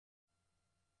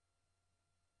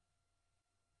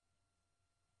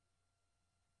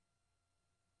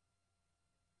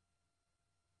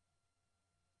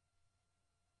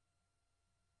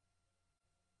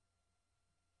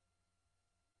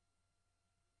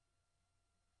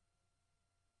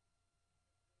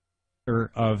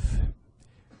author of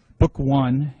Book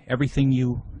 1, Everything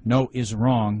You Know Is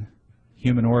Wrong,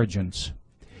 Human Origins.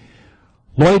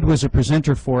 Lloyd was a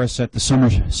presenter for us at the summer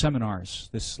seminars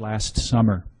this last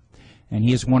summer, and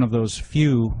he is one of those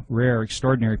few, rare,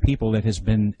 extraordinary people that has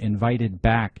been invited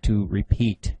back to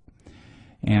repeat.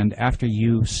 And after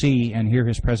you see and hear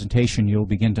his presentation, you'll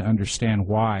begin to understand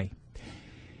why.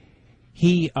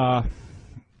 He,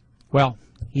 well,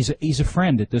 he's a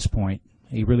friend at this point.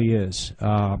 He really is.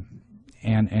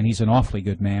 And he's an awfully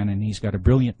good man, and he's got a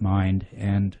brilliant mind,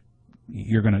 and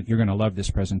you're gonna love this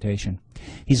presentation.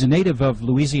 He's a native of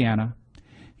Louisiana.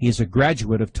 He is a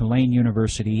graduate of Tulane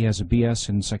University. He has a BS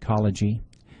in psychology.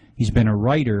 He's been a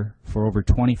writer for over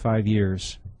 25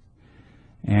 years,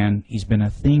 and he's been a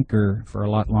thinker for a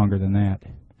lot longer than that.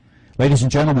 Ladies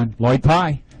and gentlemen, Lloyd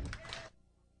Pye.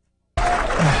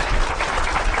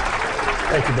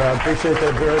 Thank you, Bob. Appreciate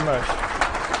that very much.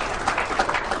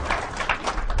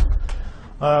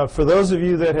 For those of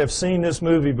you that have seen this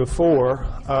movie before,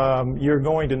 you're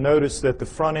going to notice that the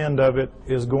front end of it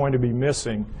is going to be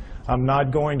missing. I'm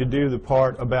not going to do the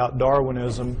part about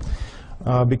Darwinism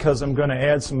because I'm going to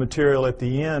add some material at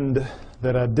the end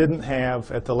that I didn't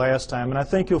have at the last time, and I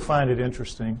think you'll find it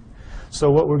interesting. So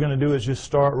what we're going to do is just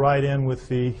start right in with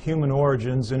the human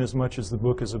origins, in as much as the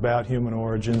book is about human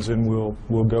origins, and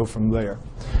we'll go from there.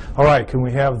 All right, can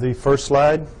we have the first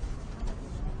slide?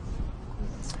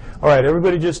 All right,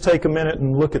 everybody just take a minute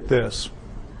and look at this.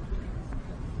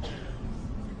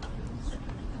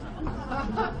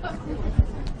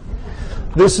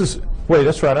 This is, wait,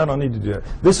 that's right, I don't need to do that.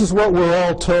 This is what we're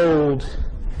all told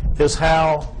is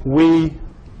how we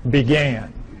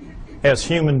began as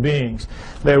human beings,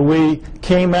 that we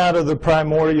came out of the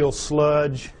primordial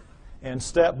sludge and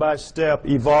step by step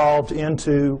evolved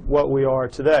into what we are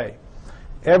today.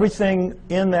 Everything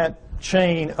in that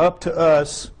chain up to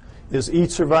us is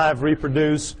eat, survive,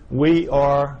 reproduce. We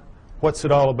are, what's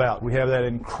it all about? We have that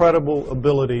incredible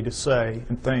ability to say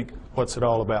and think, what's it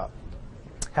all about?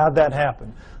 How'd that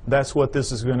happen? That's what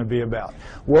this is going to be about.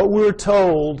 What we're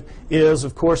told is,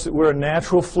 of course, that we're a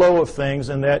natural flow of things,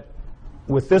 and that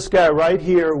with this guy right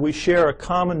here, we share a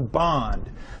common bond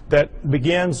that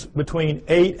begins between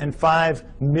 8 and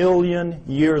 5 million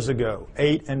years ago.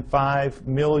 8 and 5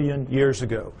 million years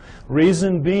ago.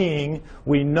 Reason being,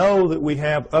 we know that we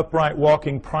have upright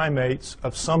walking primates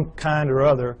of some kind or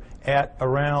other at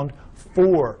around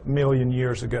 4 million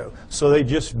years ago. So they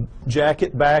just jack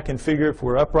it back and figure if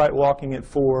we're upright walking at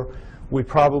 4, we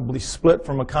probably split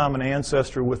from a common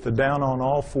ancestor with the down on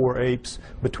all 4 apes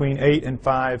between 8 and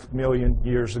 5 million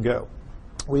years ago.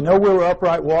 We know we were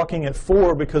upright walking at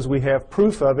 4 because we have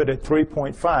proof of it at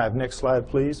 3.5. Next slide,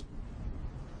 please.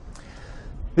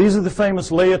 These are the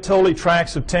famous Laetoli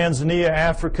tracts of Tanzania,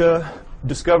 Africa,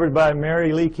 discovered by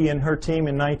Mary Leakey and her team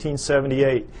in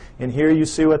 1978. And here you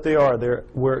see what they are.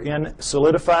 We're in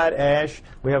solidified ash.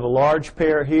 We have a large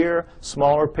pair here,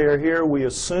 smaller pair here. We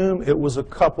assume it was a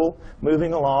couple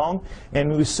moving along.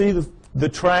 And we see the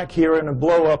track here in a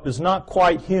blow-up is not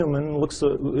quite human.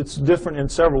 It's different in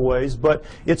several ways, but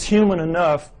it's human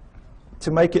enough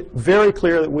to make it very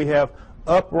clear that we have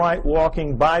upright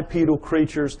walking bipedal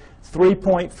creatures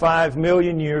 3.5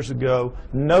 million years ago,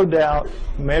 no doubt,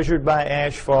 measured by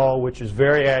ashfall, which is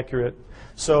very accurate.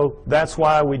 So that's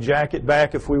why we jack it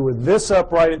back. If we were this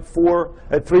upright at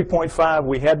 3.5,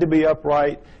 we had to be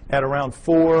upright at around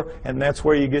 4, and that's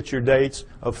where you get your dates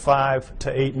of 5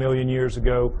 to 8 million years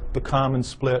ago, the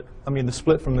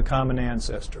split from the common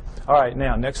ancestor. All right,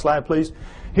 now, next slide, please.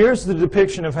 Here's the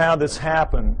depiction of how this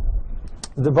happened.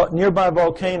 The nearby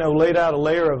volcano laid out a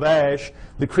layer of ash.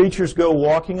 The creatures go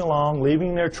walking along,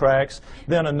 leaving their tracks.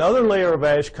 Then another layer of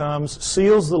ash comes,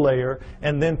 seals the layer,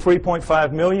 and then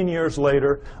 3.5 million years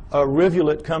later, a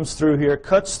rivulet comes through here,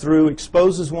 cuts through,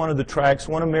 exposes one of the tracks.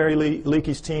 One of Mary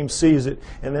Leakey's team sees it,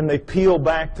 and then they peel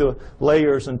back the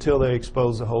layers until they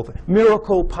expose the whole thing.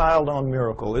 Miracle piled on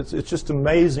miracle. It's just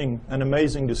amazing, an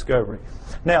amazing discovery.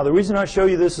 Now, the reason I show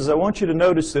you this is I want you to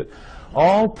notice that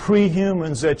all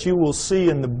pre-humans that you will see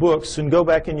in the books, and go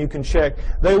back and you can check,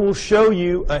 they will show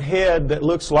you a head that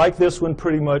looks like this one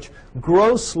pretty much,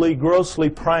 grossly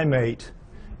primate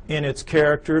in its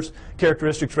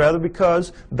characteristics rather,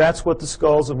 because that's what the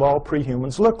skulls of all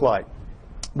pre-humans look like.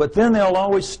 But then they'll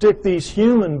always stick these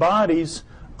human bodies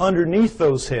underneath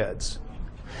those heads.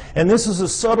 And this is a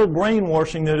subtle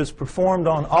brainwashing that is performed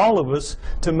on all of us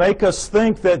to make us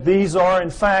think that these are, in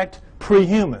fact,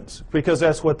 pre-humans, because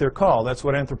that's what they're called. That's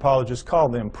what anthropologists call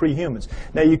them, pre-humans.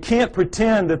 Now, you can't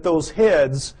pretend that those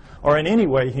heads are in any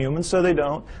way human, so they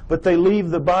don't, but they leave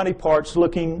the body parts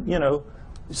looking,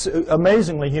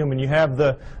 amazingly human. You have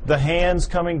the hands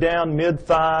coming down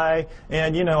mid-thigh,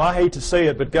 and you know, I hate to say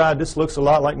it, but God, this looks a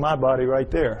lot like my body right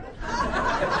there.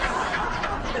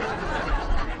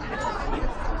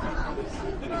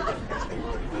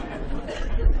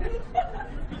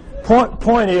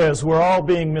 Point is, we're all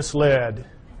being misled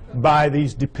by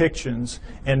these depictions,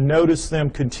 and notice them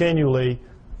continually.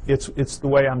 It's the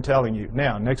way I'm telling you.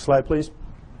 Now, next slide, please.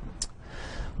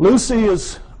 Lucy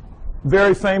is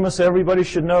very famous. Everybody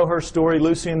should know her story.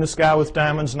 Lucy in the Sky with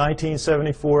Diamonds,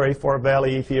 1974, Afar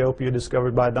Valley, Ethiopia,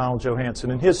 discovered by Donald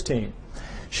Johanson and his team.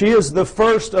 She is the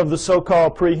first of the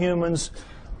so-called prehumans.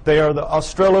 They are the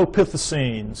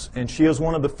Australopithecines, and she is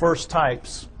one of the first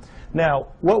types. Now,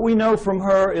 what we know from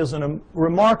her is a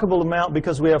remarkable amount,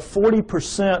 because we have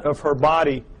 40% of her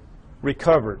body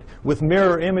recovered. With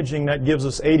mirror imaging, that gives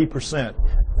us 80%.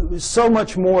 So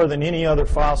much more than any other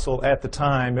fossil at the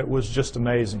time. It was just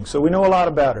amazing. So we know a lot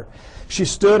about her. She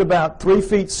stood about 3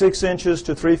 feet 6 inches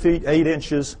to 3 feet 8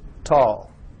 inches tall.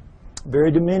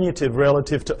 Very diminutive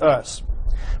relative to us.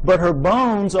 But her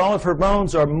bones, all of her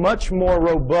bones, are much more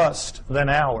robust than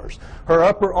ours. Her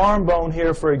upper arm bone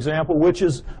here, for example, which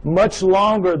is much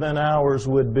longer than ours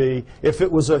would be if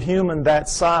it was a human that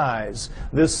size.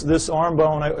 This arm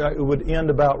bone it would end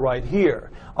about right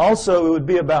here. Also, it would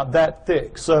be about that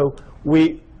thick. So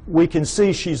we can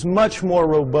see she's much more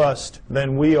robust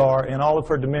than we are in all of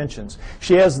her dimensions.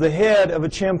 She has the head of a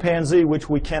chimpanzee, which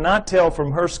we cannot tell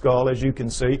from her skull, as you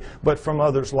can see, but from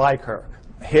others like her.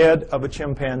 Head of a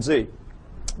chimpanzee.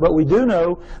 But we do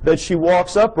know that she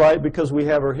walks upright because we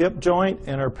have her hip joint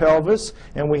and her pelvis,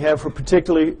 and we have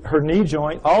particularly her knee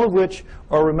joint, all of which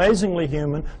are amazingly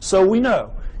human. So we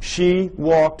know she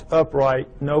walked upright,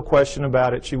 no question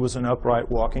about it. She was an upright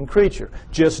walking creature.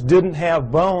 Just didn't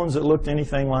have bones that looked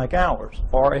anything like ours,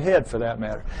 or a head for that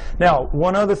matter. Now,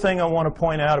 one other thing I want to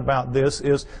point out about this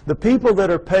is the people that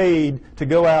are paid to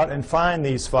go out and find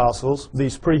these fossils,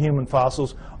 these pre-human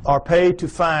fossils, are paid to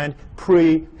find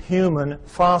pre-human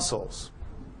fossils.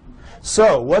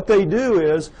 So what they do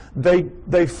is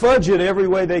they fudge it every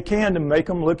way they can to make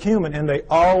them look human, and they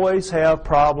always have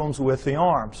problems with the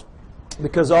arms.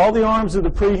 Because all the arms of the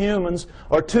pre-humans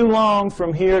are too long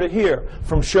from here to here,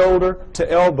 from shoulder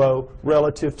to elbow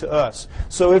relative to us.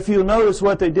 So if you'll notice,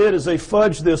 what they did is they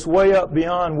fudged this way up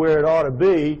beyond where it ought to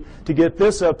be to get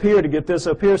this up here, to get this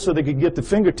up here, so they could get the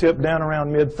fingertip down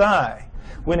around mid-thigh,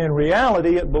 when in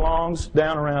reality it belongs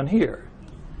down around here.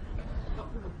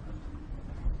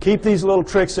 Keep these little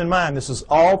tricks in mind. This is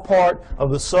all part of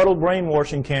the subtle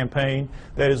brainwashing campaign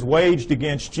that is waged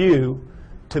against you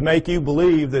to make you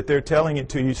believe that they're telling it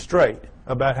to you straight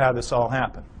about how this all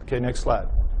happened. Okay, next slide.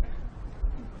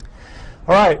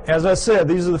 All right, as I said,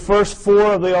 these are the first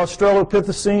 4 of the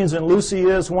Australopithecines, and Lucy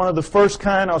is one of the first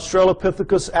kind,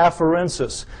 Australopithecus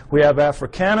afarensis. We have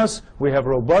Africanus, we have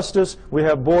Robustus, we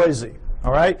have Boise.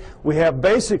 All right, we have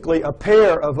basically a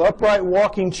pair of upright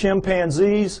walking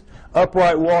chimpanzees,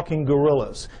 upright walking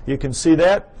gorillas. You can see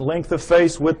that, length of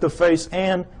face, width of face,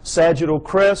 and sagittal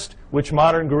crest, which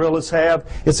modern gorillas have.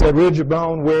 It's that ridge of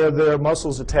bone where their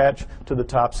muscles attach to the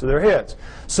tops of their heads.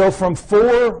 So from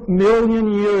 4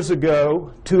 million years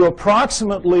ago to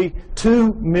approximately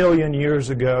 2 million years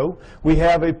ago, we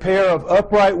have a pair of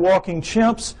upright walking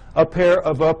chimps, a pair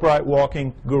of upright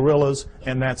walking gorillas,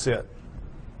 and that's it.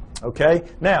 Okay?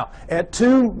 Now, at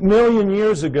 2 million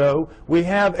years ago, we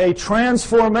have a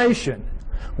transformation.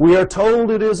 We are told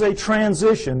it is a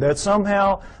transition, that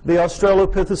somehow the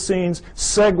Australopithecines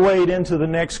segued into the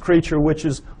next creature, which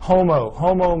is Homo.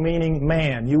 Homo meaning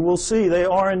man. You will see they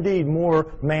are indeed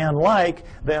more man-like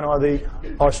than are the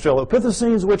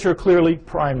Australopithecines, which are clearly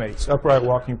primates, upright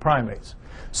walking primates.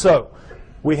 So,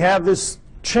 we have this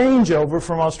changeover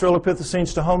from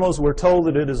Australopithecines to Homos. We're told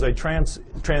that it is a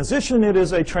transition, it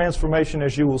is a transformation,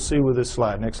 as you will see with this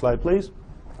slide. Next slide, please.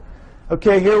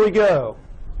 Okay, here we go.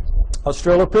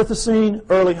 Australopithecine,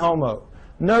 early Homo.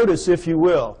 Notice, if you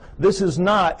will, this is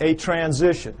not a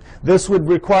transition. This would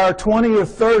require 20 or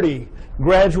 30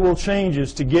 gradual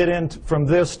changes to get in from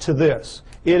this to this.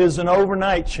 It is an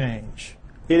overnight change.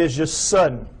 It is just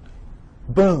sudden.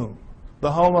 Boom.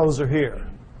 The Homos are here.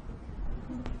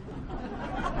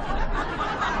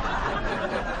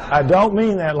 I don't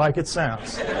mean that like it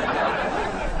sounds.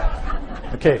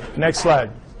 Okay, next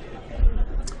slide.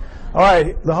 All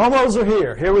right, the Homos are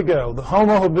here. Here we go. The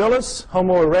Homo habilis,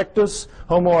 Homo erectus,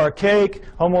 Homo archaic,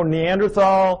 Homo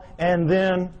neanderthal, and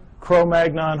then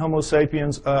Cro-Magnon, Homo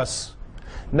sapiens, us.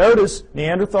 Notice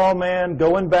Neanderthal man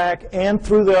going back and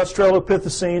through the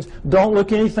Australopithecines don't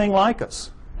look anything like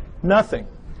us. Nothing.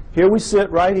 Here we sit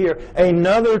right here,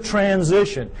 another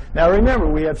transition. Now remember,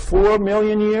 we had 4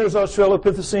 million years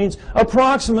Australopithecines,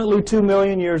 approximately 2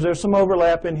 million years. There's some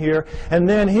overlap in here. And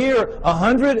then here,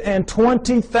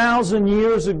 120,000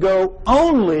 years ago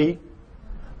only,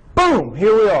 boom,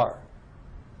 here we are.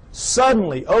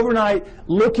 Suddenly, overnight,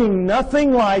 looking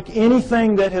nothing like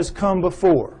anything that has come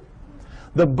before.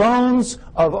 The bones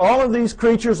of all of these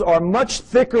creatures are much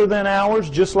thicker than ours,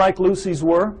 just like Lucy's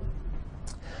were.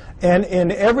 And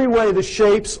in every way, the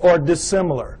shapes are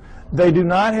dissimilar. They do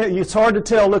not have, it's hard to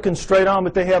tell looking straight on,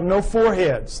 but they have no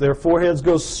foreheads. Their foreheads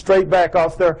go straight back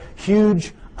off their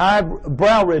huge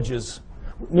brow ridges,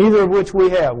 neither of which we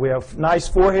have. We have nice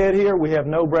forehead here. We have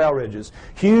no brow ridges.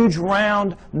 Huge,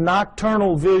 round,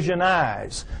 nocturnal vision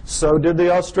eyes. So did the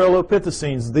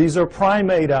Australopithecines. These are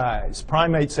primate eyes.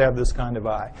 Primates have this kind of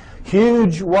eye.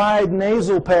 Huge, wide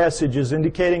nasal passages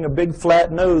indicating a big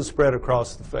flat nose spread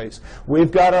across the face.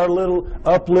 We've got our little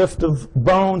uplift of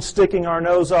bone sticking our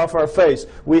nose off our face.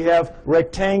 We have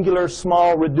rectangular,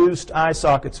 small, reduced eye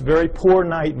sockets, very poor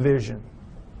night vision.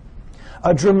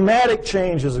 A dramatic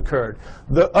change has occurred.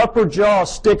 The upper jaw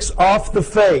sticks off the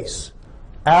face.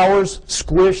 Ours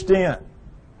squished in.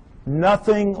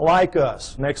 Nothing like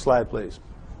us. Next slide, please.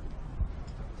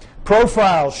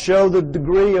 Profiles show the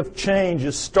degree of change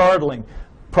is startling.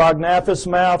 Prognathous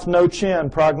mouth, no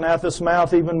chin. Prognathous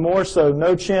mouth even more so.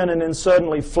 No chin, and then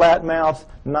suddenly flat mouth,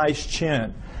 nice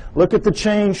chin. Look at the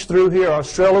change through here.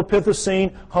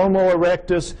 Australopithecine, Homo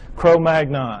erectus,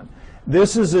 Cro-Magnon.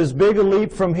 This is as big a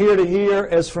leap from here to here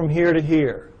as from here to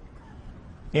here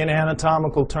in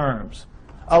anatomical terms.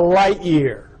 A light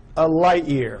year. A light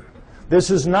year. This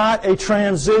is not a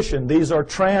transition. These are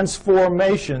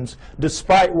transformations,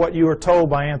 despite what you are told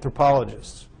by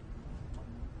anthropologists.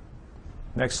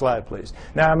 Next slide, please.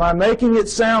 Now, am I making it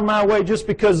sound my way just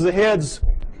because the heads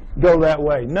go that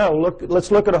way? No.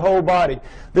 Let's look at a whole body.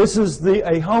 This is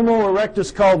a Homo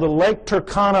erectus called the Lake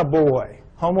Turkana boy.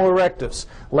 Homo erectus,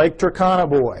 Lake Turkana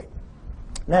boy.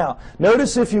 Now,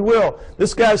 notice, if you will,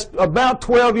 this guy's about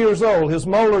 12 years old. His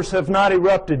molars have not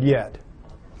erupted yet.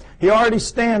 He already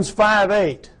stands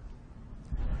 5'8".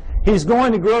 He's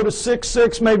going to grow to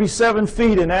 6'6", maybe 7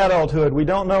 feet in adulthood. We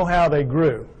don't know how they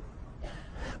grew.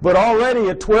 But already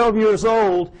at 12 years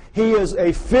old, he is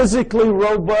a physically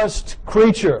robust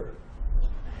creature.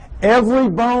 Every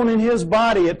bone in his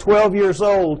body at 12 years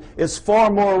old is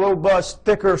far more robust,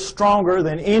 thicker, stronger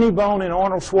than any bone in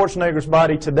Arnold Schwarzenegger's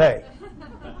body today.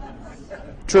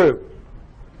 True.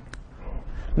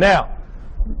 Now,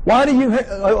 why do you,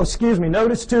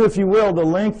 notice too, if you will, the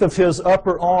length of his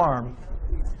upper arm.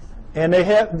 And he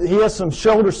has some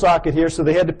shoulder socket here, so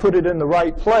they had to put it in the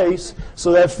right place,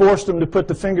 so that forced them to put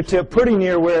the fingertip pretty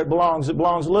near where it belongs. It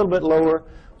belongs a little bit lower,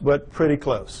 but pretty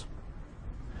close.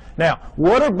 Now,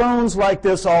 what are bones like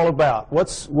this all about?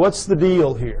 What's the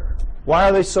deal here? Why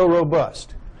are they so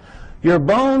robust? Your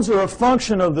bones are a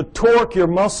function of the torque your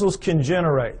muscles can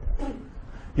generate.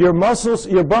 Your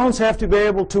bones have to be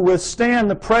able to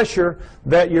withstand the pressure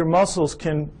that your muscles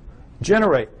can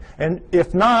generate. And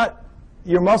if not,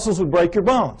 your muscles would break your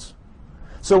bones.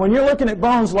 So when you're looking at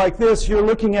bones like this, you're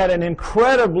looking at an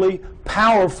incredibly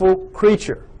powerful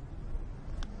creature.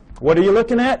 What are you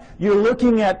looking at? You're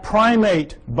looking at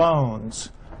primate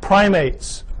bones,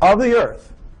 primates of the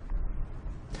earth.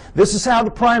 This is how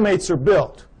the primates are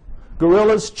built.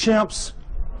 Gorillas, chimps,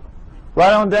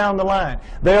 right on down the line.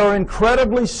 They are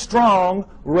incredibly strong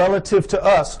relative to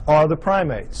us, are the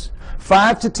primates.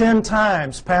 5 to 10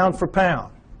 times pound for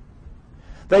pound.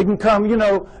 They can come,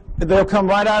 they'll come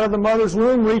right out of the mother's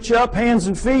womb, reach up, hands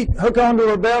and feet, hook onto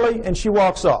her belly, and she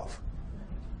walks off.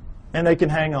 And they can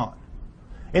hang on.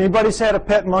 Anybody's had a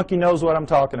pet monkey knows what I'm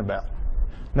talking about.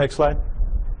 Next slide.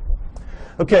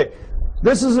 Okay,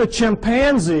 this is a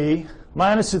chimpanzee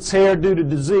minus its hair due to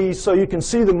disease, so you can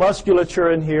see the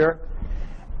musculature in here.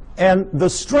 And the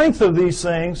strength of these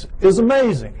things is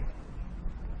amazing.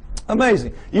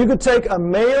 Amazing. You could take a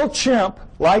male chimp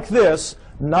like this,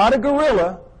 not a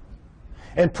gorilla,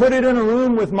 and put it in a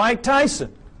room with Mike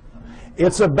Tyson.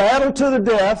 It's a battle to the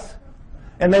death,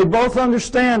 and they both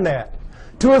understand that.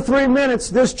 2 or 3 minutes,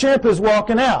 this chimp is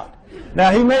walking out.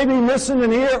 Now, he may be missing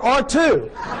an ear or 2.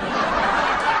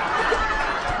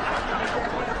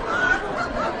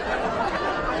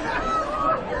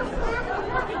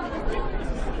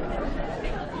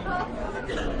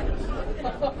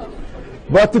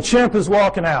 But the chimp is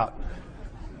walking out.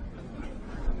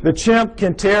 The chimp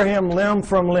can tear him limb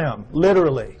from limb,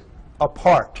 literally,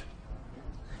 apart.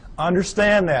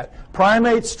 Understand that.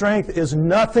 Primate strength is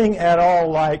nothing at all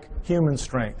like human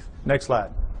strength. Next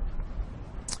slide.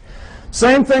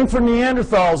 Same thing for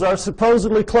Neanderthals, our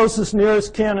supposedly closest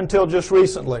nearest kin until just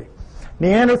recently.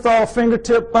 Neanderthal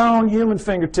fingertip bone, human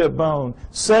fingertip bone.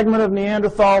 Segment of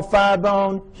Neanderthal thigh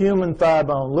bone, human thigh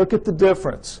bone. Look at the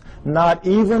difference. Not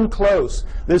even close.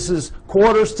 This is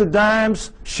quarters to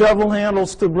dimes, shovel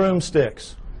handles to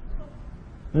broomsticks.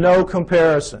 No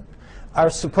comparison. Our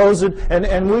supposed,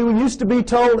 and we used to be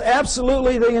told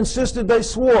absolutely, they insisted, they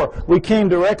swore. We came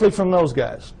directly from those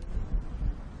guys.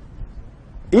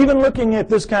 Even looking at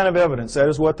this kind of evidence, that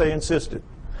is what they insisted.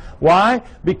 Why?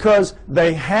 Because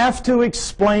they have to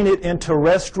explain it in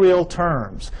terrestrial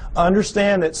terms.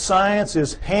 Understand that science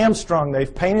is hamstrung.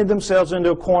 They've painted themselves into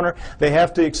a corner. They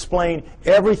have to explain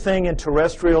everything in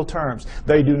terrestrial terms.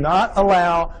 They do not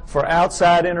allow for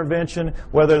outside intervention,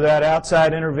 whether that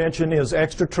outside intervention is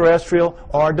extraterrestrial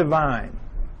or divine.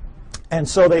 And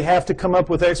so they have to come up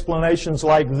with explanations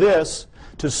like this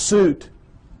to suit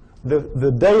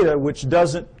the data, which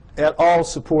doesn't at all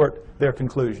support their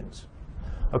conclusions.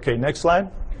 Okay, next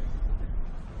slide.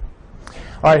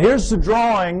 All right, here's the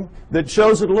drawing that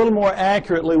shows it a little more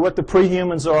accurately what the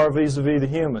prehumans are vis-a-vis the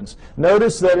humans.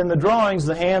 Notice that in the drawings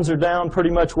the hands are down pretty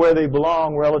much where they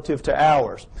belong relative to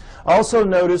ours. Also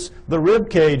notice the rib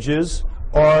cages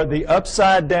are the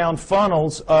upside down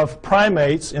funnels of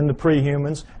primates in the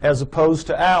prehumans as opposed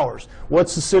to ours.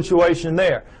 What's the situation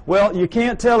there? Well, you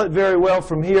can't tell it very well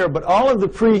from here, but all of the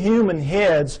prehuman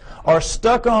heads are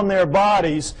stuck on their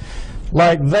bodies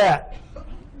like that,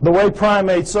 the way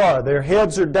primates are. Their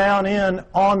heads are down in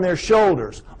on their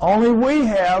shoulders. Only we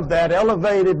have that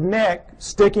elevated neck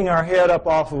sticking our head up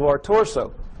off of our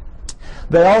torso.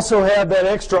 They also have that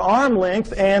extra arm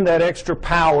length and that extra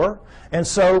power, and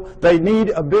so they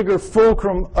need a bigger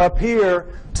fulcrum up here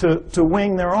to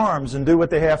wing their arms and do what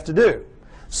they have to do.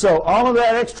 So all of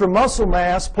that extra muscle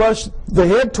mass plus the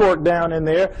head torque down in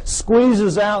there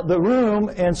squeezes out the room,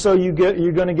 and so you're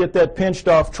going to get that pinched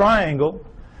off triangle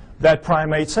that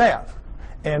primates have.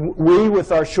 And we,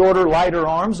 with our shorter, lighter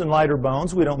arms and lighter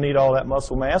bones, we don't need all that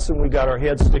muscle mass, and we got our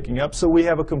heads sticking up, so we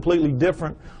have a completely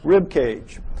different rib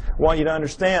cage. I want you to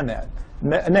understand that.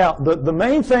 Now, the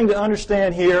main thing to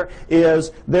understand here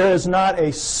is there is not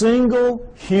a single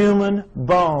human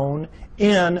bone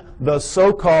in the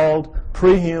so-called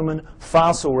prehuman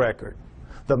fossil record.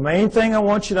 The main thing I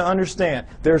want you to understand,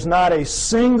 there's not a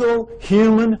single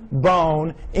human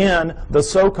bone in the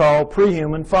so-called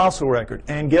prehuman fossil record.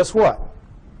 And guess what?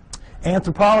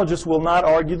 Anthropologists will not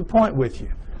argue the point with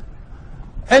you.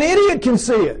 An idiot can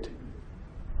see it.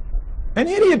 An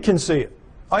idiot can see it.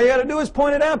 All you got to do is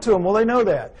point it out to them. Well, they know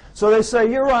that. So they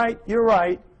say, you're right, you're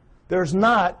right. There's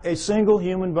not a single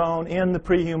human bone in the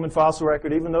prehuman fossil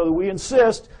record, even though we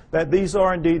insist that these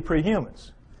are indeed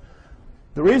prehumans.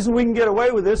 The reason we can get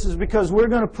away with this is because we're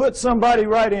going to put somebody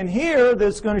right in here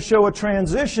that's going to show a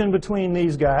transition between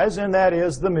these guys, and that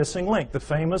is the missing link, the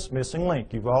famous missing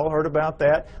link. You've all heard about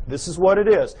that. This is what it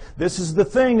is. This is the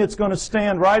thing that's going to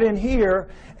stand right in here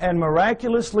and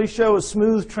miraculously show a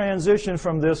smooth transition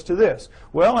from this to this.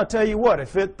 Well, I tell you what,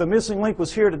 if the missing link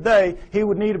was here today, he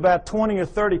would need about 20 or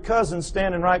 30 cousins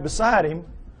standing right beside him,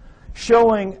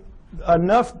 showing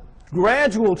enough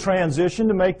gradual transition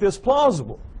to make this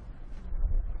plausible.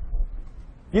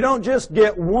 You don't just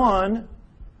get one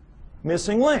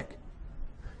missing link.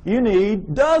 You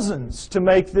need dozens to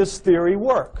make this theory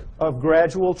work of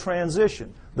gradual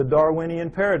transition, the Darwinian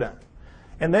paradigm.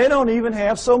 And they don't even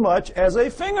have so much as a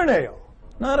fingernail,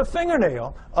 not a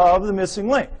fingernail, of the missing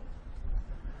link.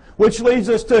 Which leads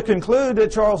us to conclude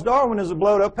that Charles Darwin is a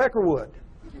blowed-up peckerwood.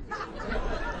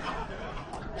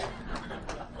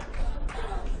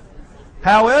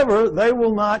 However, they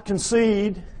will not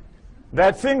concede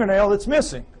that fingernail that's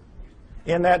missing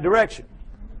in that direction.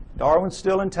 Darwin's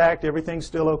still intact, everything's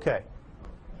still okay.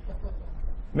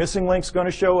 Missing link's going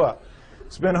to show up.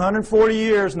 It's been 140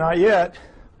 years, not yet,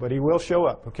 but he will show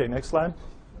up. Okay, next slide.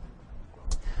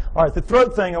 All right, the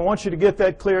throat thing, I want you to get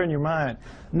that clear in your mind.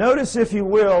 Notice, if you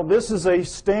will, this is a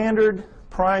standard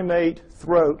primate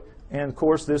throat, and of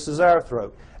course this is our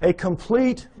throat. A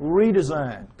complete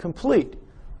redesign, complete.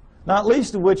 Not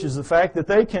least of which is the fact that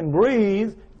they can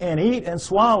breathe and eat and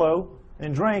swallow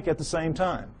and drink at the same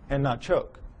time and not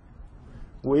choke.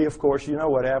 We, of course, you know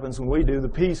what happens when we do. The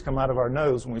peas come out of our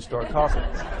nose when we start coughing.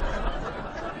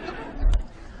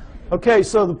 Okay,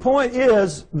 so the point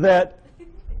is that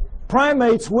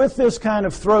primates with this kind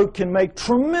of throat can make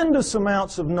tremendous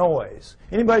amounts of noise.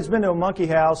 Anybody's been to a monkey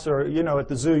house or, you know, at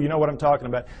the zoo, you know what I'm talking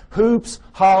about. Hoops,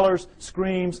 hollers,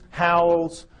 screams,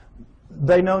 howls.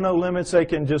 They know no limits. They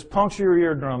can just puncture your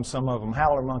eardrums, some of them,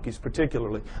 howler monkeys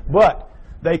particularly. But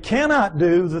they cannot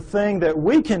do the thing that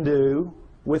we can do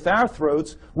with our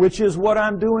throats, which is what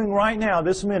I'm doing right now,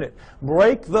 this minute.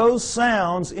 Break those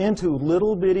sounds into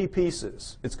little bitty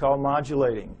pieces. It's called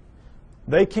modulating.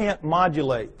 They can't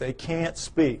modulate. They can't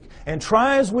speak. And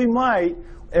try as we might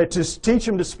to teach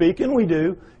them to speak, and we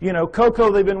do. You know,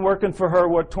 Coco, they've been working for her,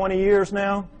 what, 20 years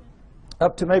now?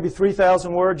 Up to maybe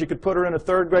 3,000 words. You could put her in a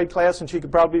third grade class and she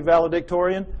could probably be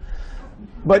valedictorian.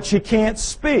 But she can't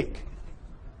speak.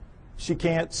 She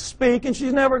can't speak, and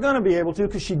she's never going to be able to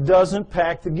because she doesn't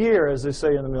pack the gear, as they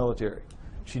say in the military.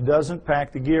 She doesn't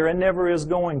pack the gear and never is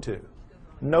going to.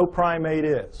 No primate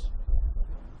is.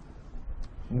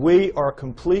 We are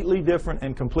completely different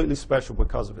and completely special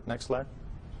because of it. Next slide.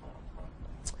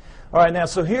 All right, now,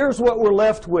 so here's what we're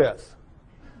left with.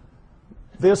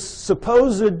 This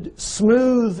supposed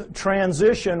smooth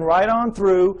transition right on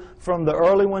through from the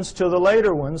early ones to the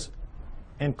later ones,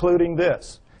 including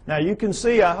this. Now, you can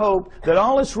see, I hope, that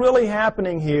all that's really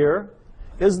happening here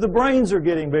is the brains are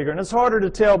getting bigger. And it's harder to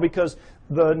tell because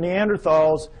the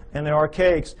Neanderthals and the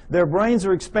archaics, their brains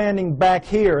are expanding back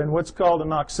here in what's called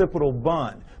an occipital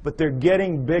bun. But they're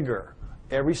getting bigger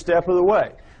every step of the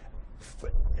way.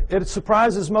 It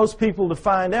surprises most people to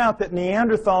find out that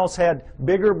Neanderthals had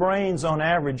bigger brains on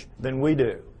average than we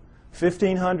do.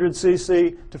 1,500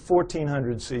 cc to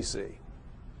 1,400 cc.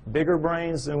 Bigger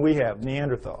brains than we have,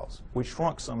 Neanderthals. We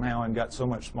shrunk somehow and got so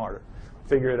much smarter.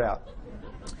 Figure it out.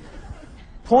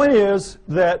 Point is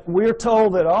that we're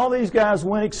told that all these guys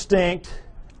went extinct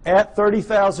at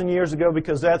 30,000 years ago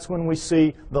because that's when we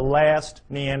see the last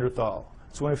Neanderthal.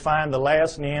 It's when we find the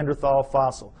last Neanderthal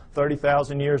fossil,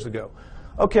 30,000 years ago.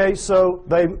 Okay, so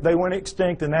they went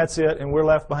extinct and that's it, and we're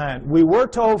left behind. We were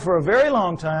told for a very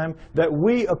long time that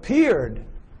we appeared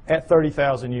at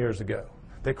 30,000 years ago.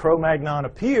 That Cro-Magnon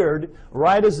appeared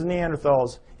right as the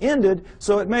Neanderthals ended,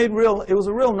 so it was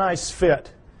a real nice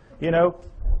fit. You know,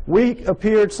 we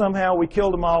appeared somehow, we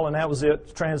killed them all, and that was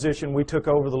it. Transition, we took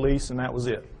over the lease, and that was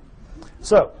it.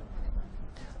 So,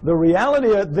 the reality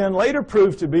then later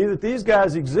proved to be that these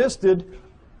guys existed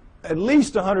at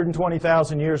least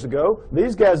 120,000 years ago.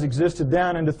 These guys existed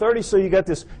down into 30, so you got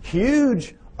this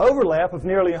huge overlap of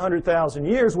nearly 100,000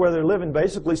 years where they're living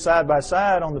basically side by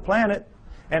side on the planet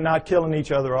and not killing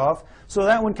each other off. So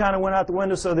that one kind of went out the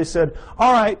window, so they said,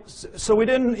 all right, so we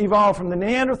didn't evolve from the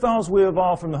Neanderthals, we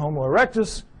evolved from the Homo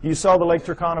erectus. You saw the Lake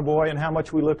Turkana boy and how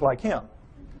much we look like him.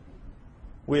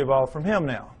 We evolved from him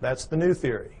now. That's the new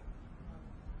theory.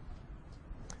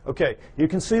 Okay, you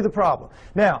can see the problem.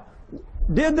 Now,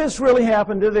 did this really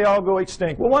happen? Did they all go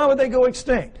extinct? Well, why would they go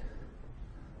extinct?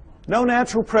 No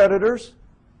natural predators.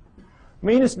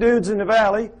 Meanest dudes in the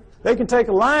valley. They can take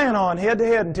a lion on head to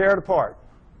head and tear it apart.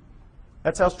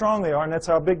 That's how strong they are, and that's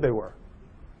how big they were.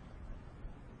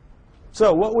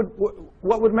 So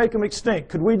what would make them extinct?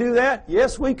 Could we do that?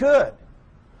 Yes, we could.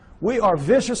 We are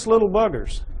vicious little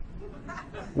buggers.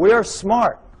 We are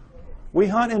smart. We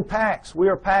hunt in packs. We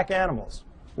are pack animals.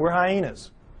 We're hyenas.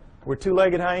 We're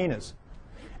two-legged hyenas.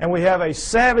 And we have a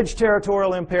savage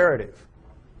territorial imperative.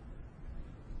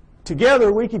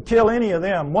 Together, we could kill any of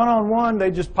them. One-on-one,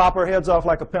 they just pop our heads off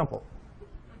like a pimple.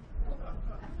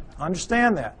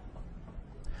 Understand that.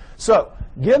 So,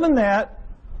 given that,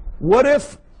 what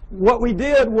if what we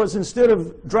did was instead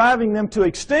of driving them to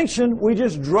extinction, we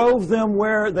just drove them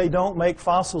where they don't make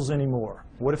fossils anymore?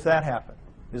 What if that happened?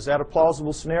 Is that a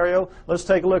plausible scenario? Let's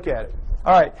take a look at it.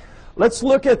 All right, let's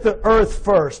look at the Earth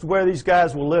first, where these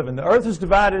guys will live in. The Earth is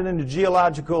divided into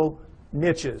geological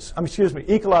niches.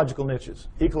 Ecological niches.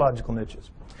 Ecological niches.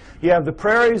 You have the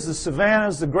prairies, the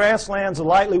savannas, the grasslands, the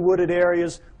lightly wooded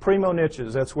areas, primo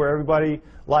niches. That's where everybody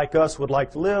like us would like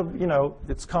to live. You know,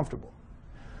 it's comfortable.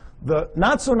 The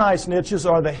not-so-nice niches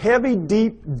are the heavy,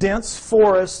 deep, dense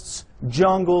forests,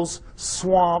 jungles,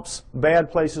 swamps,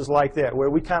 bad places like that, where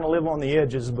we kind of live on the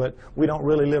edges, but we don't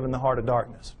really live in the heart of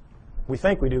darkness. We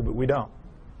think we do, but we don't.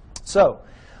 So,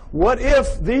 what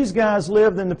if these guys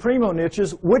lived in the primo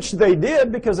niches, which they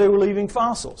did because they were leaving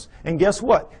fossils? And guess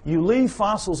what? You leave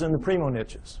fossils in the primo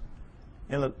niches,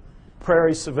 in the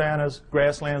prairies, savannas,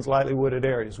 grasslands, lightly wooded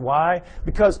areas. Why?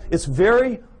 Because it's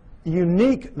very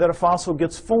unique that a fossil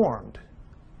gets formed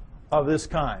of this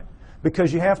kind,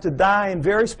 because you have to die in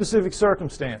very specific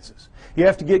circumstances. You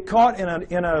have to get caught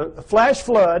in a flash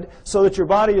flood so that your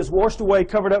body is washed away,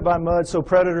 covered up by mud, so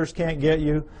predators can't get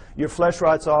you. Your flesh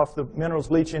rots off, the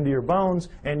minerals leach into your bones,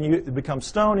 and you become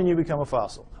stone and you become a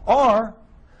fossil. Or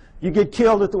you get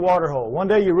killed at the water hole. One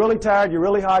day you're really tired, you're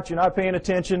really hot, you're not paying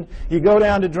attention, you go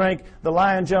down to drink, the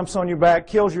lion jumps on your back,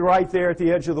 kills you right there at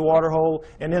the edge of the water hole,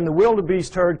 and then the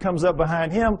wildebeest herd comes up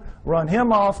behind him, run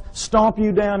him off, stomp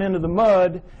you down into the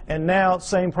mud, and now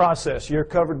same process. You're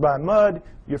covered by mud,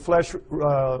 your flesh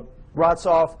rots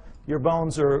off, your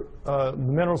bones are, the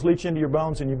minerals leach into your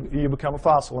bones, and you become a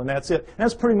fossil, and that's it. And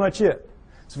that's pretty much it.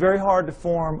 It's very hard to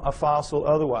form a fossil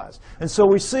otherwise. And so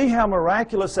we see how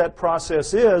miraculous that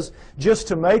process is just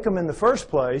to make them in the first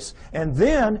place, and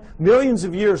then millions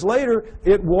of years later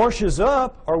it washes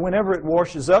up, or whenever it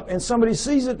washes up, and somebody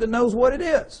sees it that knows what it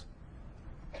is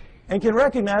and can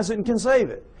recognize it and can save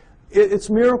it. It's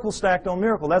miracle stacked on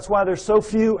miracle. That's why they're so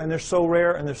few and they're so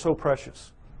rare and they're so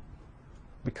precious,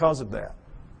 because of that.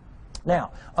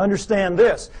 Now, understand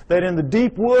this, that in the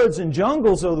deep woods and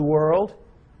jungles of the world,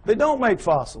 they don't make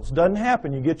fossils. Doesn't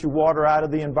happen. You get your water out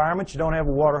of the environment. You don't have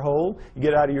a water hole. You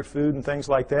get out of your food and things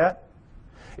like that.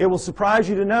 It will surprise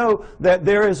you to know that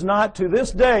there is not, to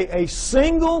this day, a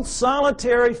single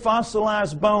solitary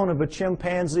fossilized bone of a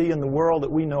chimpanzee in the world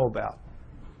that we know about.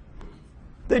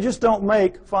 They just don't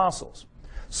make fossils.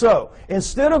 So,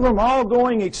 instead of them all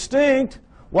going extinct,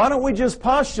 why don't we just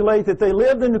postulate that they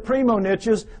lived in the primo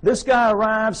niches? This guy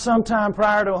arrived sometime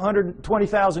prior to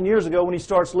 120,000 years ago when he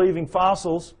starts leaving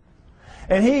fossils.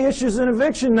 And he issues an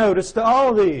eviction notice to all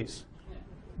of these.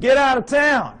 Get out of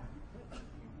town.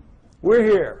 We're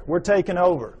here. We're taking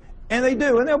over. And they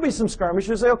do. And there'll be some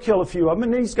skirmishes. They'll kill a few of them.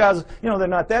 And these guys, you know, they're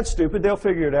not that stupid. They'll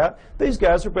figure it out. These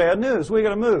guys are bad news. We've got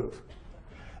to move.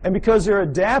 And because they're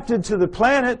adapted to the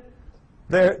planet,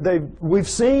 we've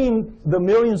seen the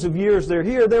millions of years they're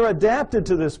here. They're adapted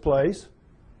to this place.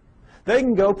 They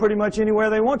can go pretty much anywhere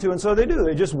they want to, and so they do.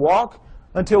 They just walk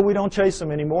until we don't chase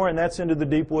them anymore, and that's into the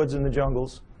deep woods and the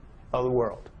jungles of the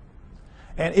world.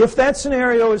 And if that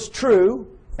scenario is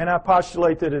true, and I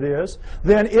postulate that it is,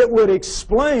 then it would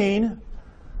explain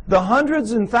the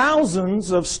hundreds and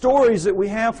thousands of stories that we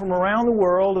have from around the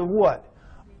world of what?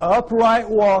 Upright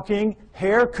walking,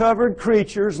 hair-covered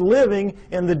creatures living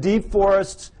in the deep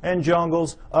forests and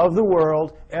jungles of the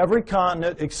world, every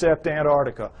continent except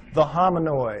Antarctica. The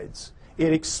hominoids.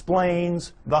 It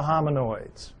explains the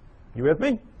hominoids. You with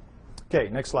me? Okay,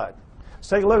 next slide. Let's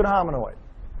take a look at a hominoid.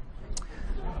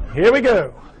 Here we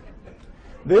go.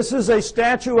 This is a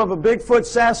statue of a Bigfoot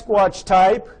Sasquatch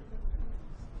type,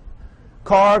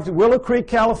 carved Willow Creek,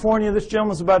 California. This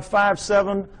gentleman's about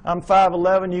 5'7". I'm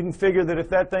 5'11". You can figure that if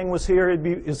that thing was here,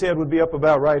 his head would be up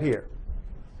about right here.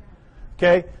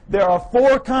 Okay? There are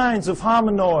 4 kinds of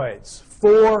hominoids.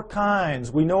 4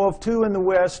 kinds. We know of 2 in the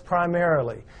West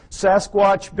primarily.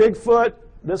 Sasquatch, Bigfoot,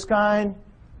 this kind,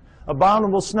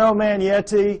 abominable snowman,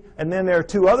 Yeti, and then there are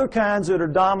 2 other kinds that are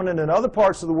dominant in other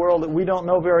parts of the world that we don't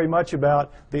know very much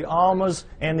about, the Almas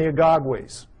and the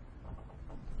Agagwis.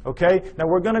 Okay? Now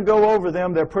we're going to go over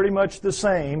them. They're pretty much the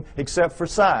same except for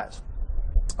size.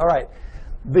 All right.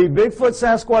 The Bigfoot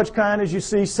Sasquatch kind, as you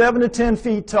see, 7 to 10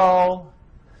 feet tall,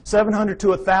 700 to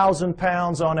 1,000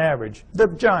 pounds on average. The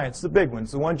giants, the big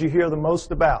ones, the ones you hear the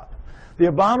most about. The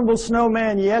abominable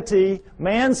snowman Yeti,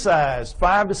 man-sized,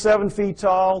 5 to 7 feet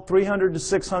tall, 300 to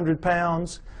 600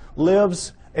 pounds,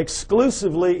 lives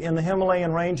exclusively in the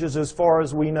Himalayan ranges as far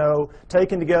as we know.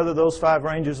 Taken together, those 5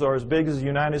 ranges are as big as the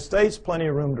United States, plenty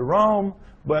of room to roam,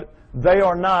 but they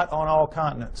are not on all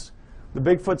continents. The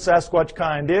Bigfoot Sasquatch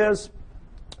kind is.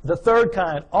 The third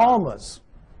kind, Almas.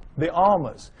 The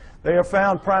Almas. They are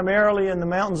found primarily in the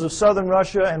mountains of southern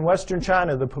Russia and western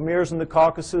China, the Pamirs and the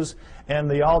Caucasus, and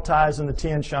the Altais and the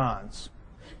Tian Shans.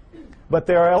 But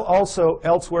they are also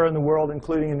elsewhere in the world,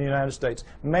 including in the United States.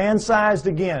 Man-sized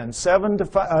again, 5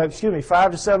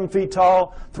 to 7 feet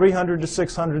tall, 300 to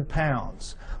 600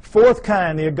 pounds. Fourth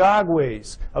kind, the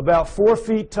Agagwis, about 4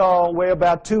 feet tall, weigh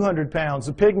about 200 pounds,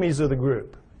 the pygmies of the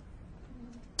group.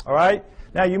 All right?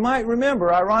 Now, you might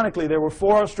remember, ironically, there were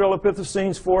 4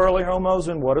 Australopithecines, 4 early Homos,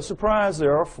 and what a surprise,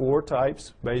 there are 4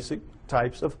 types, basic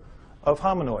types of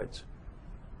hominoids.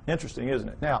 Interesting, isn't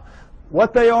it? Now,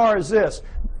 what they are is this.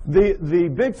 The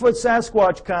Bigfoot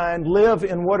Sasquatch kind live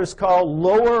in what is called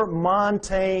lower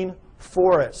montane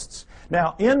forests.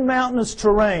 Now, in mountainous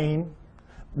terrain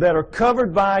that are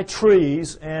covered by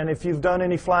trees, and if you've done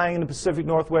any flying in the Pacific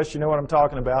Northwest, you know what I'm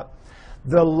talking about.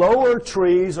 The lower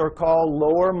trees are called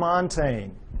lower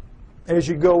montane. As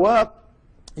you go up,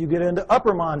 you get into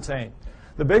upper montane.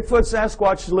 The Bigfoot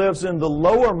Sasquatch lives in the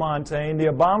lower montane. The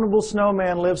abominable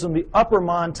snowman lives in the upper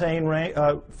montane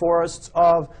forests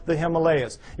of the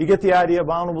Himalayas. You get the idea,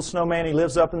 abominable snowman, he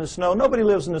lives up in the snow. Nobody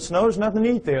lives in the snow. There's nothing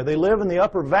to eat there. They live in the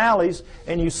upper valleys,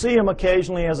 and you see them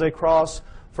occasionally as they cross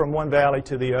from one valley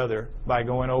to the other by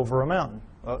going over a mountain,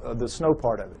 the snow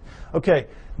part of it. Okay,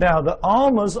 now the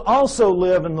Almas also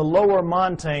live in the lower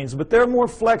montanes, but they're more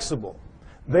flexible.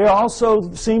 They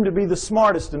also seem to be the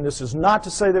smartest, and this is not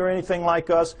to say they're anything like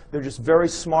us. They're just very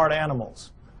smart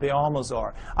animals. The Almas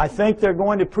are. I think they're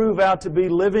going to prove out to be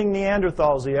living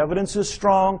Neanderthals. The evidence is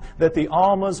strong that the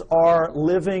Almas are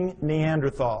living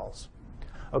Neanderthals.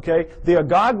 Okay? The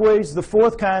Agogwes, the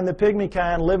fourth kind, the pygmy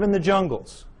kind, live in the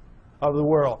jungles of the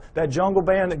world. That jungle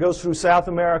band that goes through South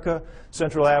America,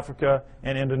 Central Africa,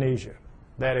 and Indonesia.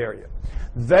 That area.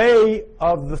 They,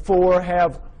 of the four,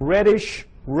 have reddish,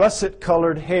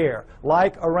 russet-colored hair,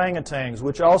 like orangutans,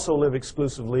 which also live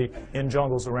exclusively in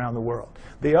jungles around the world.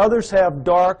 The others have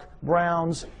dark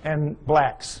browns and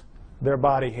blacks, their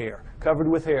body hair, covered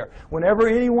with hair. Whenever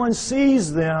anyone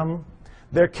sees them,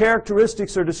 their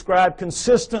characteristics are described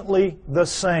consistently the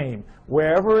same.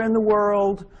 Wherever in the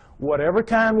world, whatever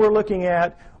kind we're looking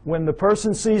at, when the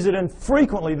person sees it, and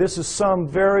frequently this is some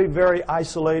very, very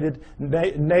isolated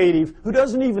native who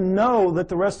doesn't even know that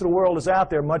the rest of the world is out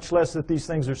there, much less that these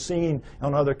things are seen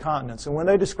on other continents. And when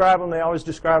they describe them, they always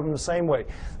describe them the same way.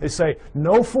 They say,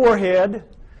 no forehead,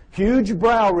 huge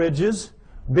brow ridges,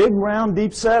 big round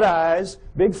deep set eyes,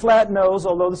 big flat nose,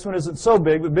 although this one isn't so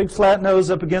big, but big flat nose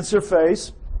up against their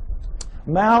face,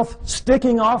 mouth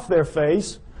sticking off their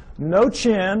face, no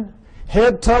chin,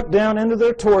 head tucked down into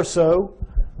their torso,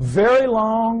 very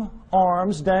long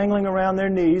arms dangling around their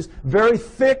knees, very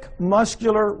thick,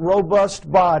 muscular,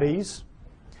 robust bodies,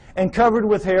 and covered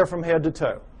with hair from head to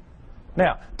toe.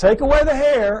 Now, take away the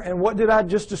hair, and what did I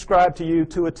just describe to you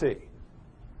to a T?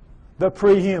 The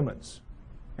pre-humans.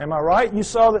 Am I right? You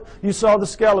saw the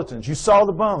skeletons. You saw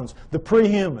the bones. The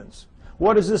pre-humans.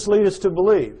 What does this lead us to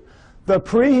believe? The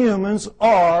pre-humans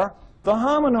are the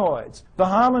hominoids. The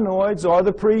hominoids are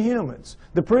the pre-humans.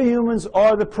 The pre-humans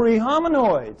are the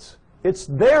pre-hominoids. It's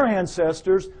their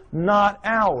ancestors, not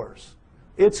ours.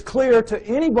 It's clear to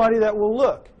anybody that will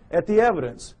look at the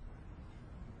evidence.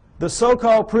 The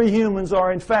so-called pre-humans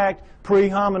are, in fact,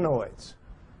 pre-hominoids.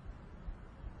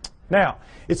 Now,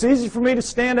 it's easy for me to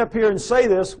stand up here and say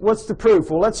this. What's the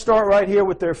proof? Well, let's start right here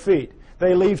with their feet.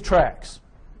 They leave tracks.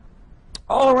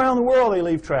 All around the world, they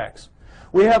leave tracks.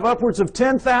 We have upwards of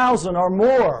 10,000 or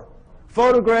more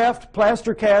photographed,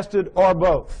 plaster casted, or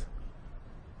both.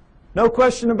 No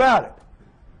question about it.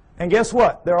 And guess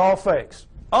what? They're all fakes.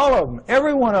 All of them.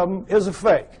 Every one of them is a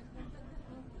fake.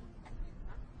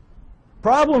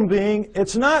 Problem being,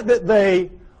 it's not that they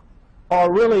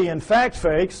are really in fact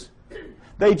fakes.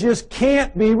 They just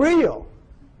can't be real.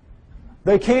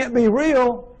 They can't be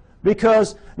real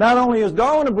because not only is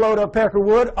Darwin a blowed up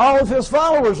peckerwood, all of his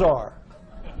followers are.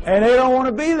 And they don't want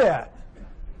to be that.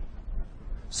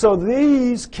 So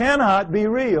these cannot be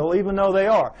real, even though they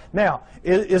are. Now,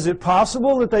 is it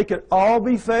possible that they could all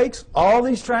be fakes? All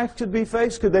these tracks could be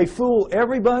fakes? Could they fool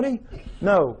everybody?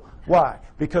 No. Why?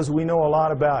 Because we know a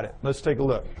lot about it. Let's take a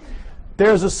look.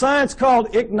 There's a science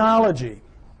called ichnology.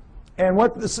 And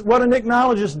what an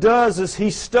ichnologist does is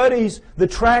he studies the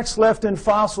tracks left in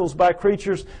fossils by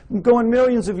creatures going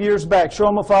millions of years back. Show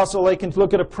them a fossil, they can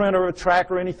look at a print or a track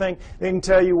or anything, they can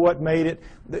tell you what made it.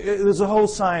 There's a whole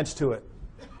science to it.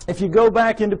 If you go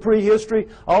back into prehistory,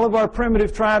 all of our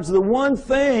primitive tribes, the one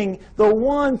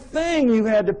thing you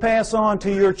had to pass on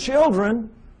to your children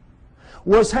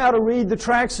was how to read the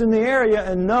tracks in the area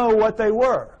and know what they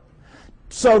were,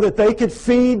 so that they could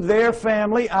feed their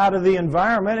family out of the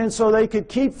environment and so they could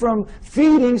keep from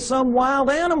feeding some wild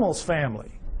animal's family.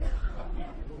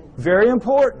 Very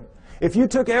important. If you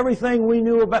took everything we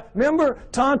knew about, remember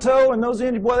Tonto and those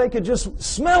Indians, boy, they could just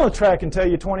smell a track and tell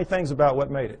you 20 things about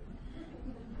what made it.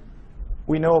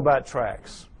 We know about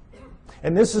tracks.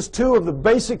 And this is two of the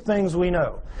basic things we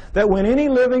know. That when any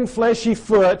living fleshy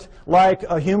foot, like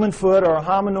a human foot or a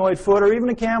hominoid foot or even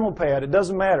a camel pad, it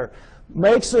doesn't matter,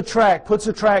 makes a track, puts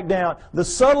a track down, the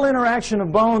subtle interaction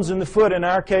of bones in the foot, in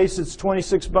our case it's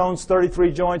 26 bones,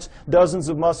 33 joints, dozens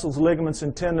of muscles, ligaments,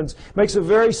 and tendons, makes a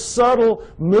very subtle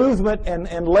movement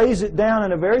and lays it down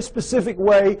in a very specific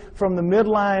way from the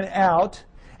midline out.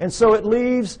 And so it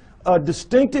leaves a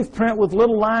distinctive print with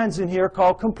little lines in here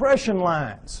called compression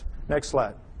lines. Next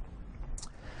slide.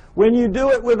 When you do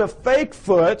it with a fake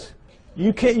foot,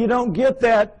 you don't get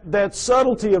that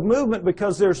subtlety of movement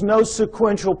because there's no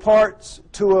sequential parts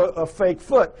to a fake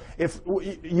foot. If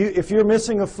you're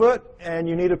missing a foot and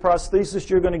you need a prosthesis,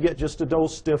 you're going to get just a dull,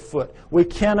 stiff foot. We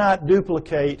cannot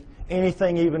duplicate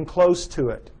anything even close to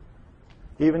it,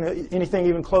 anything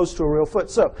even close to a real foot.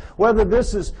 So whether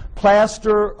this is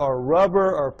plaster or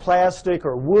rubber or plastic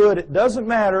or wood, it doesn't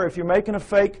matter. If you're making a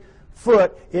fake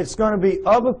foot, it's going to be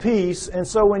of a piece, and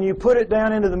so when you put it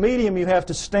down into the medium, you have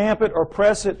to stamp it or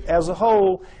press it as a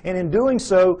whole, and in doing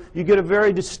so, you get a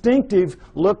very distinctive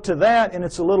look to that, and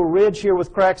it's a little ridge here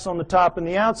with cracks on the top and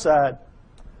the outside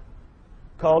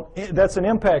that's an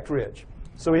impact ridge.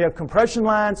 So we have compression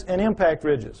lines and impact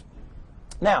ridges.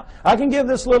 Now, I can give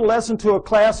this little lesson to a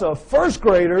class of first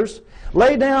graders,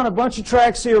 lay down a bunch of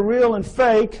tracks here, real and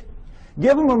fake,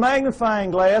 give them a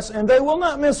magnifying glass, and they will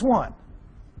not miss one.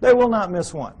 They will not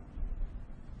miss one.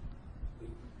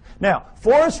 Now,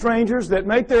 forest rangers that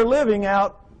make their living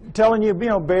out telling you,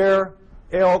 bear,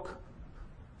 elk,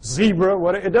 zebra,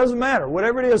 it doesn't matter.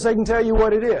 Whatever it is, they can tell you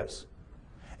what it is.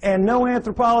 And no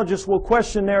anthropologist will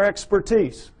question their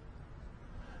expertise.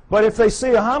 But if they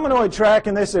see a hominoid track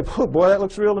and they say, oh, boy, that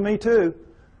looks real to me too,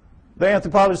 the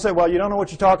anthropologist say, well, you don't know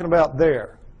what you're talking about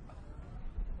there.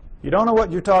 You don't know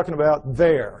what you're talking about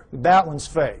there. That one's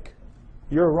fake.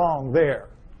 You're wrong there.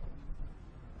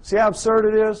 See how absurd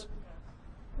it is?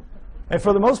 And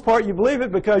for the most part, you believe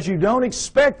it because you don't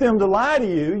expect them to lie to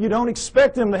you. You don't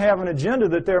expect them to have an agenda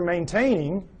that they're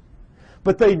maintaining.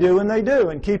 But they do,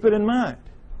 and keep it in mind.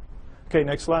 Okay,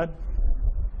 next slide.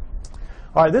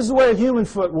 All right, this is the way a human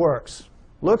foot works.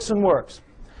 Looks and works.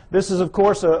 This is, of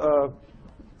course, a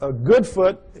good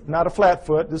foot, not a flat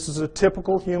foot. This is a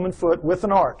typical human foot with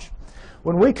an arch.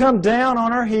 When we come down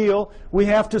on our heel, we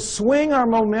have to swing our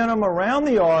momentum around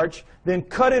the arch, then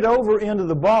cut it over into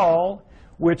the ball,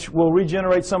 which will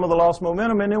regenerate some of the lost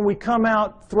momentum, and then we come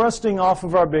out thrusting off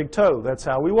of our big toe. That's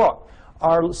how we walk.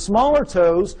 Our smaller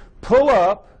toes pull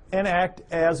up and act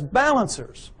as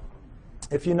balancers.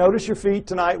 If you notice your feet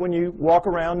tonight when you walk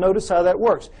around, notice how that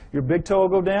works. Your big toe will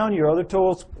go down, your other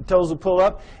toes will pull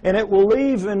up, and it will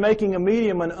leave in making a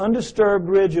medium, an undisturbed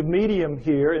ridge of medium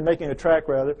here, in making a track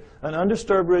rather, an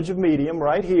undisturbed ridge of medium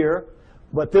right here,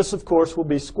 but this, of course, will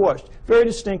be squashed. Very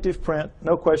distinctive print,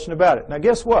 no question about it. Now,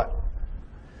 guess what?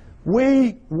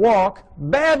 We walk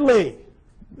badly,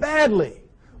 badly.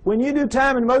 When you do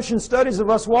time and motion studies of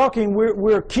us walking,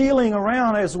 we're keeling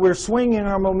around as we're swinging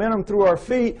our momentum through our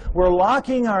feet. We're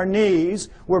locking our knees.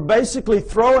 We're basically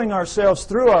throwing ourselves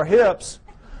through our hips.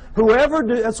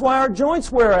 That's why our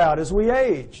joints wear out as we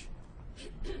age.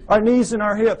 Our knees and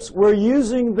our hips. We're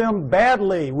using them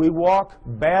badly. We walk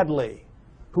badly.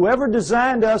 Whoever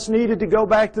designed us needed to go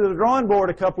back to the drawing board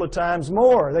a couple of times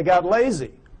more. They got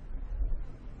lazy.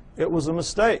 It was a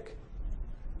mistake.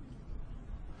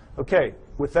 Okay,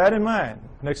 with that in mind,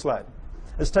 next slide.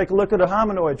 Let's take a look at a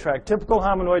hominoid track, typical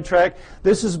hominoid track.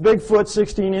 This is Bigfoot,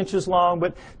 16 inches long,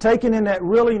 but taken in that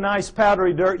really nice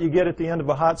powdery dirt you get at the end of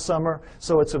a hot summer,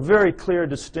 so it's a very clear,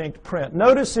 distinct print.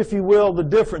 Notice, if you will, the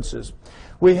differences.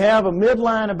 We have a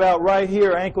midline about right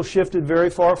here, ankle shifted very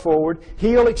far forward,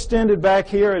 heel extended back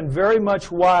here and very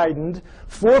much widened,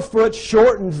 forefoot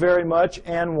shortened very much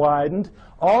and widened,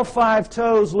 all 5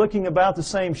 toes looking about the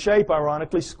same shape,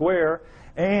 ironically, square,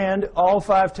 and all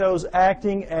 5 toes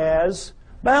acting as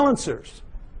balancers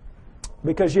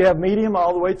because you have medium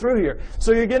all the way through here.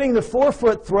 So you're getting the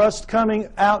forefoot thrust coming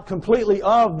out completely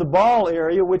of the ball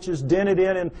area, which is dented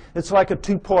in, and it's like a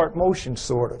 2-part motion,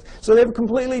 sort of. So they have a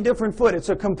completely different foot. It's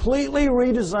a completely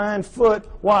redesigned foot.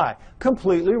 Why?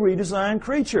 Completely redesigned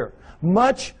creature.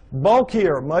 Much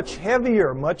bulkier, much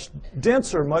heavier, much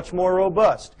denser, much more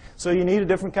robust. So you need a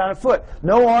different kind of foot.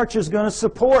 No arch is going to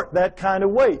support that kind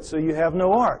of weight, so you have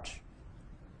no arch.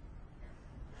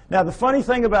 Now, the funny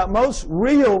thing about most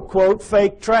real, quote,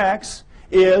 fake tracks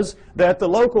is that the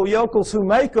local yokels who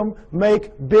make them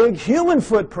make big human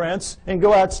footprints and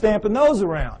go out stamping those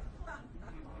around.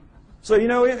 So, you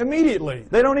know, immediately,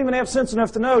 they don't even have sense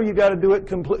enough to know you got to do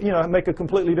it, make a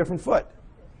completely different foot.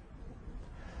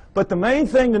 But the main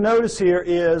thing to notice here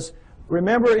is,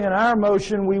 remember, in our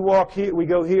motion, we walk here, we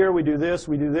go here, we do this,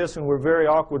 and we're very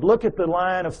awkward. Look at the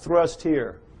line of thrust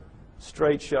here.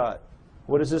 Straight shot.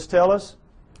 What does this tell us?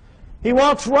 He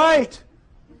walks right.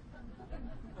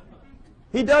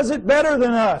 He does it better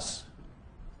than us.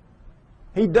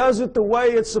 He does it the way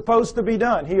it's supposed to be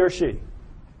done. He or she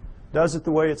does it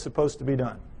the way it's supposed to be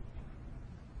done.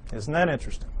 Isn't that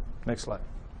interesting? Next slide.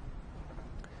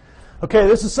 Okay,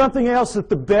 this is something else that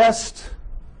the best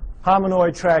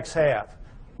hominoid tracks have.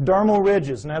 Dermal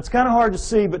ridges. Now, it's kind of hard to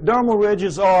see, but dermal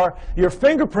ridges are your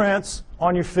fingerprints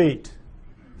on your feet.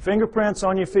 Fingerprints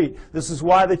on your feet. This is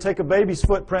why they take a baby's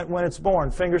footprint when it's born.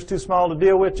 Finger's too small to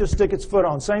deal with, just stick its foot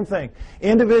on. Same thing.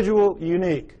 Individual,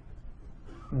 unique.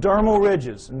 Dermal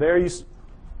ridges. And there you...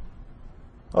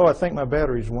 Oh, I think my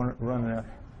battery's running out.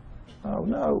 Oh,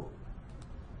 no.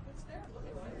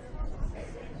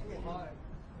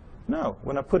 No,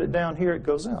 when I put it down here, it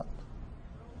goes out.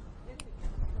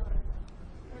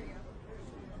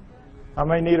 I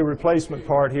may need a replacement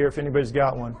part here if anybody's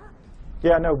got one.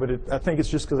 Yeah, I know, but I think it's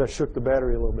just because I shook the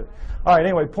battery a little bit. All right,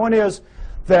 anyway, point is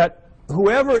that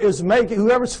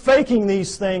whoever's faking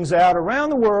these things out around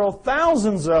the world,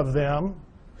 thousands of them,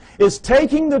 is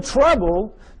taking the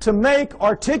trouble to make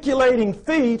articulating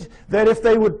feet that if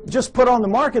they would just put on the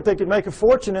market, they could make a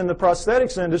fortune in the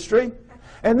prosthetics industry.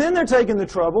 And then they're taking the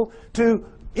trouble to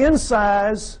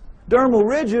incise dermal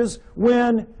ridges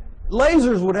when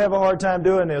lasers would have a hard time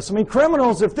doing this. I mean,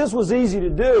 criminals, if this was easy to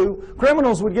do,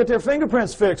 criminals would get their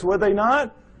fingerprints fixed, would they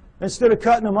not? Instead of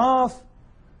cutting them off.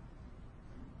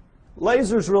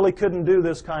 Lasers really couldn't do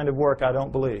this kind of work, I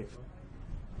don't believe.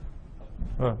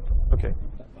 Oh, okay.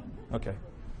 Okay.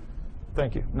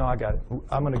 Thank you. No, I got it.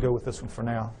 I'm going to go with this one for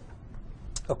now.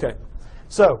 Okay.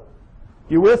 So,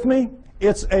 you with me?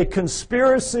 It's a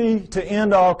conspiracy to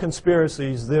end all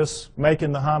conspiracies, this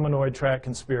making the hominoid track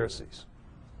conspiracies.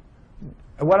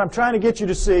 And what I'm trying to get you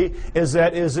to see is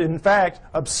that is in fact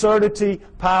absurdity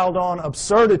piled on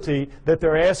absurdity that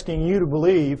they're asking you to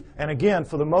believe. And again,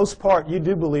 for the most part, you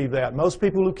do believe that. Most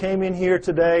people who came in here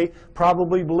today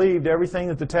probably believed everything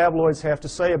that the tabloids have to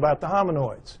say about the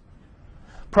hominoids.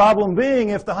 Problem being,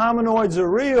 if the hominoids are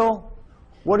real,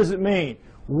 what does it mean?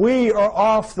 We are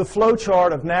off the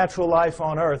flowchart of natural life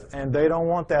on Earth, and they don't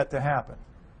want that to happen.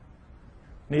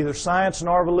 Neither science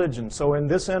nor religion. So in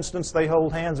this instance, they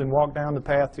hold hands and walk down the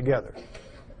path together.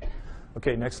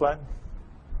 Okay, next slide.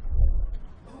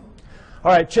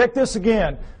 All right, check this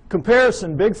again.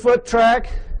 Comparison, Bigfoot track,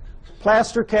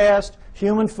 plaster cast,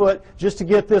 human foot, just to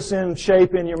get this in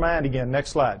shape in your mind again. Next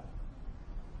slide.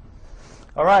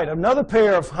 All right, another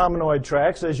pair of hominoid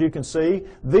tracks, as you can see.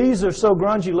 These are so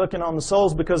grungy looking on the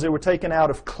soles because they were taken out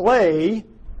of clay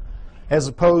as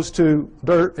opposed to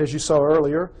dirt, as you saw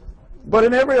earlier. But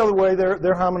in every other way, they're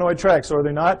hominoid tracks, are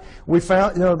they not? We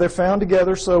found, they're found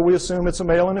together, so we assume it's a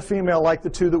male and a female, like the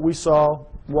two that we saw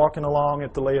walking along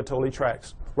at the Laetoli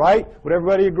tracks. Right? Would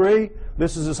everybody agree?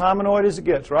 This is as hominoid as it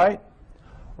gets, right?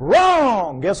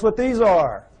 Wrong! Guess what these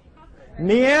are?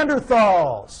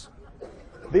 Neanderthals.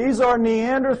 These are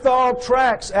Neanderthal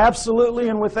tracks, absolutely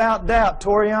and without doubt.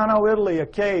 Toriano, Italy, a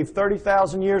cave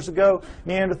 30,000 years ago.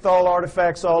 Neanderthal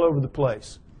artifacts all over the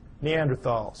place.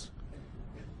 Neanderthals.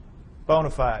 Bona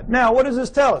fide. Now, what does this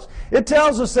tell us? It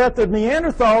tells us that the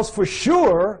Neanderthals, for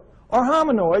sure, are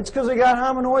hominoids because they got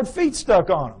hominoid feet stuck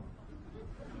on them.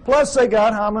 Plus, they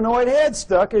got hominoid heads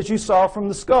stuck, as you saw from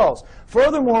the skulls.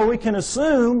 Furthermore, we can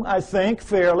assume, I think,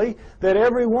 fairly, that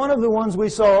every one of the ones we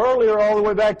saw earlier, all the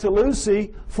way back to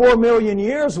Lucy, 4 million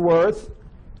years worth,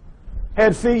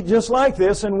 had feet just like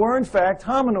this and were, in fact,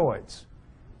 hominoids.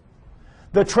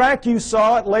 The track you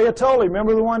saw at Laetoli,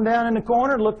 remember the one down in the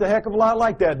corner? It looked a heck of a lot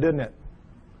like that, didn't it?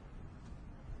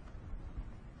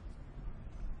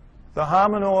 The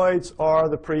hominoids are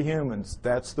the prehumans.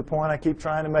 That's the point I keep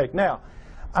trying to make. Now,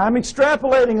 I'm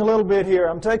extrapolating a little bit here.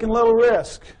 I'm taking a little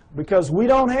risk because we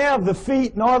don't have the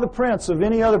feet nor the prints of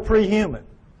any other prehuman.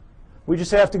 We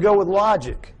just have to go with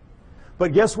logic.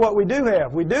 But guess what we do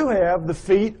have? We do have the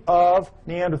feet of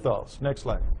Neanderthals. Next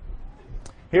slide.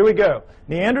 Here we go.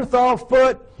 Neanderthal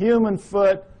foot, human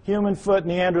foot,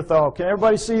 Neanderthal. Can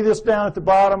everybody see this down at the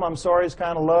bottom? I'm sorry, it's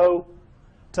kind of low.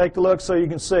 Take a look so you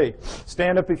can see.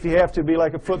 Stand up if you have to, be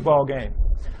like a football game.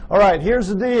 All right, here's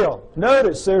the deal.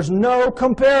 Notice there's no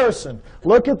comparison.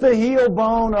 Look at the heel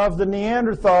bone of the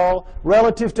Neanderthal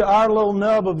relative to our little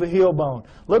nub of the heel bone.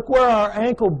 Look where our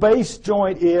ankle base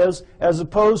joint is as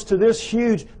opposed to this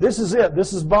huge. This is it.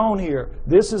 This is bone here.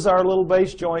 This is our little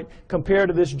base joint compared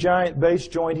to this giant base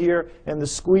joint here and the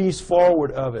squeeze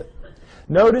forward of it.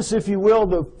 Notice, if you will,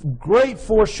 the great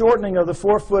foreshortening of the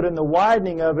forefoot and the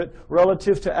widening of it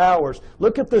relative to ours.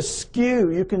 Look at the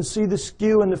skew. You can see the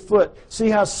skew in the foot. See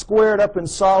how squared up and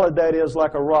solid that is,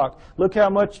 like a rock. Look how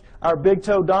much our big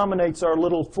toe dominates our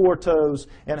little foretoes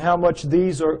and how much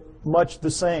these are much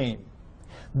the same.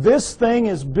 This thing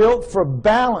is built for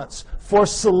balance, for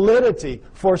solidity,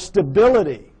 for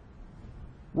stability.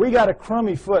 We got a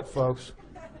crummy foot, folks.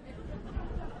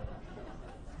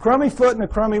 Crummy foot and a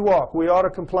crummy walk. We ought to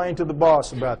complain to the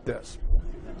boss about this.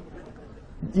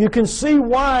 You can see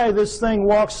why this thing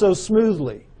walks so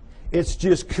smoothly. It's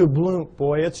just kabloom,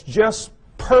 boy. It's just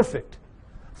perfect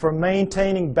for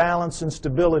maintaining balance and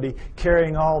stability,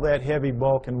 carrying all that heavy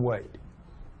bulk and weight.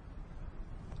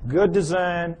 Good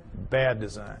design, bad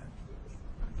design.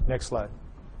 Next slide.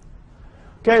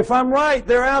 Okay, if I'm right,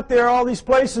 they're out there, all these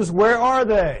places. Where are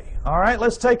they? All right,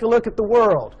 let's take a look at the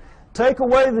world. Take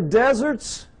away the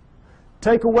deserts.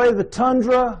 Take away the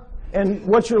tundra, and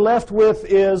what you're left with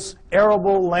is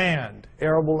arable land.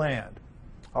 Arable land.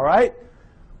 All right?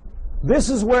 This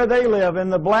is where they live,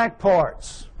 in the black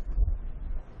parts.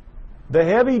 The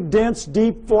heavy, dense,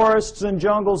 deep forests and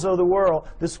jungles of the world.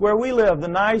 This is where we live. The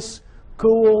nice,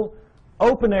 cool,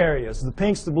 open areas. The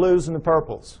pinks, the blues, and the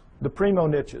purples. The primo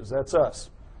niches. That's us.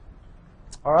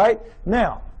 All right?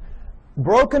 Now,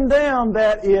 Broken down,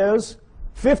 that is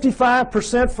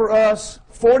 55% for us,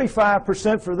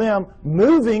 45% for them,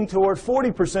 moving toward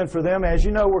 40% for them. As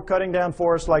you know, we're cutting down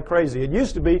forests like crazy. It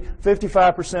used to be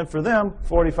 55% for them,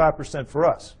 45% for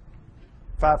us,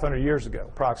 500 years ago,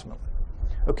 approximately.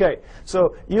 Okay,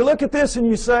 so you look at this and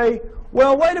you say,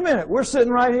 well, wait a minute, we're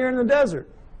sitting right here in the desert.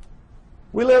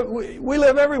 We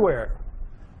live everywhere.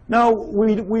 No,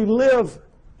 we live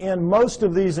in most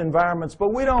of these environments, but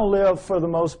we don't live, for the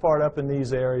most part, up in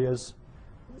these areas,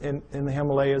 in the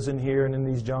Himalayas and here and in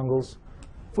these jungles.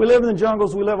 If we live in the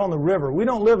jungles, we live on the river. We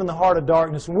don't live in the heart of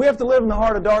darkness. When we have to live in the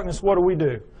heart of darkness, what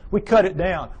do? We cut it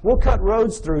down. We'll cut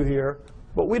roads through here,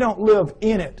 but we don't live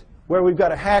in it, where we've got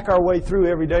to hack our way through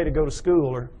every day to go to school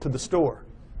or to the store.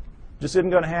 Just isn't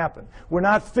going to happen. We're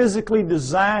not physically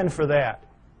designed for that.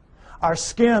 Our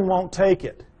skin won't take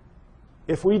it.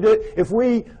 If we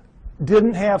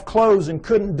didn't have clothes and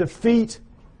couldn't defeat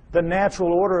the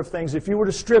natural order of things, if you were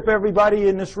to strip everybody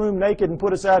in this room naked and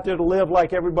put us out there to live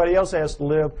like everybody else has to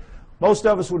live, most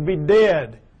of us would be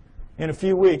dead in a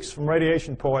few weeks from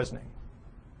radiation poisoning.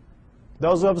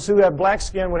 Those of us who have black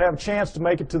skin would have a chance to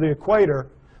make it to the equator,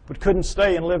 but couldn't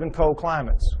stay and live in cold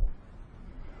climates.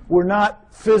 We're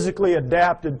not physically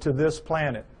adapted to this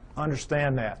planet.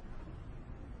 Understand that.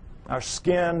 Our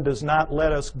skin does not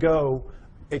let us go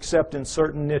except in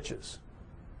certain niches,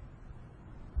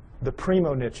 the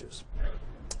primo niches.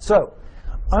 So,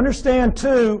 understand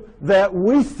too that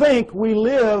we think we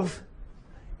live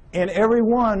in every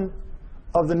one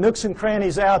of the nooks and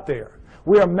crannies out there.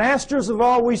 We are masters of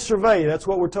all we survey. That's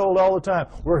what we're told all the time.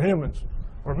 We're humans.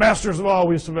 We're masters of all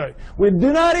we survey. We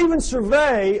do not even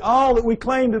survey all that we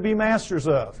claim to be masters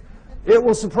of. It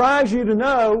will surprise you to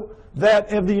know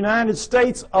that of the United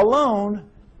States alone,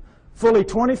 fully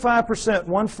 25%,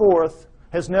 1/4,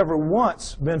 has never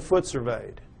once been foot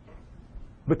surveyed,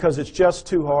 because it's just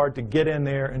too hard to get in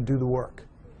there and do the work.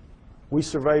 We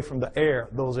survey from the air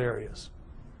those areas.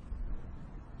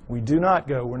 We do not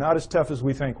go. We're not as tough as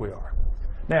we think we are.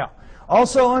 Now,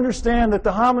 also understand that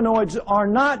the hominoids are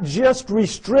not just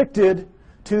restricted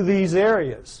to these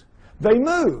areas. They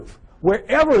move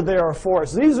wherever there are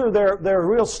forests. These are their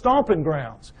real stomping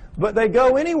grounds. But they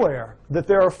go anywhere that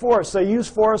there are forests. They use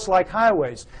forests like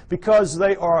highways because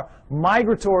they are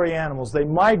migratory animals. They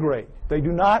migrate. They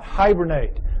do not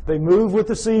hibernate. They move with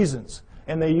the seasons,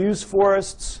 and they use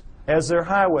forests as their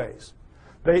highways.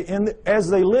 As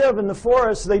they live in the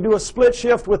forests, they do a split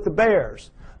shift with the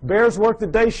bears. Bears work the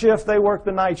day shift, they work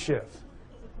the night shift.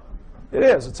 It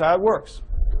is. It's how it works.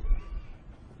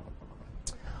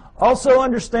 Also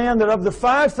understand that of the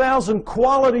 5,000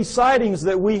 quality sightings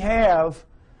that we have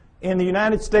in the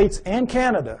United States and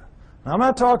Canada, I'm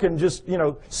not talking just,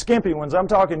 skimpy ones. I'm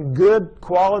talking good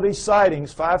quality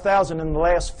sightings, 5,000 in the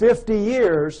last 50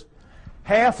 years,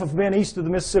 half have been east of the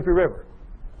Mississippi River.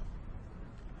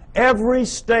 Every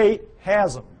state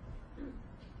has them,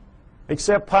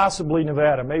 except possibly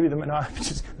Nevada, maybe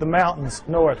just the mountains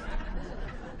north.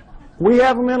 We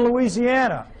have them in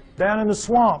Louisiana, down in the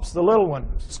swamps, the little one.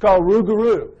 It's called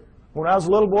rougarou. When I was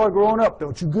a little boy growing up,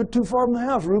 don't you get too far from the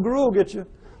house, rougarou will get you.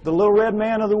 The little red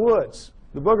man of the woods,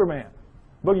 the booger man,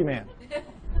 boogeyman.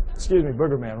 Excuse me,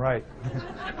 booger man, right.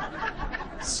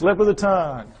 Slip of the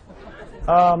tongue.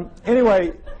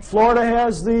 Anyway, Florida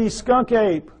has the skunk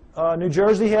ape. New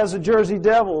Jersey has the Jersey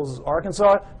Devils.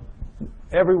 Arkansas,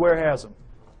 everywhere has them.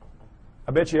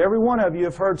 I bet you every one of you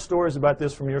have heard stories about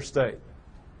this from your state.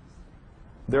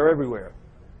 They're everywhere.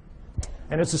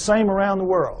 And it's the same around the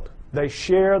world. They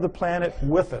share the planet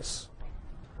with us.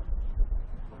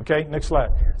 Okay, next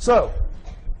slide. So,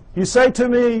 you say to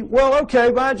me, well, okay,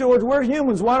 by George, we're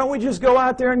humans. Why don't we just go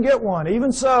out there and get one?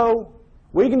 Even so,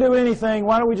 we can do anything.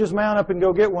 Why don't we just mount up and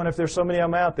go get one if there's so many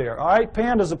of them out there? All right,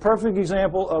 panda is a perfect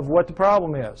example of what the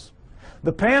problem is.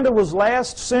 The panda was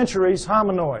last century's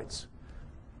hominoids.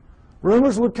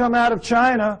 Rumors would come out of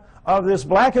China of this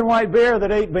black and white bear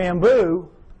that ate bamboo.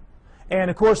 And,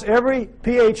 of course, every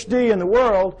PhD in the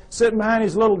world sitting behind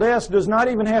his little desk does not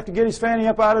even have to get his fanny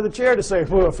up out of the chair to say,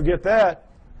 well, forget that.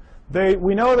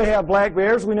 We know they have black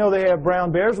bears. We know they have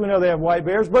brown bears. We know they have white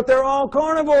bears. But they're all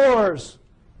carnivores.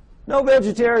 No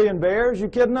vegetarian bears. You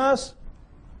kidding us?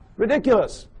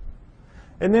 Ridiculous.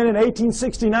 And then in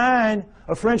 1869,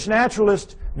 a French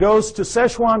naturalist goes to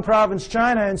Sichuan province,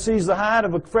 China, and sees the hide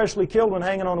of a freshly killed one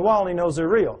hanging on the wall, and he knows they're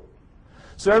real.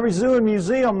 So every zoo and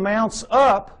museum mounts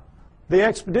up the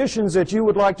expeditions that you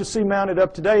would like to see mounted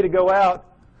up today to go out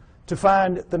to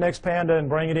find the next panda and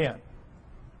bring it in.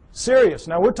 Serious.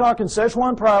 Now we're talking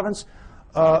Sichuan province,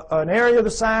 an area the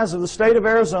size of the state of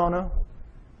Arizona,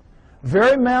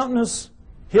 very mountainous,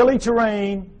 hilly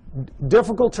terrain,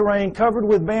 difficult terrain, covered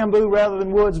with bamboo rather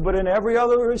than woods, but in every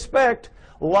other respect,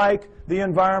 like the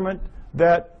environment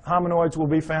that hominoids will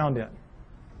be found in.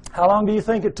 How long do you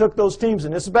think it took those teams?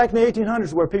 And this is back in the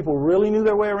 1800s where people really knew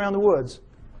their way around the woods.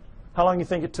 How long do you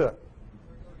think it took?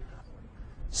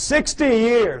 60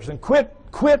 years. And quit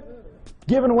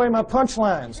giving away my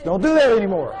punchlines. Don't do that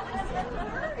anymore.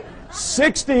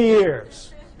 60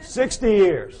 years. 60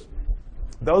 years.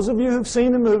 Those of you who've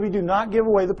seen the movie, do not give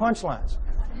away the punchlines.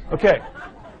 Okay.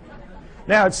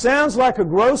 Now, it sounds like a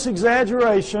gross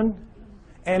exaggeration,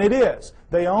 and it is.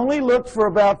 They only looked for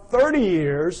about 30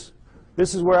 years.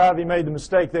 This is where Ivy made the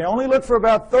mistake. They only looked for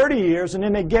about 30 years, and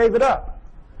then they gave it up.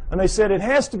 And they said it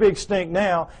has to be extinct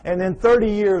now, and then 30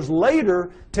 years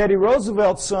later, Teddy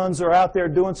Roosevelt's sons are out there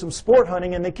doing some sport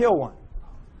hunting, and they kill one.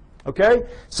 Okay?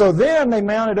 So then they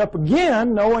mounted up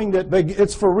again, knowing that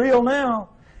it's for real now,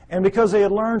 and because they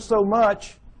had learned so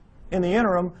much in the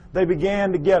interim, they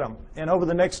began to get them. And over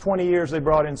the next 20 years, they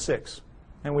brought in 6.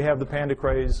 And we have the panda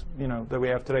craze, that we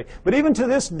have today. But even to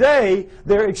this day,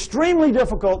 they're extremely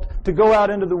difficult to go out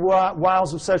into the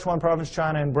wilds of Sichuan province,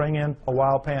 China, and bring in a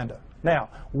wild panda. Now,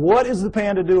 what is the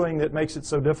panda doing that makes it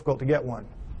so difficult to get one?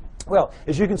 Well,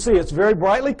 as you can see, it's very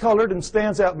brightly colored and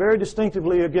stands out very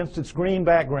distinctively against its green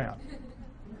background.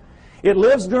 It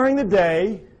lives during the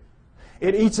day.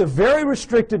 It eats a very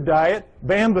restricted diet,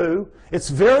 bamboo. It's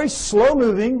very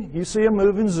slow-moving. You see them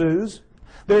move in zoos.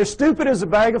 They're stupid as a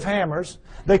bag of hammers.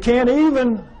 They can't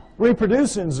even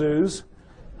reproduce in zoos.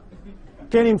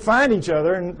 Can't even find each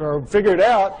other or figure it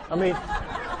out. I mean,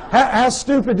 how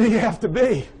stupid do you have to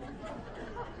be?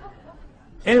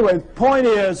 Anyway, the point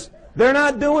is, they're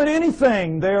not doing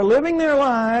anything. They're living their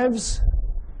lives,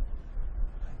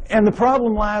 and the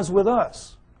problem lies with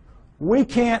us. We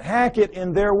can't hack it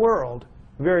in their world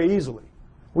very easily.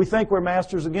 We think we're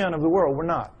masters again of the world. We're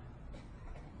not.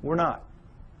 We're not.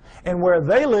 And where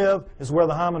they live is where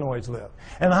the hominoids live.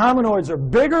 And the hominoids are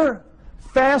bigger,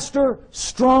 faster,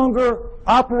 stronger,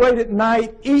 operate at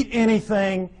night, eat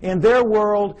anything in their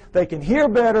world. They can hear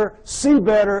better, see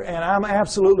better, and I'm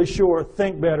absolutely sure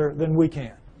think better than we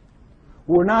can.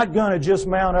 We're not going to just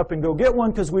mount up and go get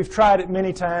one because we've tried it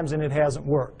many times and it hasn't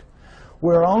worked.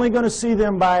 We're only going to see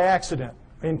them by accident,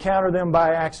 encounter them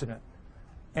by accident.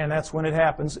 And that's when it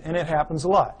happens, and it happens a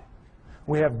lot.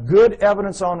 We have good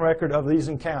evidence on record of these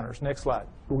encounters. Next slide.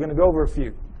 We're going to go over a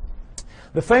few.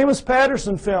 The famous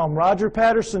Patterson film, Roger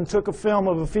Patterson took a film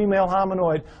of a female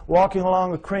hominoid walking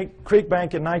along a creek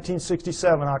bank in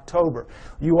 1967, October.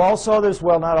 You all saw this,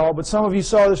 well, not all, but some of you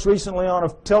saw this recently on a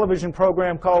television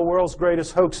program called World's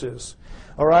Greatest Hoaxes.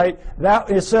 All right? That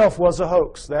itself was a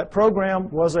hoax. That program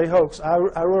was a hoax. I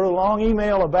wrote a long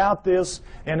email about this,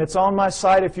 and it's on my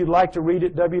site if you'd like to read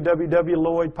it,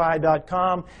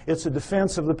 www.lloydpie.com. It's a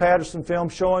defense of the Patterson film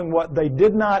showing what they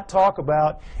did not talk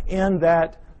about in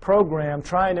that program,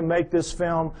 trying to make this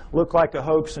film look like a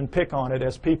hoax and pick on it,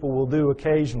 as people will do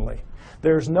occasionally.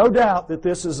 There's no doubt that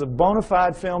this is a bona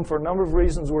fide film for a number of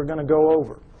reasons we're going to go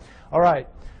over. All right.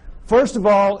 First of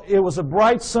all, it was a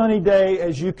bright sunny day,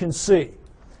 as you can see.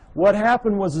 What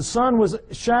happened was the sun was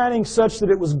shining such that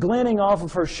it was glinting off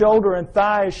of her shoulder and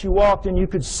thigh as she walked, and you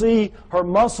could see her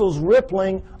muscles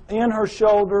rippling in her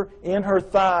shoulder, in her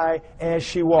thigh as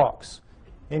she walks.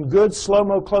 In good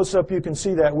slow-mo close-up, you can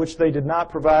see that, which they did not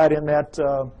provide in that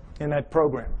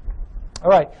program. All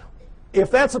right. If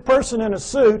that's a person in a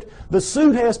suit, the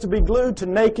suit has to be glued to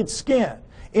naked skin.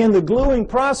 In the gluing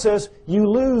process, you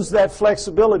lose that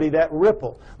flexibility, that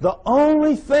ripple. The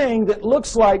only thing that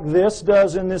looks like this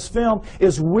does in this film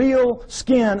is real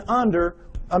skin over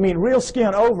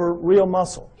real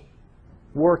muscle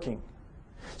working.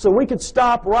 So we could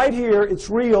stop right here. It's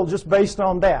real just based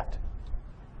on that.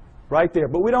 Right there.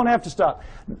 But we don't have to stop.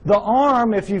 The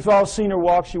arm, if you've all seen her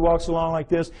walk, she walks along like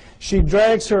this. She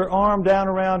drags her arm down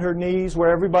around her knees where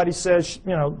everybody says,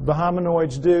 the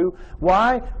hominoids do.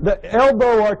 Why? The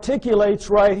elbow articulates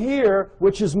right here,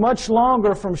 which is much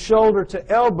longer from shoulder to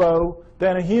elbow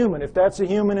than a human. If that's a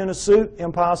human in a suit,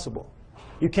 impossible.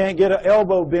 You can't get an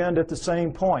elbow bend at the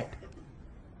same point.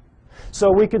 So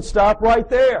we could stop right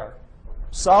there.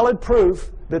 Solid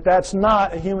proof that that's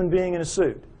not a human being in a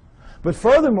suit. But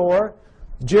furthermore,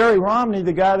 Jerry Romney,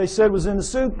 the guy they said was in the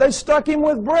suit, they stuck him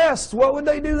with breasts. What would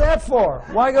they do that for?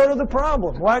 Why go to the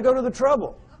problem? Why go to the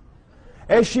trouble?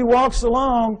 As she walks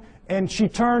along and she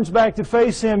turns back to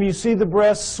face him, you see the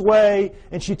breasts sway,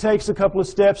 and she takes a couple of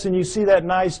steps, and you see that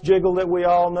nice jiggle that we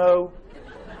all know.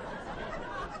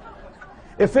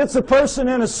 If it's a person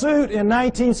in a suit in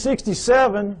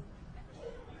 1967,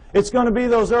 it's going to be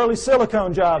those early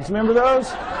silicone jobs. Remember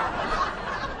those?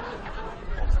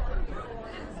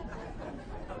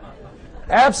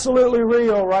 Absolutely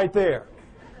real right there.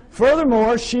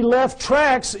 Furthermore, she left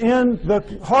tracks in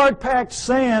the hard-packed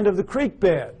sand of the creek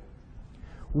bed.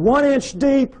 1 inch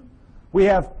deep. We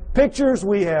have pictures,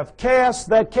 we have casts.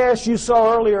 That cast you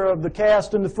saw earlier of the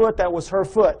cast in the foot, that was her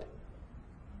foot.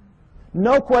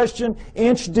 No question,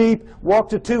 inch deep,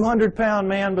 walked a 200-pound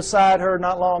man beside her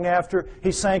not long after.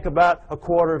 He sank about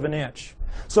 1/4 inch.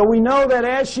 So we know that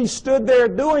as she stood there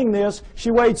doing this,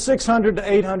 she weighed 600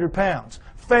 to 800 pounds.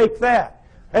 Fake that.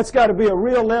 That's got to be a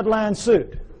real lead-lined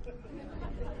suit.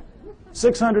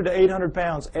 600 to 800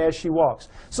 pounds as she walks.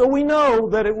 So we know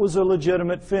that it was a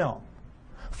legitimate film.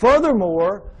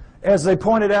 Furthermore, as they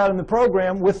pointed out in the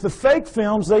program, with the fake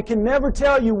films, they can never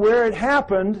tell you where it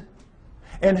happened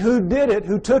and who did it,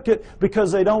 who took it,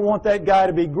 because they don't want that guy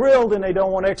to be grilled and they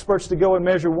don't want experts to go and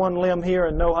measure one limb here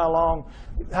and know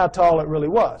how tall it really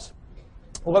was.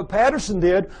 Well, what Patterson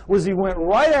did was he went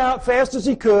right out fast as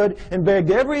he could and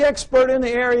begged every expert in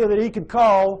the area that he could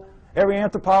call, every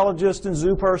anthropologist and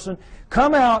zoo person,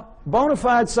 come out, bona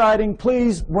fide sighting,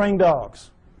 please bring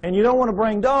dogs. And you don't want to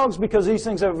bring dogs because these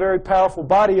things have a very powerful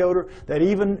body odor that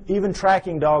even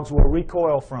tracking dogs will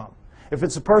recoil from. If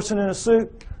it's a person in a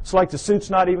suit, it's like the suit's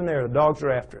not even there. The dogs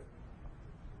are after it.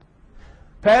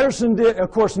 Patterson did,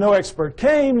 of course, no expert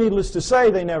came. Needless to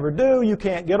say, they never do. You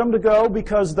can't get them to go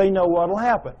because they know what will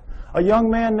happen. A young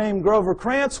man named Grover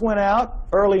Krantz went out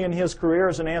early in his career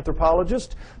as an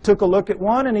anthropologist, took a look at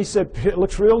one, and he said, it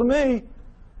looks real to me.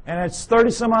 And it's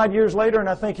 30-some-odd years later, and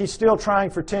I think he's still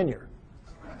trying for tenure.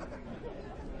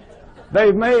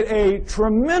 They've made a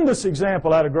tremendous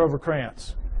example out of Grover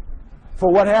Krantz for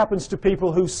what happens to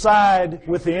people who side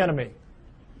with the enemy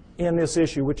in this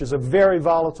issue, which is a very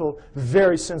volatile,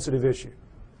 very sensitive issue.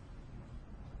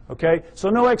 Okay? So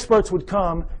no experts would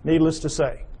come, needless to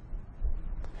say.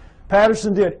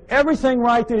 Patterson did everything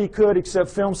right that he could except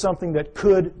film something that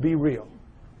could be real.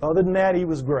 Other than that, he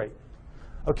was great.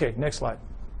 Okay, next slide.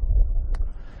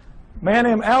 A man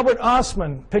named Albert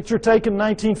Ostman, picture taken in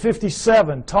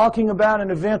 1957, talking about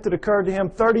an event that occurred to him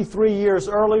 33 years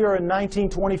earlier in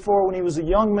 1924 when he was a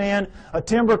young man, a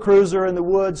timber cruiser in the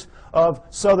woods of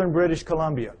southern British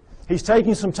Columbia. He's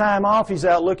taking some time off. He's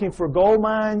out looking for gold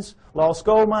mines, lost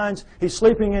gold mines. He's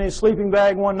sleeping in his sleeping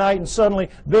bag one night, and suddenly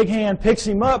Big Hand picks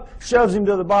him up, shoves him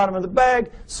to the bottom of the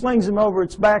bag, slings him over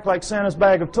its back like Santa's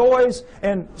bag of toys,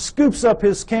 and scoops up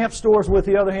his camp stores with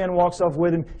the other hand and walks off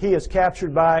with him. He is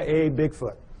captured by a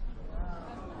Bigfoot.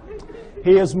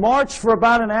 He has marched for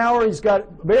about an hour. He's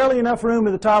got barely enough room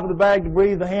at the top of the bag to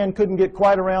breathe. The hand couldn't get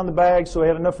quite around the bag, so he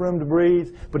had enough room to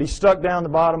breathe, but he's stuck down the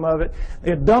bottom of it.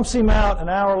 It dumps him out an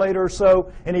hour later or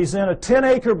so, and he's in a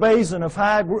 10-acre basin of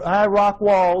high rock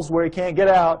walls where he can't get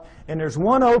out, and there's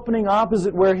one opening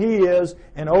opposite where he is,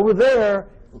 and over there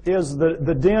is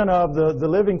the den of the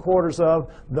living quarters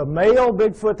of the male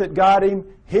Bigfoot that got him,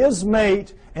 his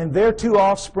mate, and their 2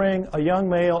 offspring, a young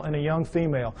male and a young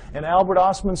female. And Albert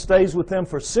Ostman stays with them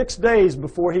for 6 days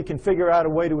before he can figure out a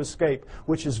way to escape,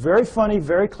 which is very funny,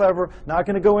 very clever. Not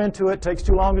going to go into it. Takes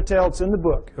too long to tell. It's in the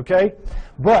book, okay?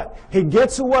 But he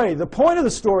gets away. The point of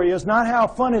the story is not how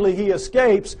funnily he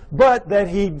escapes, but that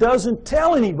he doesn't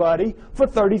tell anybody for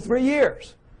 33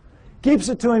 years. Keeps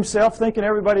it to himself, thinking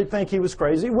everybody would think he was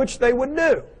crazy, which they would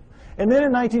do. And then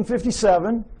in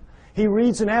 1957, he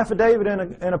reads an affidavit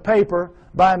in a paper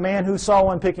by a man who saw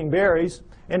one picking berries.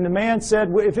 And the man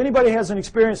said, if anybody has an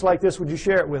experience like this, would you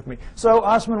share it with me? So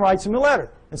Ostman writes him a letter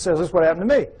and says, this is what happened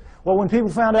to me. Well, when people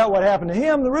found out what happened to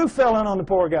him, the roof fell in on the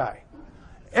poor guy.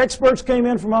 Experts came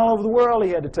in from all over the world. He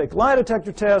had to take lie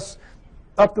detector tests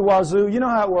up the wazoo. You know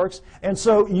how it works. And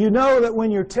so you know that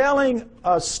when you're telling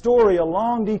a story, a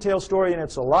long, detailed story, and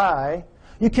it's a lie,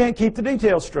 you can't keep the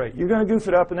details straight. You're going to goof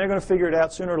it up, and they're going to figure it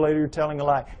out sooner or later you're telling a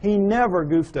lie. He never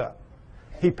goofed up.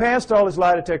 He passed all his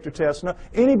lie detector tests. No,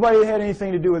 anybody that had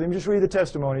anything to do with him, just read the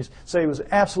testimonies, say he was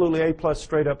absolutely A+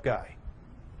 straight-up guy,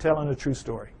 telling a true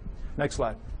story. Next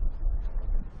slide.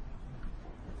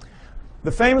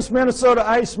 The famous Minnesota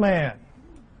Iceman.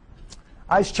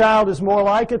 Ice Child is more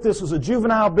like it. This was a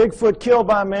juvenile Bigfoot killed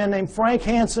by a man named Frank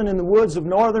Hansen in the woods of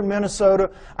northern Minnesota.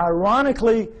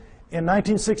 Ironically, in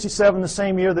 1967, the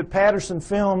same year that Patterson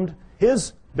filmed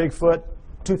his Bigfoot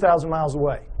 2,000 miles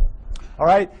away. All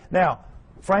right? Now,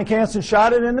 Frank Hansen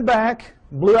shot it in the back,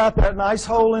 blew out that nice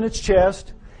hole in its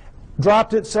chest,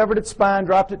 dropped it, severed its spine,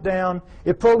 dropped it down.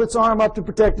 It pulled its arm up to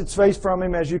protect its face from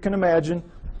him, as you can imagine,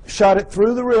 shot it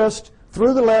through the wrist,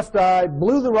 through the left eye,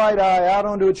 blew the right eye out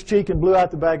onto its cheek, and blew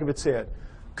out the back of its head.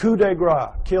 Coup de grace,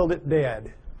 killed it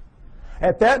dead.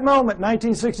 At that moment,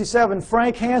 1967,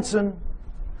 Frank Hansen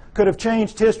could have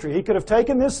changed history. He could have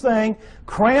taken this thing,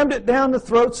 crammed it down the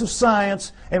throats of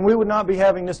science, and we would not be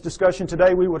having this discussion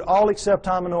today. We would all accept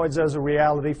hominoids as a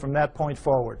reality from that point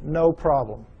forward. No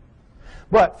problem.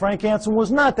 But Frank Hansen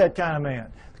was not that kind of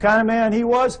man. The kind of man he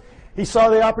was, he saw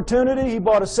the opportunity. He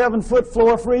bought a 7-foot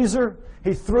floor freezer.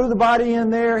 He threw the body in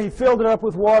there. He filled it up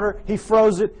with water. He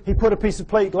froze it. He put a piece of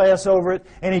plate glass over it,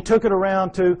 and he took it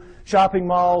around to shopping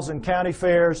malls and county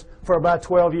fairs for about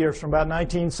 12 years, from about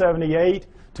 1978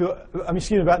 to, about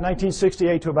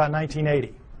 1968 to about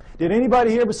 1980. Did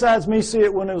anybody here besides me see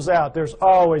it when it was out? There's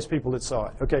always people that saw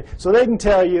it. Okay, so they can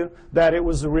tell you that it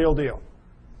was the real deal.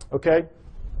 Okay.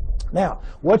 Now,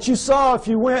 what you saw if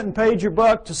you went and paid your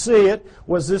buck to see it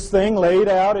was this thing laid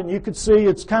out, and you could see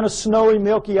it's kind of snowy,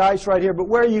 milky ice right here, but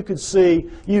where you could see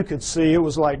it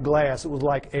was like glass. It was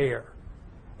like air.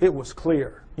 It was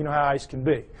clear. You know how ice can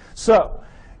be. So,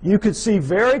 you could see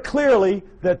very clearly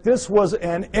that this was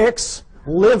an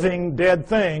ex-living dead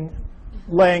thing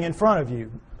laying in front of you.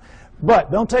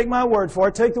 But don't take my word for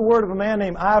it. Take the word of a man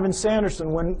named Ivan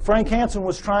Sanderson. When Frank Hansen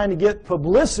was trying to get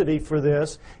publicity for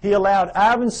this, he allowed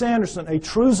Ivan Sanderson, a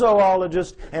true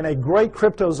zoologist and a great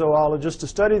cryptozoologist, to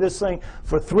study this thing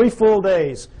for 3 full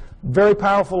days. Very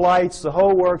powerful lights, the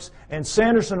whole works. And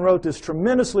Sanderson wrote this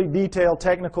tremendously detailed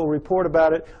technical report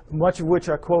about it, much of which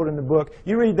I quote in the book.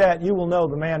 You read that, you will know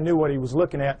the man knew what he was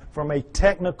looking at from a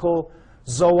technical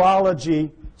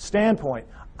zoology standpoint.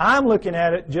 I'm looking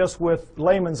at it just with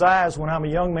layman's eyes when I'm a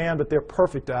young man, but they're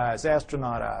perfect eyes,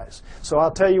 astronaut eyes. So I'll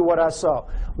tell you what I saw.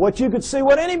 What you could see,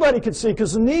 what anybody could see,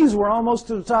 because the knees were almost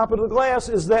to the top of the glass,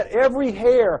 is that every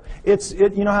hair,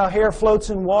 you know how hair floats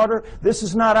in water? This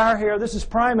is not our hair. This is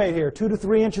primate hair, 2 to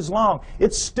 3 inches long.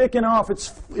 It's sticking off.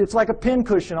 It's like a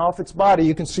pincushion off its body.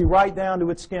 You can see right down to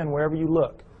its skin wherever you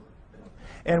look.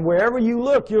 And wherever you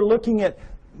look, you're looking at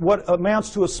what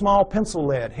amounts to a small pencil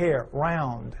lead hair,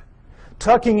 round,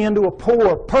 tucking into a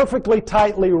pore, perfectly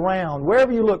tightly round.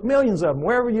 Wherever you look, millions of them,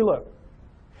 wherever you look.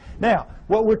 Now,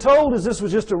 what we're told is this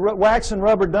was just a wax and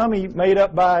rubber dummy made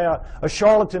up by a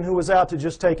charlatan who was out to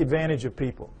just take advantage of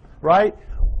people, right?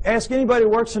 Ask anybody who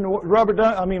works in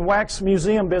the wax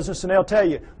museum business, and they'll tell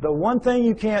you the one thing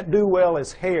you can't do well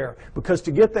is hair, because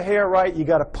to get the hair right, you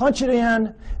got to punch it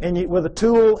in with a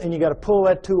tool, and you got to pull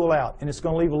that tool out, and it's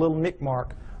going to leave a little nick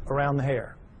mark around the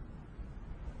hair.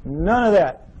 None of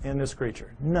that in this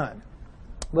creature. None.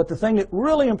 But the thing that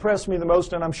really impressed me the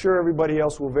most, and I'm sure everybody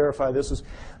else will verify this, is,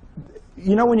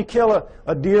 you know when you kill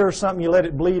a deer or something, you let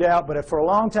it bleed out, but for a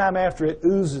long time after it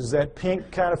oozes that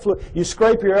pink kind of fluid. You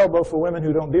scrape your elbow, for women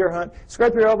who don't deer hunt,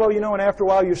 scrape your elbow, you know, and after a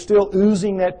while you're still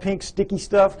oozing that pink sticky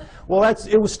stuff. Well,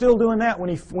 it was still doing that when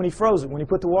he froze it, when he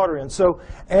put the water in. So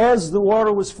as the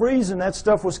water was freezing, that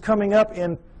stuff was coming up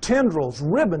in tendrils,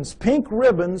 ribbons, pink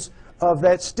ribbons of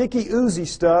that sticky, oozy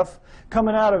stuff,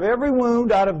 coming out of every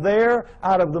wound, out of there,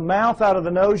 out of the mouth, out of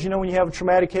the nose. You know when you have a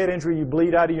traumatic head injury, you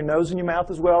bleed out of your nose and your mouth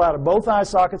as well, out of both eye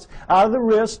sockets, out of the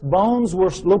wrist.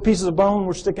 Little pieces of bone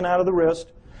were sticking out of the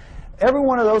wrist. Every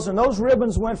one of those, and those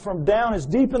ribbons went from down as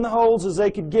deep in the holes as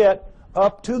they could get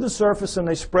up to the surface, and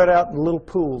they spread out in little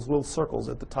pools, little circles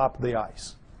at the top of the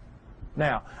ice.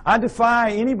 Now, I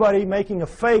defy anybody making a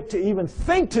fake to even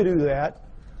think to do that,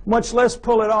 much less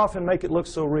pull it off and make it look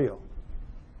so real.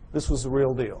 This was the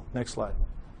real deal. Next slide.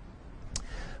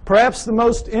 Perhaps the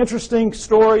most interesting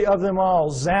story of them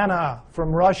all, Zana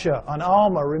from Russia, an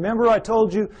Alma. Remember I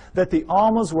told you that the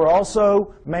Almas were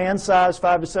also man-sized,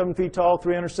 5 to 7 feet tall,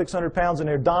 300, 600 pounds, and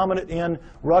they're dominant in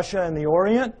Russia and the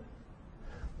Orient.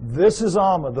 This is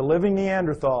Alma, the living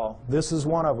Neanderthal. This is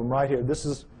one of them right here. This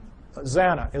is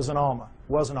Zana is an Alma,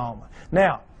 was an Alma.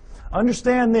 Now,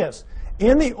 understand this.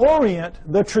 In the Orient,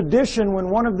 the tradition when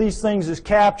one of these things is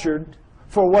captured,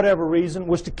 for whatever reason,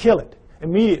 was to kill it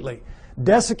immediately,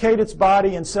 desiccate its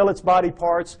body and sell its body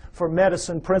parts for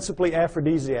medicine, principally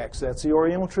aphrodisiacs. That's the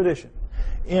Oriental tradition.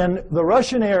 In the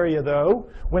Russian area, though,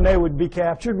 when they would be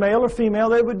captured, male or female,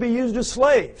 they would be used as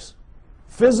slaves,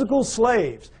 physical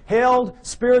slaves, held,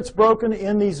 spirits broken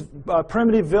in these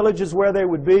primitive villages where they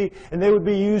would be, and they would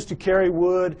be used to carry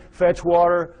wood, fetch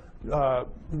water,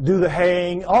 do the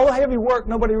haying, all the heavy work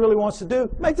nobody really wants to do.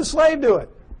 Make the slave do it.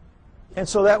 And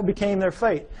so that became their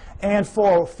fate. And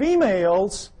for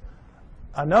females,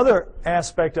 another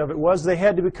aspect of it was they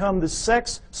had to become the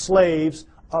sex slaves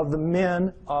of the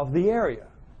men of the area.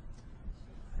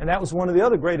 And that was one of the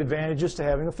other great advantages to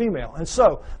having a female. And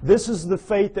so this is the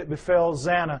fate that befell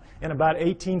Zana in about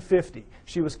 1850.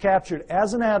 She was captured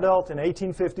as an adult in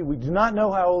 1850. We do not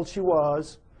know how old she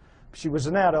was. She was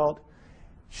an adult.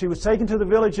 She was taken to the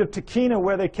village of Takina,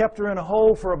 where they kept her in a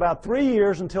hole for about 3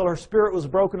 years until her spirit was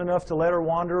broken enough to let her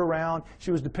wander around.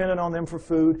 She was dependent on them for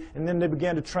food, and then they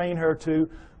began to train her to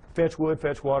fetch wood,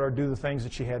 fetch water, do the things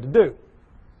that she had to do.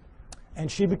 And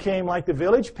she became like the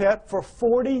village pet for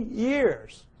 40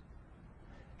 years.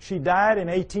 She died in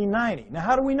 1890. Now,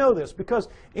 how do we know this? Because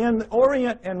in the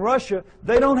Orient and Russia,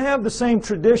 they don't have the same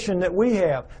tradition that we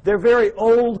have. They're very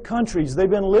old countries. They've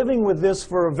been living with this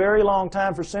for a very long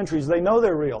time, for centuries. They know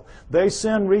they're real. They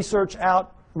send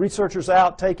researchers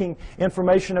out taking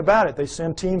information about it. They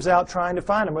send teams out trying to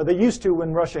find them, or they used to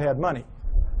when Russia had money.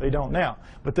 They don't now.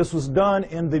 But this was done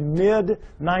in the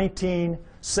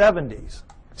mid-1970s.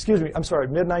 Excuse me, I'm sorry,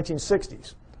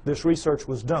 mid-1960s. This research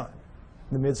was done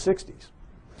in the mid-60s.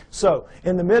 So,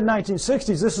 in the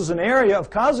mid-1960s, this is an area of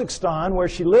Kazakhstan where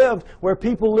she lived, where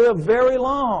people live very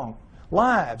long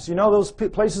lives. You know those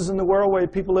places in the world where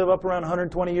people live up around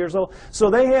 120 years old? So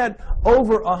they had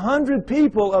over 100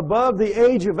 people above the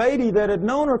age of 80 that had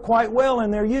known her quite well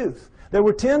in their youth. There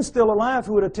were 10 still alive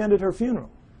who had attended her funeral.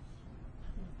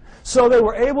 So they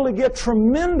were able to get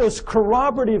tremendous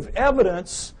corroborative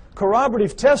evidence,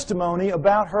 corroborative testimony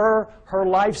about her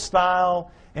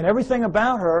lifestyle, and everything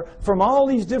about her from all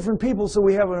these different people, so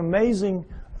we have an amazing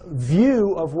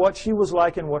view of what she was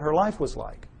like and what her life was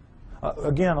like.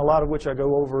 Again, a lot of which I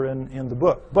go over in the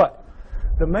book. But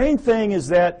the main thing is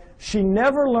that she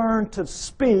never learned to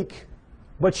speak,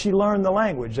 but she learned the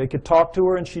language. They could talk to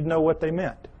her and she'd know what they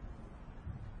meant.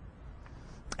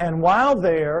 And while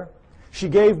there, she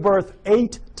gave birth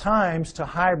 8 times to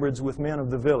hybrids with men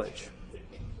of the village.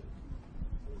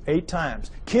 8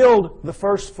 times. Killed the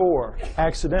first 4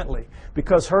 accidentally,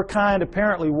 because her kind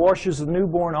apparently washes the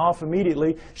newborn off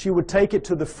immediately. She would take it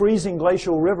to the freezing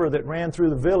glacial river that ran through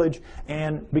the village,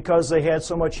 and because they had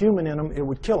so much human in them, it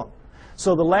would kill them.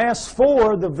 So the last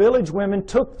 4, the village women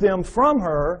took them from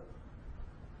her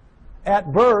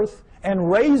at birth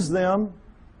and raised them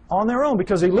on their own,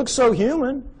 because they looked so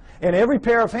human. And every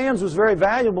pair of hands was very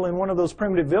valuable in one of those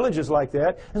primitive villages like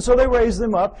that. And so they raised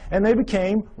them up, and they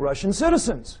became Russian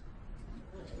citizens.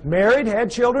 Married, had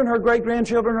children. Her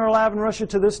great-grandchildren are alive in Russia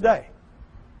to this day.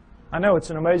 I know, it's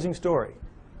an amazing story.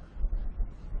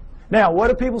 Now, what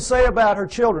do people say about her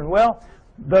children? Well,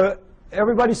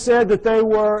 everybody said that they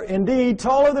were indeed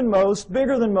taller than most,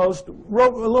 bigger than most, a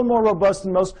little more robust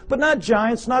than most, but not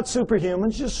giants, not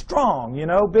superhumans, just strong, you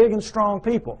know, big and strong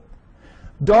people.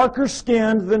 Darker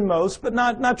skinned than most, but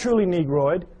not truly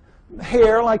Negroid.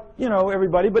 Hair like, you know,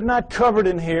 everybody, but not covered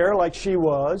in hair like she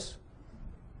was.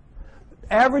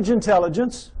 Average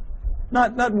intelligence,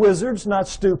 not wizards, not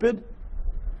stupid.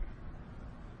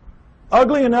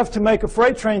 Ugly enough to make a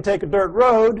freight train take a dirt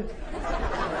road.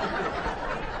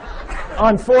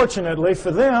 Unfortunately for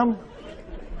them.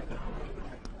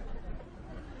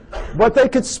 But they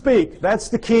could speak. That's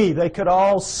the key. They could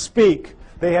all speak.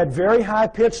 They had very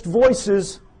high-pitched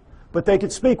voices, but they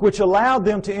could speak, which allowed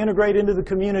them to integrate into the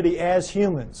community as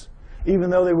humans, even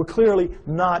though they were clearly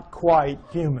not quite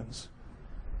humans.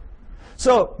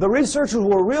 So the researchers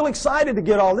were real excited to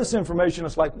get all this information.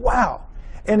 It's like, wow.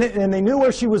 And they knew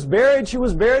where she was buried. She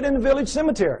was buried in the village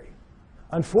cemetery.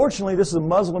 Unfortunately, this is a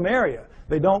Muslim area.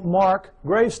 They don't mark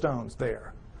gravestones there.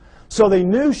 So they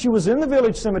knew she was in the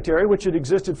village cemetery, which had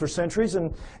existed for centuries,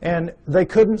 and they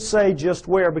couldn't say just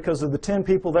where, because of the 10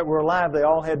 people that were alive. They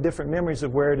all had different memories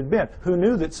of where it had been. Who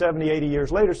knew that 70, 80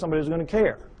 years later somebody was going to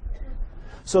care?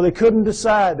 So they couldn't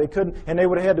decide. They couldn't, and they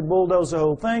would have had to bulldoze the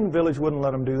whole thing. The village wouldn't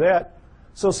let them do that.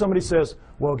 So somebody says,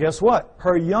 well, guess what?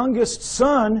 Her youngest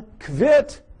son,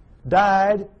 Kvit,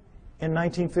 died in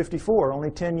 1954,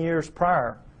 only 10 years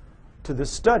prior to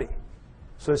this study.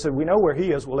 So they said, we know where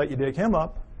he is. We'll let you dig him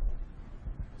up.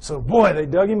 So, boy, they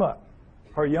dug him up.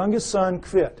 Her youngest son,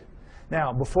 Kvit.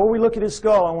 Now, before we look at his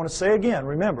skull, I want to say again,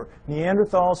 remember,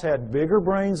 Neanderthals had bigger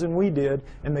brains than we did,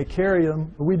 and they carry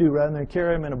them, we do rather, they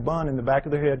carry them in a bun in the back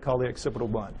of their head called the occipital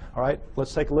bun. All right,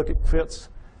 let's take a look at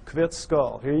Kvit's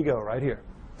skull. Here you go, right here.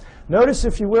 Notice,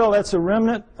 if you will, that's a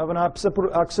remnant of an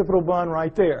occipital bun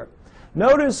right there.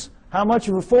 Notice how much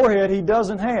of a forehead he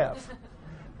doesn't have.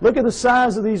 Look at the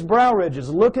size of these brow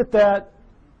ridges. Look at that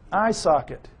eye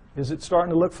socket. Is it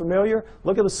starting to look familiar?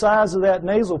 Look at the size of that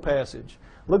nasal passage.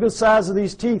 Look at the size of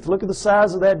these teeth. Look at the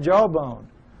size of that jawbone.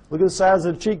 Look at the size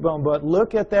of the cheekbone. But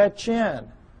look at that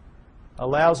chin.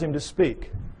 Allows him to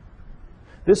speak.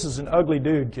 This is an ugly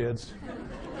dude, kids.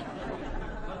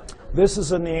 This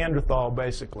is a Neanderthal,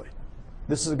 basically.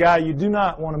 This is a guy you do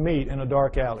not want to meet in a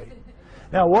dark alley.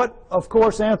 Now, what, of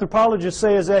course, anthropologists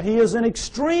say is that he is an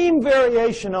extreme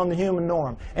variation on the human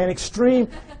norm. An extreme,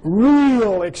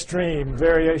 real extreme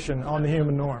variation on the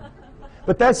human norm.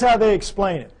 But that's how they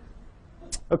explain it.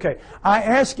 Okay, I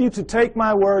ask you to take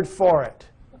my word for it.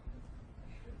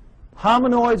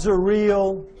 Hominoids are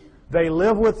real. They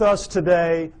live with us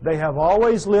today. They have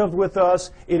always lived with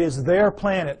us. It is their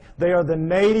planet. They are the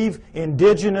native,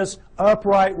 indigenous,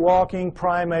 upright walking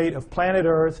primate of planet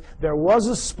Earth. There was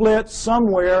a split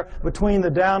somewhere between the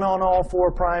down on all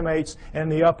four primates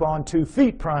and the up on 2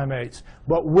 feet primates,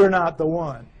 but we're not the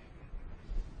one.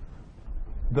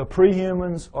 The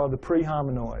pre-humans are the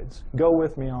pre-hominoids. Go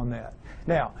with me on that.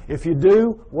 Now, if you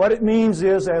do, what it means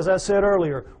is, as I said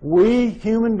earlier, we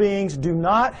human beings do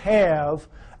not have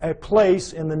a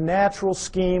place in the natural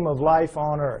scheme of life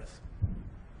on Earth.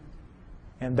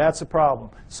 And that's a problem.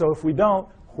 So if we don't,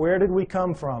 where did we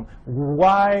come from?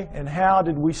 Why and how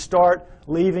did we start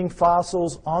leaving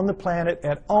fossils on the planet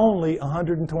at only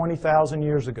 120,000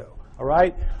 years ago? All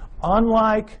right?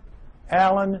 Unlike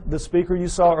Alan, the speaker you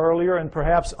saw earlier, and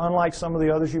perhaps unlike some of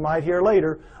the others you might hear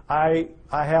later, I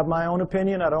have my own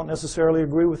opinion. I don't necessarily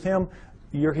agree with him.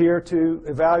 You're here to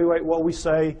evaluate what we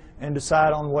say and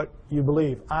decide on what you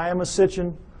believe. I am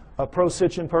a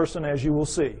pro-Sitchin person, as you will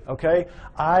see. Okay?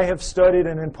 I have studied,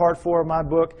 and in Part 4 of my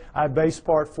book, I base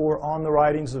Part 4 on the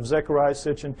writings of Zechariah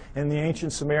Sitchin and the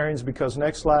ancient Sumerians, because,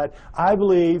 next slide, I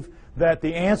believe that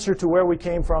the answer to where we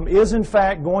came from is, in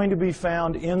fact, going to be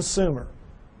found in Sumer.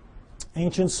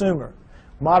 Ancient Sumer.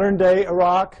 Modern-day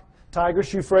Iraq,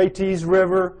 Tigris-Euphrates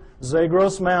River,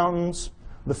 Zagros Mountains,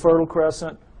 the Fertile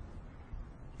Crescent.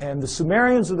 And the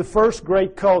Sumerians are the first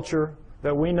great culture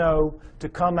that we know to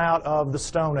come out of the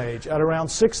Stone Age. At around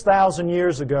 6,000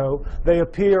 years ago, they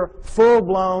appear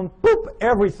full-blown, boop,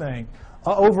 everything.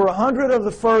 Over 100 of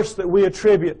the first that we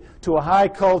attribute to a high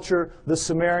culture the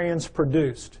Sumerians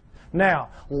produced. Now,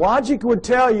 logic would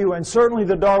tell you, and certainly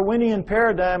the Darwinian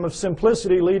paradigm of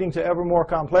simplicity leading to ever more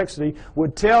complexity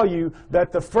would tell you,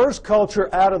 that the first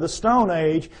culture out of the Stone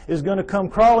Age is going to come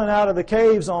crawling out of the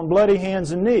caves on bloody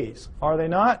hands and knees. Are they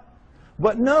not?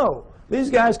 But no. These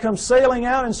guys come sailing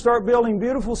out and start building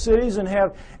beautiful cities and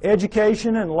have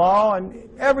education and law and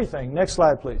everything. Next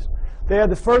slide, please. They had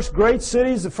the first great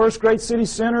cities, the first great city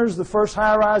centers, the first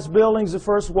high-rise buildings, the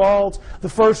first walls, the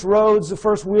first roads, the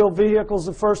first wheeled vehicles,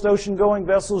 the first ocean-going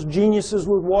vessels, geniuses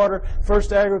with water,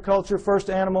 first agriculture, first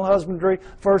animal husbandry,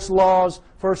 first laws,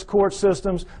 first court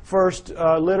systems, first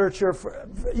literature.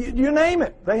 You name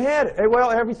it. They had it.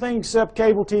 Well, everything except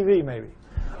cable TV, maybe.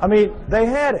 I mean, they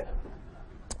had it.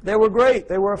 They were great.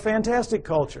 They were a fantastic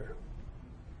culture.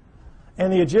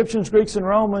 And the Egyptians, Greeks, and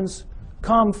Romans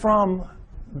come from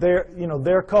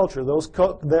their culture.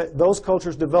 Those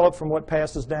cultures developed from what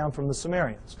passes down from the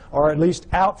Sumerians, or at least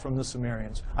out from the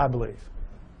Sumerians, I believe.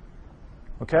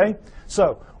 Okay?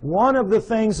 So, one of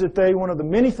the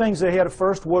many things they had at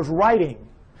first was writing.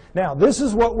 Now, this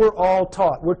is what we're all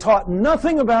taught. We're taught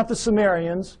nothing about the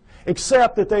Sumerians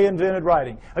except that they invented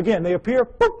writing. Again, they appear,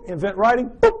 boop, invent writing,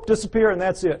 boop, disappear, and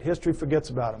that's it. History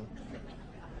forgets about them.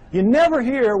 You never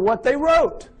hear what they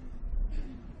wrote.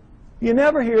 You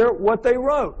never hear what they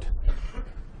wrote.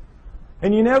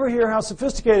 And you never hear how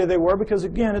sophisticated they were, because,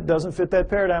 again, it doesn't fit that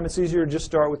paradigm. It's easier to just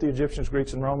start with the Egyptians,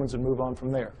 Greeks, and Romans and move on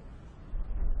from there.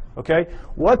 Okay?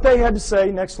 What they had to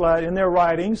say, next slide, in their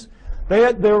writings,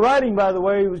 their writing, by the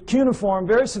way, was cuneiform,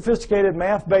 very sophisticated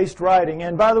math-based writing.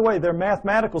 And, by the way, their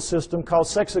mathematical system, called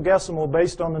sexagesimal,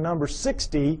 based on the number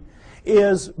 60,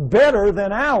 is better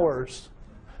than ours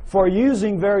for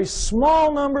using very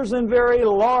small numbers and very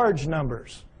large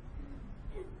numbers.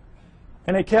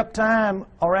 And they kept time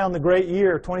around the great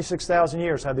year, 26,000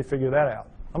 years. How'd they figure that out?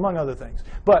 Among other things.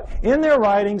 But in their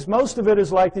writings, most of it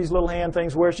is like these little hand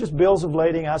things where it's just bills of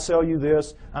lading. I sell you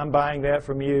this. I'm buying that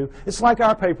from you. It's like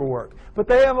our paperwork. But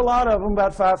they have a lot of them,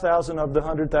 about 5,000 of the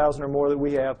 100,000 or more that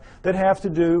we have, that have to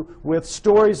do with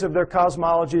stories of their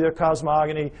cosmology, their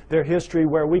cosmogony, their history,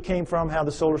 where we came from, how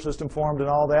the solar system formed, and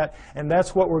all that. And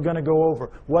that's what we're going to go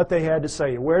over, what they had to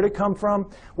say. Where did it come from?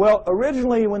 Well,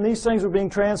 originally, when these things were being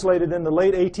translated in the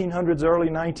late 1800s, early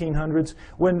 1900s,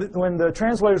 when the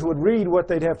translators would read what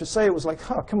they'd have to say, it was like,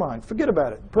 oh, come on, forget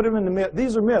about it. Put them in the myth.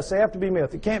 These are myths. They have to be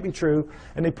myth. It can't be true.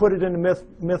 And they put it in the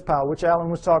myth pile, which Alan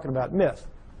was talking about, myth.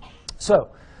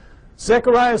 So,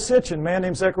 Zechariah Sitchin, a man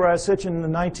named Zechariah Sitchin in the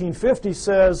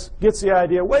 1950s gets the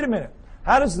idea, wait a minute,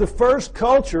 how does the first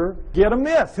culture get a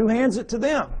myth? Who hands it to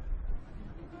them?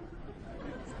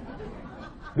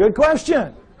 Good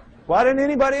question. Why didn't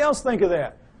anybody else think of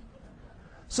that?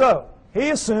 So, he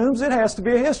assumes it has to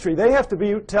be a history. They have to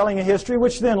be telling a history,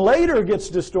 which then later gets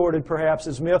distorted perhaps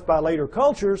as myth by later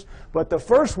cultures, but the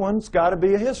first one's got to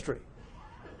be a history.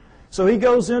 So he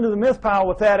goes into the myth pile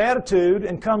with that attitude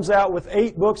and comes out with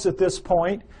 8 books at this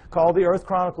point called the Earth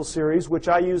Chronicles series, which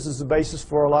I use as the basis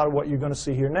for a lot of what you're going to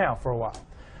see here now for a while.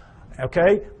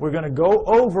 Okay, we're going to go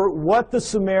over what the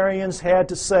Sumerians had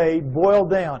to say, boiled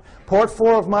down. Part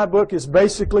 4 of my book is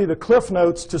basically the cliff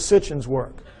notes to Sitchin's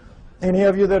work. Any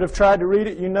of you that have tried to read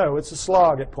it, you know it's a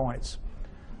slog at points.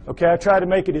 Okay, I tried to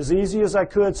make it as easy as I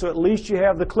could, so at least you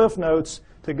have the cliff notes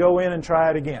to go in and try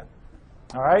it again.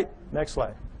 All right, next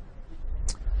slide.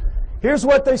 Here's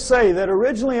what they say, that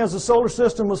originally as the solar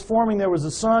system was forming, there was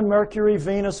the Sun, Mercury,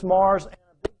 Venus, Mars, and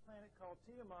a big planet called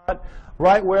Tiamat,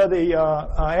 right where the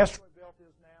asteroid belt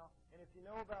is now. And if you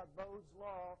know about Bode's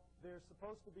law, there's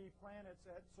supposed to be planets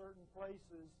at certain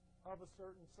places of a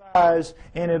certain size,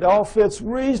 and it all fits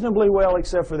reasonably well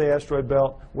except for the asteroid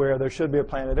belt where there should be a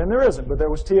planet, and there isn't. But there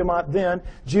was Tiamat then,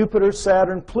 Jupiter,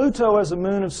 Saturn, Pluto as a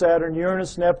moon of Saturn,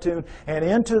 Uranus, Neptune, and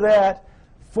into that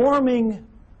forming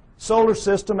solar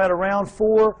system at around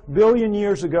 4 billion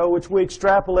years ago, which we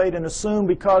extrapolate and assume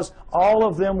because all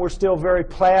of them were still very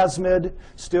plasmid,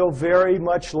 still very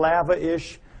much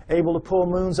lava-ish, able to pull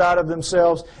moons out of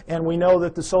themselves. And we know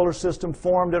that the solar system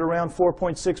formed at around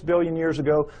 4.6 billion years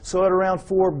ago. So at around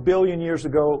 4 billion years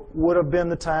ago would have been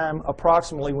the time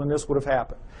approximately when this would have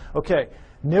happened. Okay.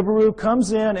 Nibiru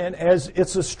comes in, and as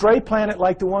it's a stray planet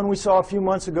like the one we saw a few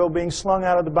months ago being slung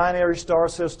out of the binary star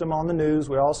system on the news.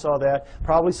 We all saw that.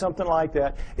 Probably something like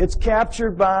that. It's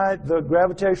captured by the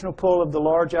gravitational pull of the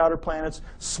large outer planets,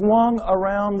 swung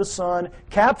around the sun,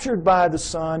 captured by the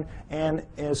sun, and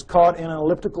is caught in an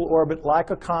elliptical orbit like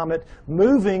a comet,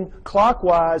 moving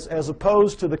clockwise as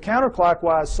opposed to the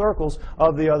counterclockwise circles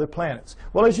of the other planets.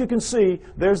 Well, as you can see,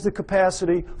 there's the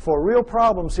capacity for real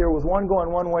problems here with one going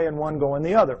one way and one going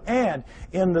the other. And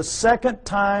in the second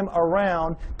time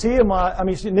around,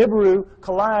 Nibiru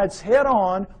collides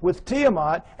head-on with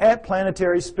Tiamat at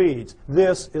planetary speeds.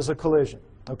 This is a collision.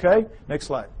 Okay? Next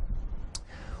slide.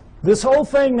 This whole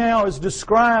thing now is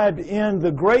described in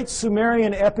the great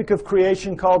Sumerian epic of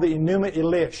creation called the Enuma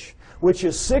Elish, which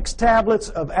is 6 tablets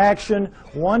of action,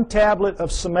 1 tablet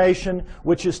of summation,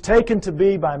 which is taken to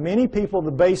be by many people the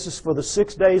basis for the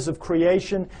 6 days of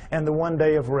creation and the 1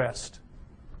 day of rest.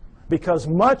 Because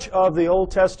much of the Old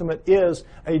Testament is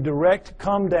a direct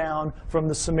come down from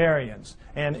the Sumerians.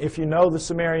 And if you know the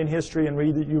Sumerian history and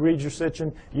you read your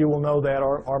Sitchin, you will know that,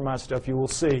 or my stuff, you will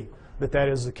see that that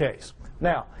is the case.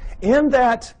 Now, in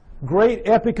that great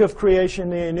epic of creation,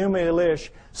 the Enuma Elish,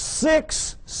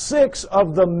 six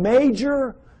of the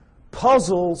major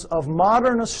puzzles of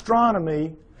modern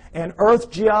astronomy and Earth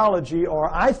geology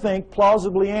are, I think,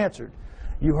 plausibly answered.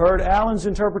 You heard Alan's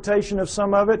interpretation of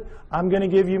some of it. I'm going to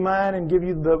give you mine and give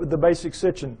you the basic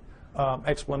Sitchin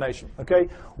explanation. Okay?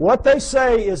 What they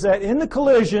say is that in the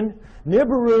collision,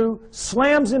 Nibiru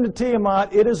slams into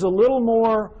Tiamat. It is a little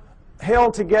more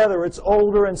held together. It's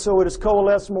older, and so it is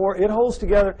coalesced more. It holds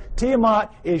together.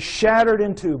 Tiamat is shattered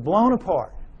in two, blown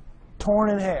apart, torn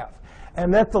in half.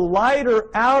 And that the lighter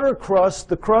outer crust,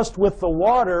 the crust with the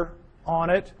water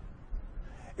on it,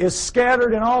 is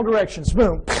scattered in all directions.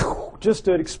 Boom. Just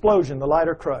an explosion, the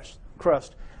lighter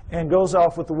crust, and goes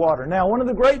off with the water. Now, one of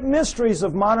the great mysteries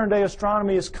of modern-day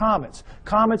astronomy is comets.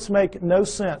 Comets make no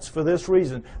sense for this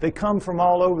reason. They come from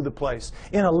all over the place.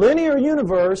 In a linear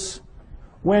universe,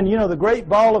 when, you know, the great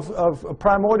ball of a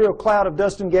primordial cloud of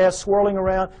dust and gas swirling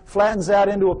around flattens out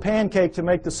into a pancake to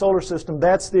make the solar system,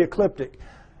 that's the ecliptic.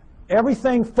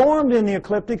 Everything formed in the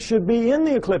ecliptic should be in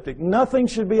the ecliptic. Nothing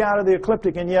should be out of the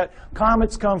ecliptic, and yet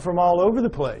comets come from all over the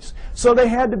place. So they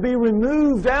had to be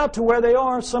removed out to where they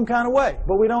are some kind of way,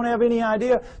 but we don't have any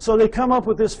idea. So they come up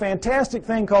with this fantastic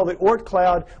thing called the Oort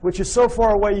cloud, which is so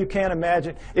far away you can't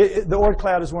imagine. The Oort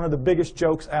cloud is one of the biggest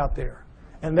jokes out there.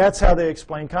 And that's how they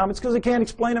explain comets, because they can't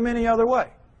explain them any other way.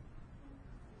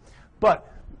 But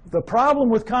the problem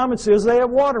with comets is they have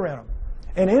water in them.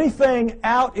 And anything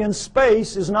out in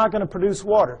space is not going to produce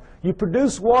water. You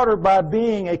produce water by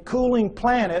being a cooling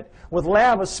planet with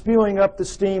lava spewing up the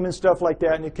steam and stuff like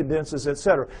that, and it condenses,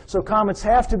 etc. So comets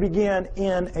have to begin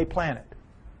in a planet.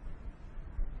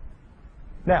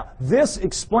 Now, this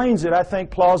explains it, I think,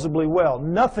 plausibly well.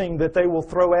 Nothing that they will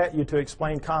throw at you to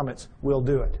explain comets will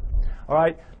do it. All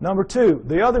right. Number 2,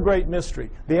 the other great mystery,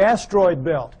 the asteroid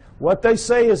belt. What they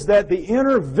say is that the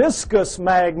inner viscous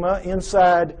magma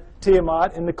inside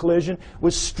Tiamat in the collision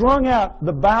was strung out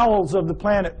the bowels of the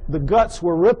planet. The guts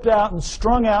were ripped out and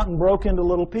strung out and broke into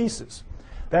little pieces.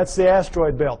 That's the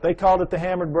asteroid belt. They called it the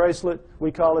hammered bracelet.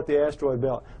 We call it the asteroid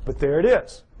belt. But there it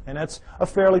is. And that's a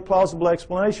fairly plausible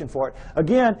explanation for it.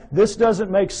 Again, this doesn't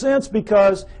make sense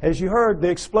because, as you heard, the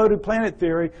exploded planet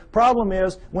theory. Problem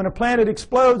is, when a planet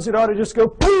explodes, it ought to just go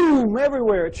boom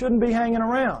everywhere. It shouldn't be hanging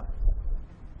around.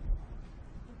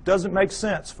 Doesn't make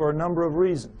sense for a number of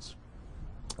reasons.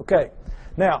 Okay.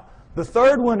 Now, the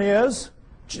third one is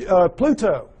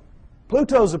Pluto.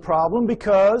 Pluto's a problem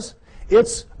because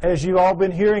it's, as you've all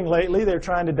been hearing lately, they're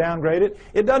trying to downgrade it.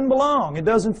 It doesn't belong. It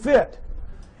doesn't fit.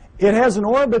 It has an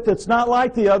orbit that's not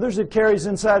like the others. It carries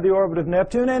inside the orbit of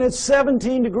Neptune, and it's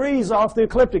 17 degrees off the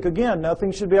ecliptic. Again,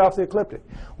 nothing should be off the ecliptic.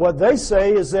 What they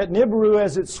say is that Nibiru,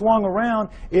 as it swung around,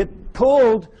 it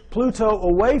pulled Pluto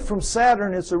away from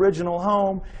Saturn, its original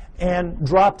home, and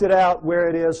dropped it out where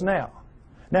it is now.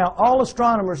 Now, all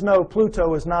astronomers know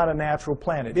Pluto is not a natural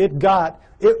planet.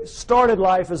 It started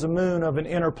life as a moon of an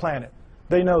inner planet.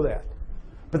 They know that.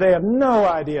 But they have no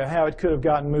idea how it could have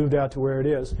gotten moved out to where it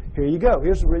is. Here you go.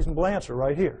 Here's a reasonable answer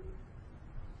right here.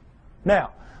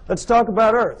 Now, let's talk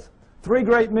about Earth. Three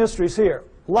great mysteries here.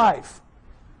 Life.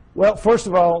 Well, first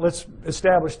of all, let's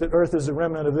establish that Earth is a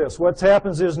remnant of this. What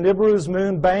happens is Nibiru's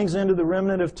moon bangs into the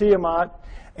remnant of Tiamat,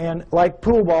 and like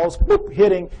pool balls, whoop,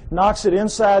 hitting, knocks it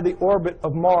inside the orbit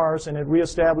of Mars, and it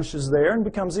reestablishes there and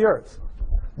becomes the Earth,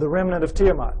 the remnant of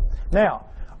Tiamat. Now,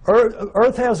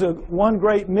 Earth has one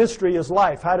great mystery is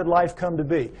life. How did life come to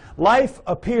be? Life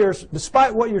appears,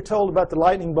 despite what you're told about the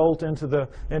lightning bolt into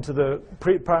the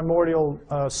primordial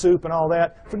soup and all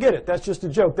that, forget it. That's just a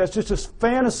joke. That's just a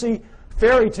fantasy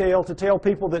fairy tale to tell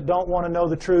people that don't want to know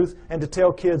the truth and to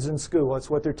tell kids in school. That's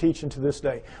what they're teaching to this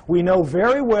day. We know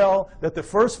very well that the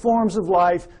first forms of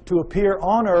life to appear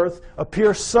on Earth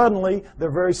appear suddenly.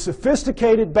 They're very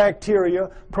sophisticated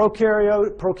bacteria,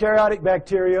 prokaryotic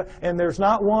bacteria, and there's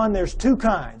not one, there's two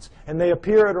kinds, and they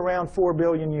appear at around 4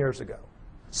 billion years ago.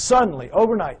 Suddenly,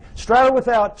 overnight, strata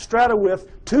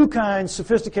with, two kinds,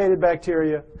 sophisticated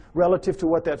bacteria, relative to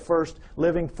what that first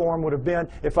living form would have been.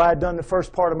 If I had done the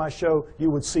first part of my show, you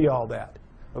would see all that.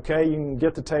 Okay, you can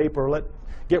get the tape or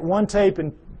get one tape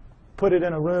and put it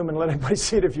in a room and let everybody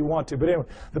see it if you want to. But anyway,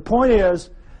 the point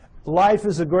is, life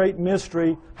is a great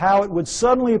mystery. How it would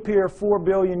suddenly appear 4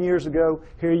 billion years ago,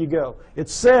 here you go. It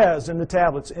says in the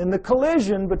tablets, in the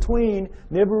collision between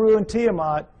Nibiru and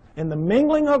Tiamat, in the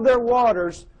mingling of their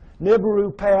waters,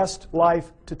 Nibiru passed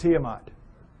life to Tiamat,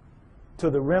 to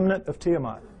the remnant of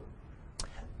Tiamat.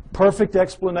 Perfect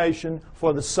explanation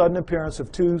for the sudden appearance of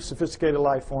two sophisticated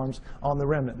life forms on the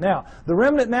remnant. Now, the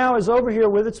remnant now is over here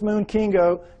with its moon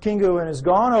Kingu, and has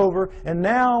gone over, and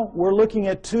now we're looking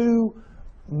at two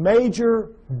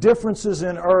major differences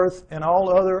in Earth and all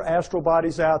other astral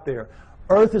bodies out there.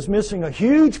 Earth is missing a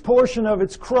huge portion of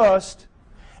its crust,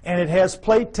 and it has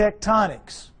plate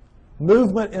tectonics,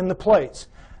 movement in the plates.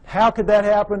 How could that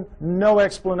happen? No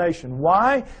explanation.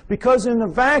 Why? Because in the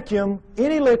vacuum,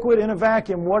 any liquid in a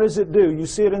vacuum, what does it do? You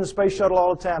see it in the space shuttle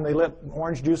all the time. They let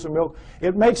orange juice or milk.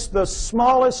 It makes the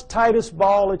smallest, tightest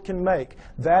ball it can make.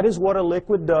 That is what a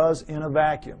liquid does in a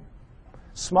vacuum.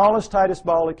 Smallest, tightest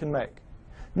ball it can make.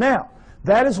 Now,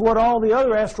 that is what all the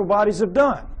other astral bodies have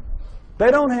done.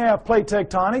 They don't have plate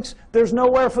tectonics. There's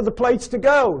nowhere for the plates to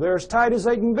go. They're as tight as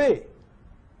they can be.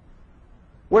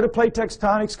 Where do plate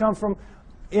tectonics come from?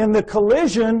 In the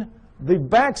collision, the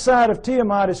backside of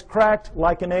Tiamat is cracked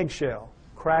like an eggshell.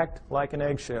 Cracked like an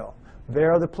eggshell.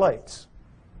 There are the plates.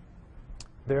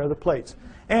 There are the plates.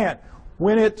 And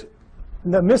when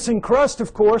the missing crust,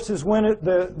 of course, is when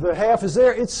the half is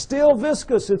there. It's still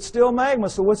viscous. It's still magma.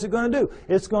 So what's it going to do?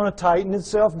 It's going to tighten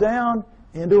itself down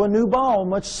into a new ball,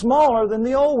 much smaller than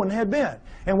the old one had been.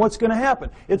 And what's going to happen?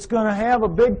 It's going to have a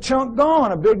big chunk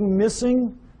gone, a big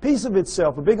missing piece of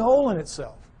itself, a big hole in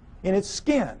itself, in its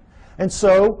skin. And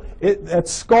so that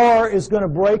scar is going to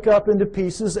break up into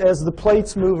pieces as the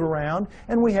plates move around,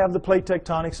 and we have the plate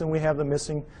tectonics and we have the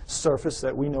missing surface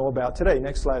that we know about today.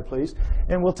 Next slide, please.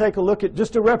 And we'll take a look at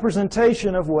just a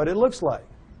representation of what it looks like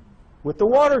with the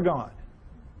water gone.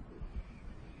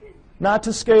 Not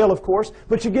to scale, of course,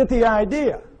 but you get the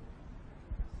idea.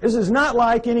 This is not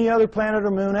like any other planet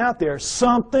or moon out there.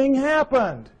 Something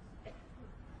happened.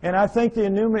 And I think the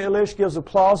Enuma Elish gives a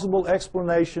plausible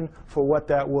explanation for what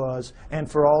that was and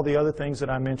for all the other things that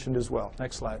I mentioned as well.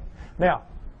 Next slide. Now,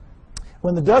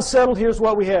 when the dust settled, here's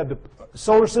what we had. The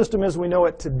solar system as we know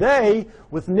it today,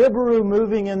 with Nibiru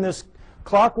moving in this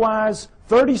clockwise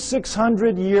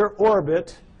 3,600-year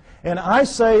orbit. And I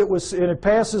say it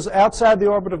passes outside the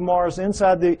orbit of Mars,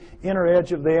 inside the inner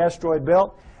edge of the asteroid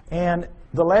belt. And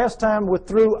the last time we're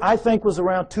through, I think, was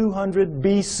around 200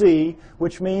 BC,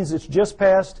 which means it's just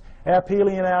past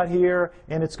aphelion out here,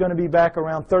 and it's going to be back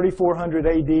around 3400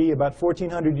 AD, about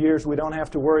 1400 years. We don't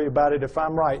have to worry about it if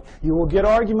I'm right. You will get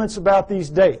arguments about these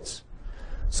dates.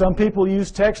 Some people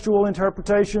use textual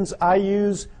interpretations. I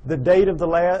use the date of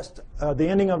the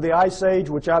ending of the Ice Age,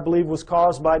 which I believe was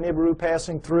caused by Nibiru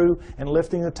passing through and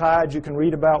lifting the tides. You can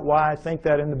read about why I think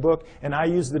that in the book. And I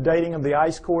use the dating of the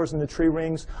ice cores and the tree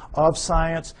rings of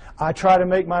science. I try to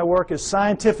make my work as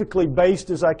scientifically based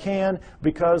as I can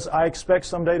because I expect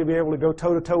someday to be able to go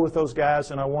toe-to-toe with those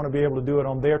guys, and I want to be able to do it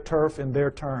on their turf in their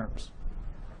terms.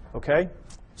 Okay?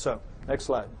 So, next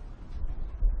slide.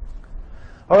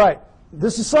 All right.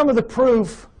 This is some of the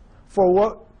proof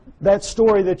for that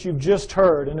story that you've just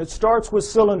heard, and it starts with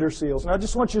cylinder seals. And I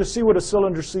just want you to see what a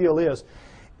cylinder seal is.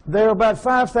 There are about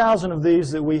 5,000 of these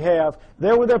that we have.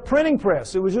 They're with a printing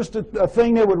press. It was just a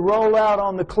thing they would roll out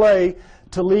on the clay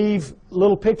to leave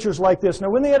little pictures like this. Now,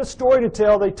 when they had a story to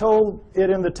tell, they told it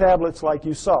in the tablets like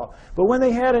you saw. But when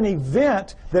they had an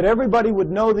event that everybody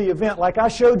would know the event, like I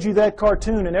showed you that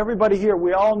cartoon, and everybody here,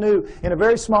 we all knew in a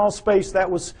very small space that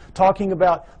was talking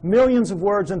about millions of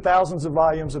words and thousands of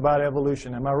volumes about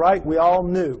evolution. Am I right? We all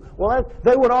knew. Well,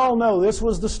 they would all know this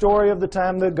was the story of the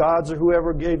time the gods or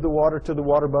whoever gave the water to the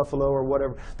water buffalo or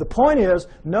whatever. The point is,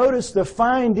 notice the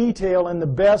fine detail in the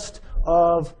best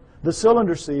of the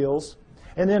cylinder seals,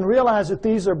 and then realize that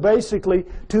these are basically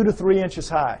 2 to 3 inches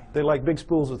high. They're like big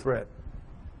spools of thread.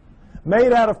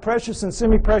 Made out of precious and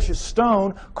semi-precious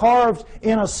stone, carved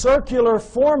in a circular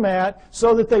format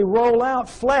so that they roll out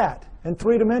flat and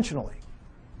three-dimensionally.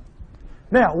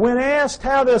 Now, when asked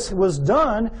how this was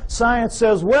done, science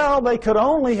says, well, they could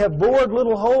only have bored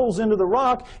little holes into the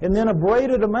rock and then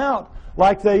abraded them out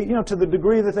like they, to the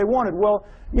degree that they wanted. Well,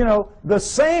 the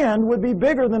sand would be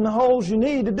bigger than the holes you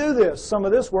need to do this. Some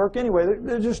of this work anyway.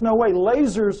 There's just no way.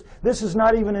 Lasers, this is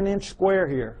not even an inch square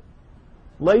here.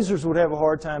 Lasers would have a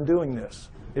hard time doing this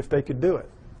if they could do it.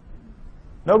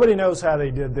 Nobody knows how they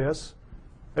did this.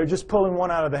 They're just pulling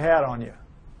one out of the hat on you.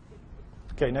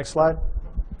 Okay, next slide.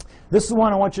 This is the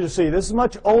one I want you to see. This is a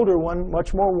much older one,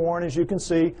 much more worn, as you can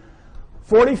see.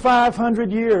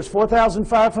 4,500 years,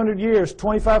 4,500 years,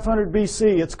 2,500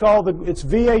 BC. It's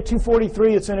VA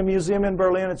 243. It's in a museum in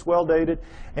Berlin. It's well dated.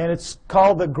 And it's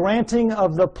called the granting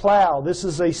of the plow. This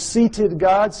is a seated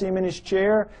God. See him in his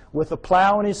chair with a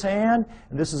plow in his hand.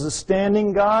 And this is a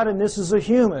standing God, and this is a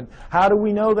human. How do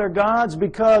we know they're gods?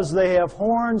 Because they have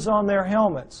horns on their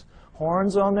helmets.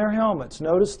 Horns on their helmets.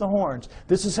 Notice the horns.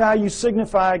 This is how you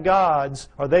signify gods,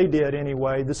 or they did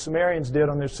anyway, the Sumerians did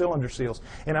on their cylinder seals.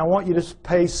 And I want you to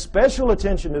pay special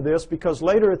attention to this because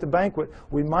later at the banquet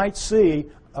we might see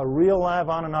a real live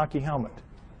Anunnaki helmet.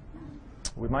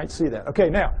 We might see that.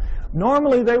 Okay, now,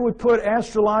 normally they would put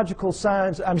astronomical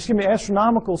signs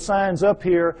up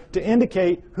here to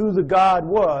indicate who the god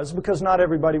was because not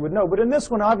everybody would know. But in this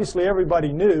one, obviously,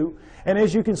 everybody knew. And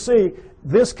as you can see,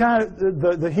 this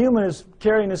the human is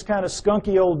carrying this kind of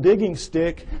skunky old digging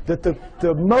stick that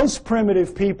the most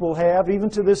primitive people have, even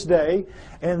to this day.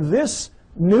 And this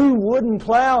new wooden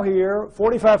plow here,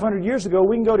 4,500 years ago,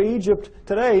 we can go to Egypt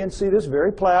today and see this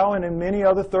very plow, and in many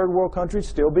other third world countries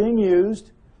still being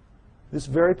used, this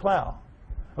very plow.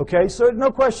 Okay, so no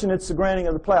question it's the granting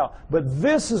of the plow. But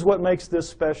this is what makes this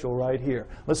special right here.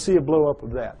 Let's see a blow up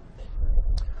of that.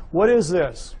 What is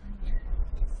this?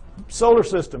 Solar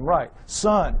system, right.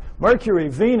 Sun, Mercury,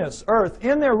 Venus, Earth,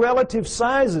 in their relative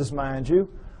sizes, mind you.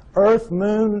 Earth,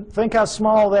 Moon, think how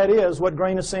small that is. What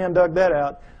grain of sand dug that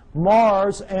out?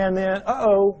 Mars, and then,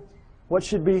 what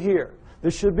should be here?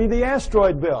 This should be the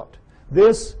asteroid belt.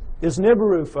 This is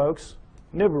Nibiru, folks.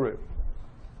 Nibiru.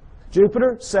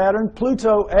 Jupiter, Saturn,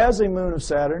 Pluto as a moon of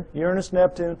Saturn, Uranus,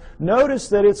 Neptune. Notice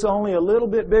that it's only a little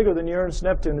bit bigger than Uranus,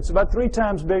 Neptune. It's about 3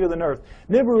 times bigger than Earth.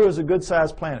 Nibiru is a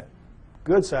good-sized planet.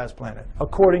 Good-sized planet,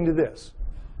 according to this.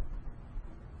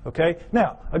 Okay?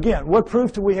 Now, again, what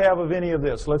proof do we have of any of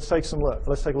this? Let's take some look.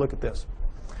 Let's take a look at this.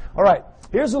 All right.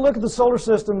 Here's a look at the solar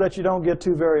system that you don't get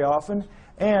to very often.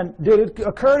 And did it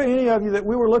occur to any of you that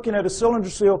we were looking at a cylinder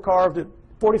seal carved at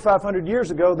 4,500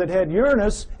 years ago that had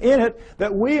Uranus in it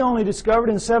that we only discovered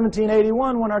in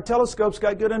 1781 when our telescopes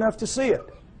got good enough to see it?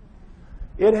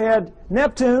 It had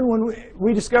Neptune when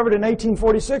we discovered in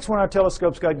 1846 when our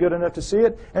telescopes got good enough to see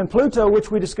it, and Pluto,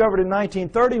 which we discovered in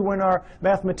 1930 when our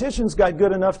mathematicians got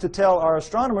good enough to tell our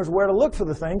astronomers where to look for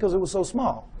the thing because it was so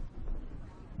small.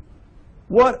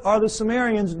 What are the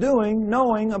Sumerians doing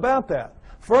knowing about that?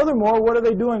 Furthermore, what are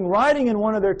they doing writing in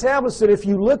one of their tablets that if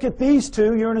you look at these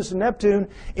two, Uranus and Neptune,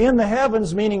 in the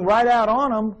heavens, meaning right out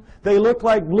on them, they look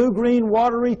like blue-green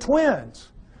watery twins.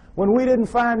 When we didn't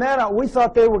find that out, we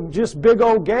thought they were just big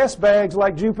old gas bags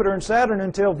like Jupiter and Saturn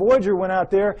until Voyager went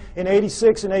out there in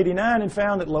 86 and 89 and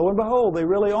found that, lo and behold, they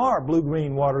really are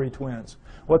blue-green watery twins.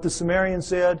 What the Sumerians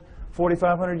said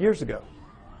 4,500 years ago.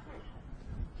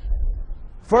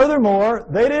 Furthermore,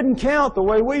 they didn't count the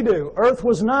way we do. Earth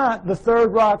was not the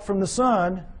third rock from the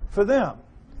sun for them.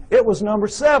 It was number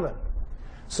 7.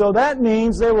 So that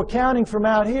means they were counting from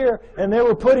out here, and they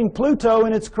were putting Pluto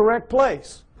in its correct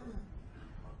place.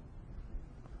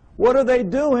 What are they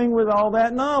doing with all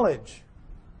that knowledge?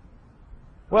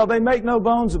 Well, they make no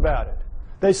bones about it.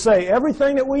 They say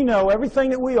everything that we know, everything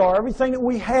that we are, everything that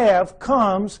we have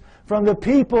comes from the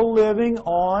people living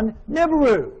on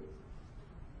Nibiru.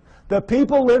 The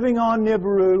people living on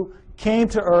Nibiru came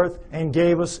to Earth and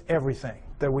gave us everything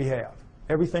that we have,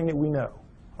 everything that we know,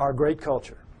 our great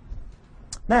culture.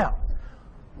 Now,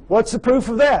 what's the proof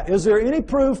of that? Is there any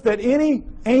proof that any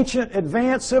ancient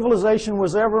advanced civilization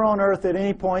was ever on Earth at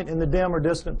any point in the dim or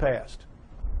distant past?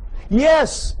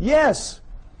 Yes, yes.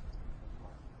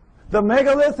 The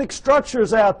megalithic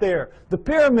structures out there, the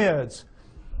pyramids,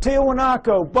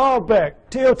 Tiwanaku, Baalbek,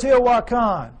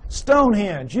 Teotihuacan,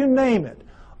 Stonehenge, you name it,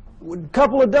 a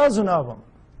couple of dozen of them.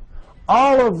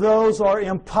 All of those are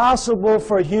impossible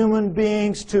for human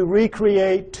beings to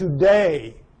recreate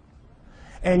today.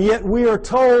 And yet we are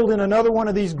told in another one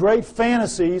of these great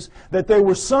fantasies that they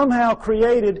were somehow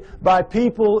created by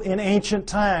people in ancient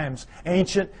times,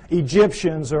 ancient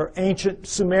Egyptians or ancient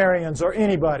Sumerians or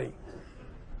anybody.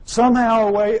 Somehow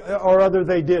or way or other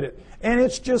they did it. And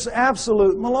it's just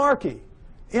absolute malarkey.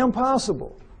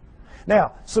 Impossible.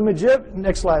 Now,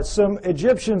 next slide. Some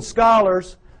Egyptian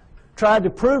scholars tried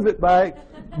to prove it by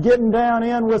getting down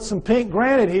in with some pink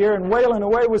granite here and wailing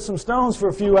away with some stones for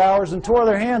a few hours and tore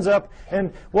their hands up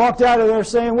and walked out of there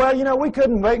saying, well, you know, we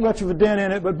couldn't make much of a dent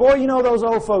in it, but boy, you know, those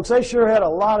old folks, they sure had a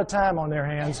lot of time on their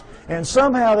hands, and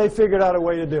somehow they figured out a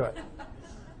way to do it.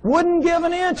 Wouldn't give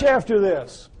an inch after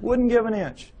this. Wouldn't give an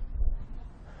inch.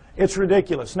 It's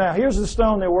ridiculous. Now, here's the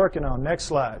stone they're working on. Next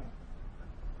slide.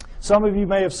 Some of you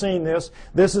may have seen this.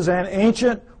 This is an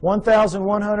ancient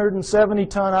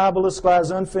 1,170-ton obelisk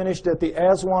lies unfinished at the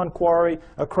Aswan quarry.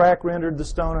 A crack rendered the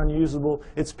stone unusable.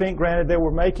 It's pink granite. They were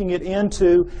making it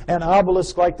into an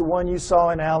obelisk like the one you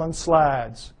saw in Allen's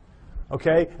slides.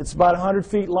 Okay? It's about 100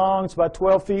 feet long. It's about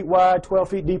 12 feet wide, 12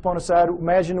 feet deep on the side.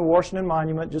 Imagine the Washington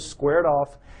Monument, just squared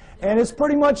off. And it's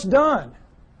pretty much done.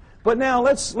 But now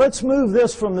let's move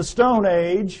this from the Stone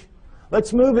Age.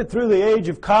 Let's move it through the age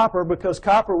of copper, because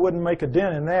copper wouldn't make a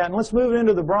dent in that. And let's move it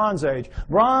into the Bronze Age.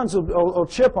 Bronze will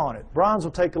chip on it. Bronze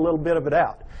will take a little bit of it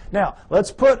out. Now,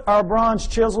 let's put our bronze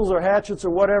chisels or hatchets or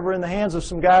whatever in the hands of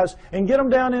some guys and get them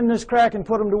down in this crack and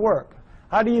put them to work.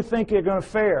 How do you think they're going to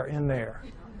fare in there?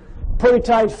 Pretty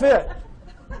tight fit.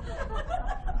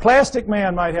 Plastic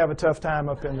Man might have a tough time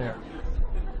up in there.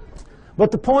 But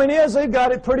the point is, they've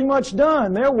got it pretty much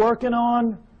done. They're working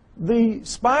on the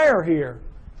spire here.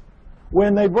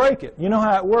 When they break it, you know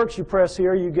how it works. You press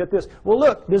here, you get this. Well,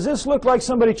 look, does this look like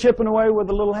somebody chipping away with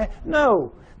a little hand?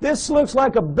 No. This looks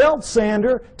like a belt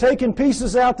sander taking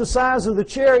pieces out the size of the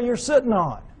chair you're sitting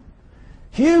on.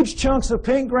 Huge chunks of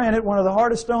pink granite, one of the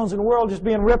hardest stones in the world, just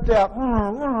being ripped out.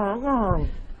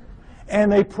 And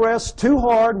they press too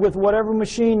hard with whatever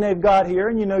machine they've got here,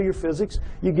 and you know your physics.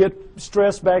 You get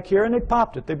stress back here, and they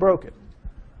popped it. They broke it.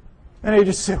 And they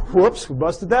just said, whoops, we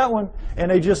busted that one. And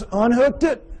they just unhooked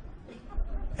it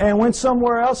and went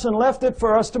somewhere else and left it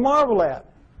for us to marvel at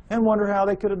and wonder how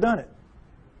they could have done it.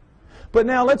 But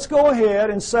now let's go ahead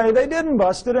and say they didn't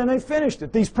bust it and they finished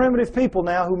it. These primitive people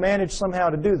now who managed somehow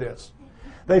to do this.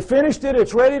 They finished it.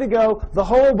 It's ready to go. The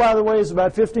hole, by the way, is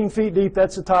about 15 feet deep.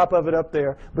 That's the top of it up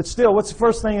there. But still, what's the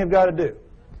first thing they've got to do?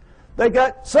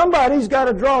 Somebody's got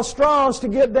to draw straws to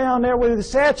get down there with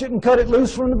his hatchet and cut it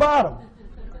loose from the bottom.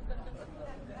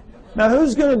 Now,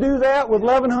 who's going to do that with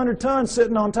 1,100 tons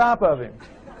sitting on top of him?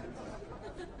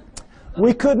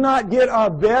 We could not get our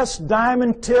best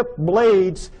diamond-tipped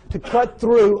blades to cut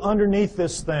through underneath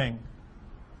this thing.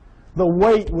 The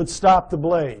weight would stop the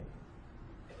blade.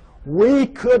 We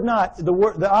could not.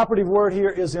 The operative word here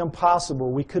is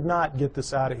impossible. We could not get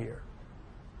this out of here.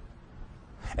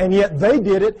 And yet they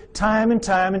did it time and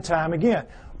time and time again.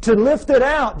 To lift it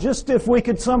out, just if we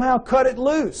could somehow cut it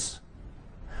loose,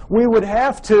 we would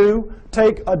have to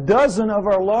take a dozen of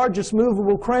our largest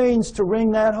movable cranes to wring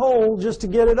that hole just to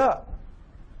get it up.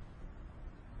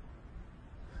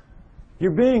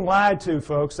 You're being lied to,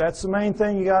 folks. That's the main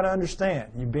thing you got to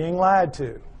understand. You're being lied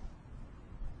to.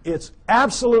 It's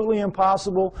absolutely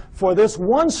impossible for this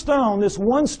one stone. This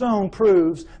one stone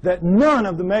proves that none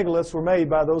of the megaliths were made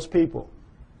by those people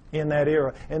in that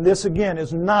era. And this, again,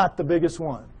 is not the biggest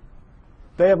one.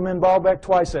 They have them in Baalbek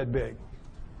twice that big.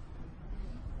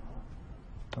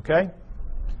 Okay?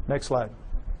 Next slide.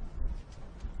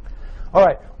 All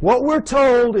right. What we're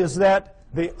told is that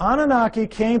the Anunnaki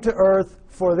came to Earth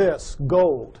for this,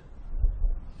 gold.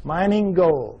 mining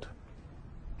gold.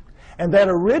 And that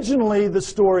originally, the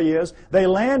story is, they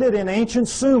landed in ancient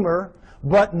Sumer,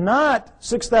 but not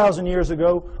 6,000 years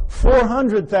ago,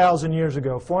 400,000 years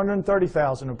ago,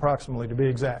 430,000 approximately to be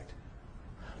exact.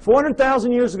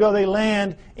 400,000 years ago, they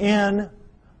land in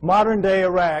modern-day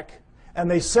Iraq, and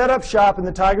they set up shop in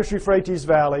the Tigris-Euphrates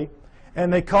Valley,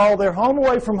 and they call their home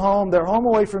away from home, their home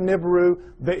away from Nibiru,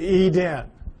 the Eden.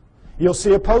 You'll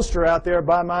see a poster out there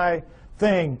by my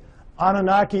thing,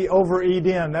 Anunnaki over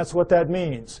Eden. That's what that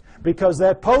means, because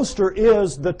that poster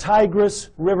is the Tigris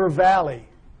River Valley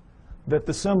that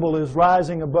the symbol is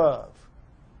rising above.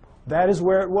 That is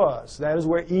where it was. That is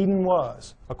where Eden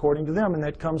was, according to them, and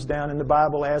that comes down in the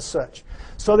Bible as such.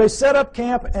 So they set up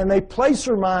camp and they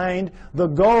placer mined the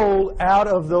gold out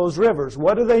of those rivers.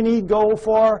 What do they need gold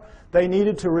for? They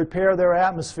needed to repair their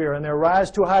atmosphere. And their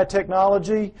rise to high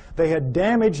technology, they had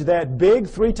damaged that big,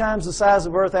 3 times the size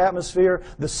of Earth atmosphere,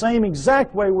 the same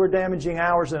exact way we're damaging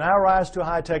ours in our rise to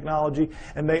high technology.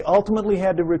 And they ultimately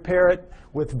had to repair it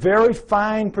with very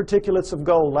fine particulates of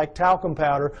gold, like talcum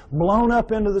powder, blown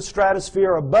up into the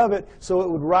stratosphere above it so it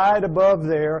would ride above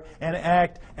there and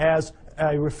act as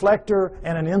a reflector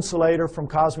and an insulator from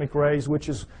cosmic rays, which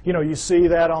is, you know, you see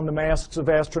that on the masks of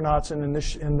astronauts and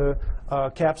in the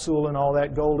capsule and all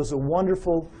that. Gold is a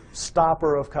wonderful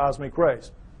stopper of cosmic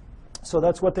rays. So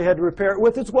that's what they had to repair it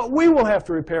with. It's what we will have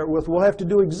to repair it with. We'll have to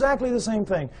do exactly the same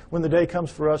thing when the day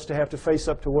comes for us to have to face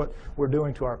up to what we're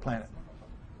doing to our planet.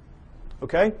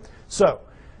 Okay? So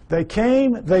they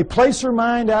came, they placer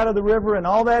mined out of the river, and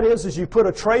all that is you put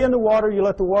a tray in the water, you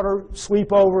let the water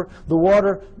sweep over, the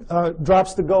water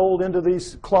drops the gold into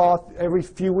these cloth. Every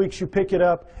few weeks you pick it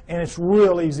up, and it's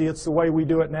real easy. It's the way we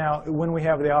do it now when we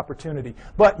have the opportunity.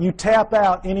 But you tap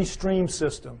out any stream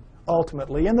system,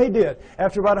 ultimately, and they did.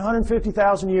 After about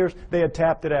 150,000 years, they had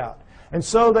tapped it out. And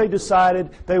so they decided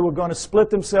they were going to split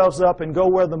themselves up and go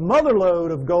where the mother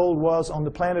lode of gold was on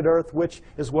the planet Earth, which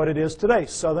is what it is today,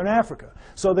 southern Africa.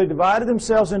 So they divided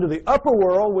themselves into the upper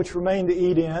world, which remained the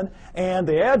Eden, and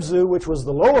the Abzu, which was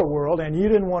the lower world, and you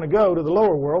didn't want to go to the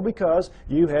lower world because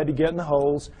you had to get in the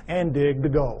holes and dig the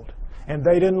gold. And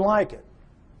they didn't like it.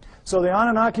 So the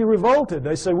Anunnaki revolted.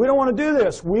 They said, we don't want to do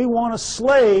this. We want a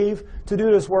slave to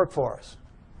do this work for us.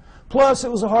 Plus,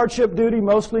 it was a hardship duty,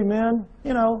 mostly men.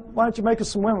 You know, why don't you make us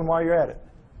some women while you're at it?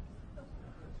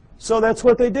 So that's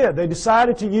what they did. They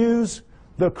decided to use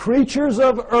the creatures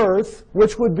of Earth,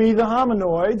 which would be the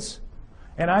hominoids,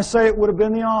 and I say it would have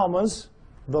been the Almas,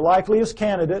 the likeliest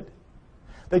candidate.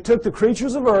 They took the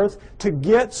creatures of Earth to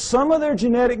get some of their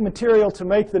genetic material to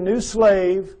make the new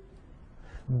slave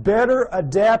better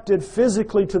adapted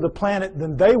physically to the planet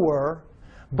than they were,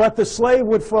 but the slave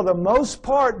would, for the most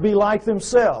part, be like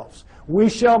themselves. We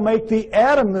shall make the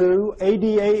Adamu,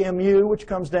 A-D-A-M-U, which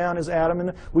comes down as Adam,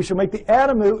 and we shall make the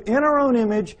Adamu in our own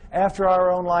image, after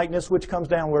our own likeness, which comes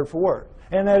down word for word.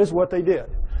 And that is what they did.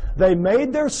 They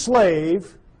made their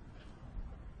slave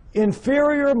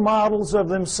inferior models of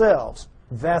themselves.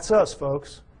 That's us,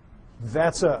 folks.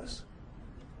 That's us.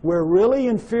 We're really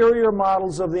inferior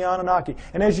models of the Anunnaki.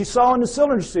 And as you saw in the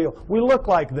cylinder seal, we look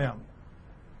like them.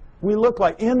 We look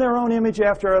like, in their own image,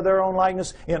 after their own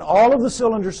likeness. In all of the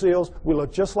cylinder seals, we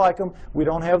look just like them. We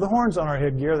don't have the horns on our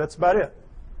headgear. That's about it.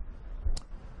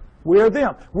 We are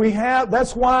them.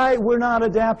 That's why we're not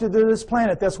adapted to this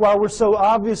planet. That's why we're so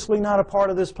obviously not a part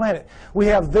of this planet. We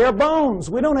have their bones.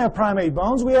 We don't have primate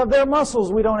bones. We have their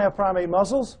muscles. We don't have primate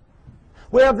muscles.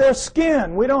 We have their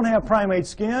skin. We don't have primate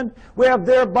skin. We have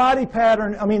their body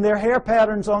pattern, their hair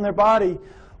patterns on their body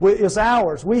is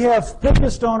ours. We have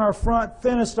thickest on our front,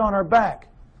 thinnest on our back.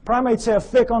 Primates have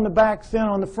thick on the back, thin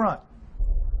on the front.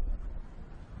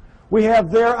 We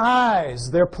have their eyes,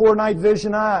 their poor night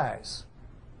vision eyes.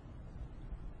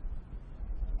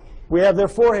 We have their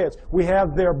foreheads. We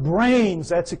have their brains.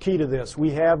 That's a key to this. We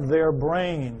have their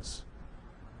brains.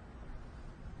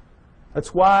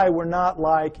 That's why we're not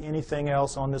like anything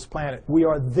else on this planet. We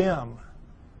are them.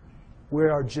 We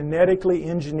are genetically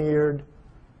engineered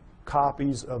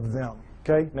copies of them.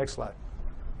 Okay, next slide.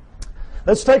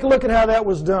 Let's take a look at how that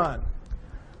was done.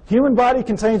 Human body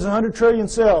contains 100 trillion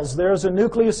cells. There's a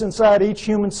nucleus inside each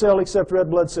human cell except red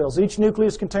blood cells. Each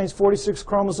nucleus contains 46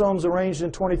 chromosomes arranged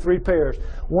in 23 pairs.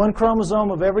 One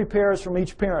chromosome of every pair is from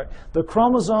each parent. The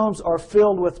chromosomes are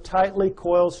filled with tightly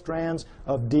coiled strands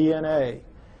of DNA.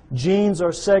 Genes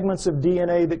are segments of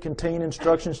DNA that contain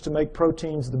instructions to make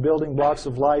proteins, the building blocks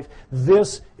of life.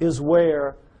 This is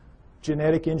where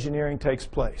genetic engineering takes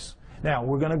place. Now,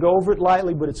 we're going to go over it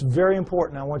lightly, but it's very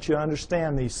important. I want you to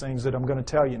understand these things that I'm going to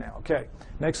tell you now. Okay,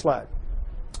 next slide.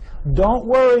 Don't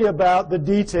worry about the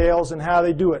details and how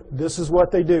they do it. This is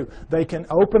what they do. They can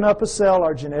open up a cell,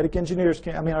 our genetic engineers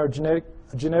can, our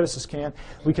geneticists can.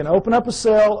 We can open up a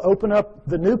cell, open up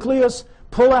the nucleus,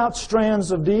 pull out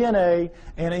strands of DNA,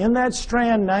 and in that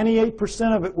strand,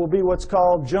 98% of it will be what's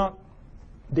called junk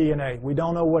DNA. We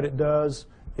don't know what it does.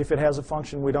 If it has a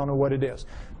function, we don't know what it is.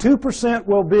 2%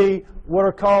 will be what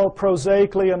are called,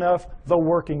 prosaically enough, the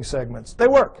working segments. They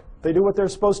work. They do what they're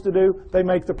supposed to do. They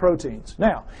make the proteins.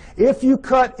 Now, if you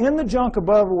cut in the junk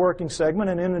above a working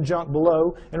segment and in the junk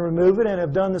below and remove it and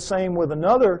have done the same with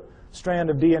another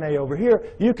strand of DNA over here,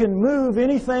 you can move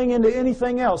anything into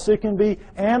anything else. It can be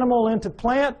animal into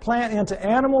plant, plant into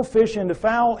animal, fish into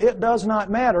fowl. It does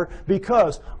not matter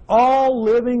because all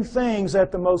living things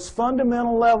at the most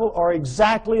fundamental level are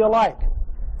exactly alike.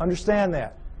 Understand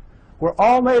that. We're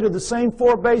all made of the same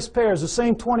 4 base pairs, the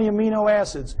same 20 amino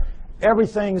acids.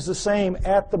 Everything's the same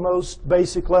at the most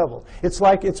basic level. It's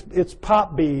like it's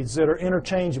pop beads that are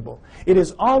interchangeable. It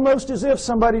is almost as if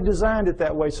somebody designed it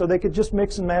that way so they could just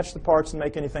mix and match the parts and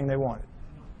make anything they wanted.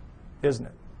 Isn't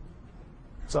it?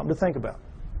 Something to think about.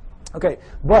 Okay,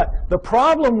 but the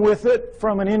problem with it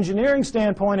from an engineering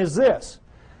standpoint is this.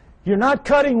 You're not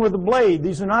cutting with a blade.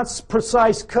 These are not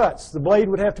precise cuts. The blade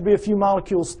would have to be a few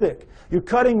molecules thick. You're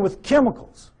cutting with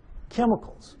chemicals.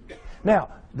 Chemicals. Now,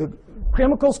 the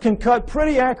chemicals can cut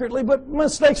pretty accurately, but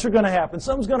mistakes are going to happen.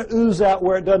 Something's going to ooze out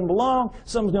where it doesn't belong.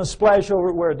 Something's going to splash over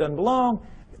it where it doesn't belong.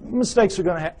 Mistakes are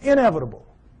going to happen. Inevitable.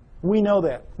 We know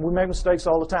that. We make mistakes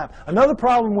all the time. Another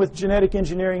problem with genetic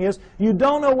engineering is you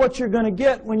don't know what you're going to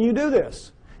get when you do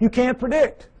this. You can't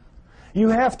predict. You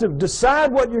have to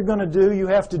decide what you're going to do. You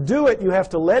have to do it. You have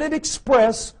to let it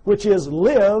express, which is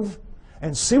live,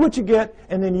 and see what you get,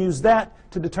 and then use that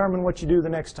to determine what you do the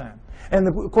next time. And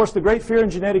of course, the great fear in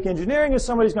genetic engineering is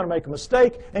somebody's going to make a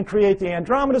mistake and create the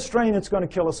Andromeda strain that's going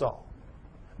to kill us all.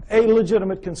 A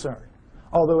legitimate concern.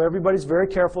 Although everybody's very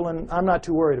careful, and I'm not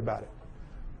too worried about it.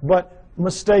 But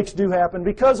mistakes do happen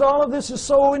because all of this is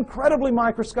so incredibly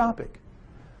microscopic.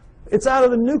 It's out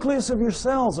of the nucleus of your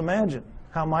cells. Imagine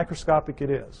how microscopic it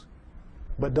is.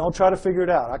 But don't try to figure it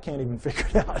out. I can't even figure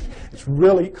it out. It's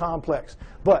really complex.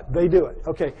 But they do it.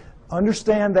 Okay,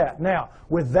 understand that. Now,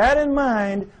 with that in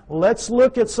mind, let's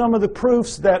look at some of the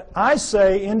proofs that I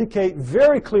say indicate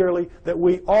very clearly that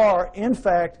we are, in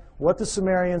fact, what the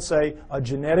Sumerians say, a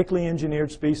genetically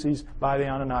engineered species by the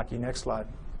Anunnaki. Next slide.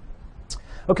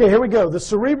 Okay, here we go. The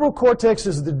cerebral cortex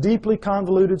is the deeply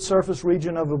convoluted surface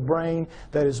region of a brain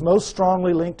that is most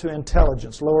strongly linked to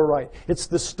intelligence, lower right. It's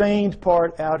the stained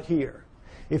part out here.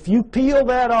 If you peel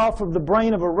that off of the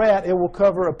brain of a rat, it will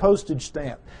cover a postage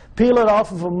stamp. Peel it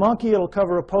off of a monkey, it'll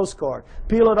cover a postcard.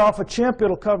 Peel it off a chimp,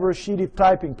 it'll cover a sheet of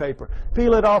typing paper.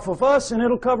 Peel it off of us, and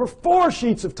it'll cover 4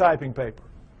 sheets of typing paper.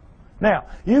 Now,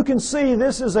 you can see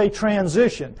this is a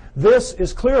transition. This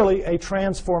is clearly a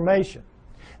transformation.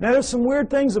 Now, there's some weird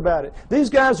things about it. These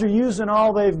guys are using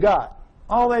all they've got.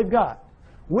 All they've got.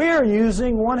 We're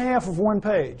using 1/2 of 1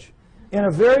 page in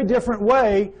a very different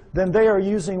way than they are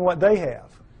using what they have.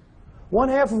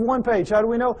 1/2 of 1 page. How do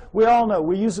we know? We all know.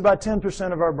 We use about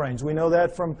 10% of our brains. We know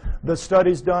that from the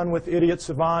studies done with idiot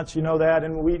savants. You know that.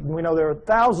 And we know there are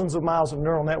thousands of miles of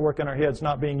neural network in our heads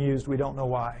not being used. We don't know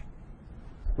why.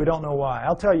 We don't know why.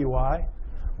 I'll tell you why.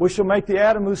 We shall make the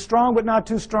atom who's strong but not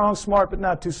too strong, smart but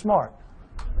not too smart.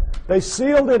 They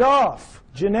sealed it off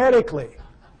genetically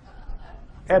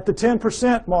at the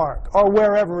 10% mark, or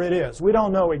wherever it is. We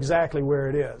don't know exactly where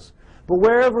it is. But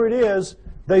wherever it is,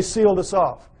 they sealed us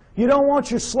off. You don't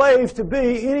want your slave to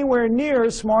be anywhere near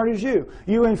as smart as you.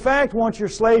 You, in fact, want your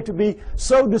slave to be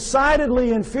so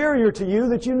decidedly inferior to you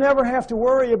that you never have to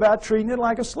worry about treating it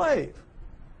like a slave.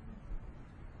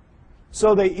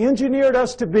 So they engineered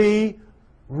us to be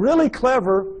really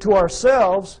clever to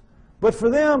ourselves, but for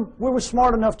them, we were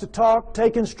smart enough to talk,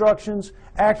 take instructions,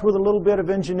 act with a little bit of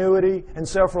ingenuity and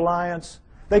self-reliance.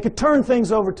 They could turn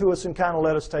things over to us and kind of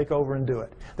let us take over and do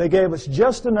it. They gave us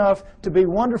just enough to be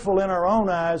wonderful in our own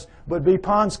eyes, but be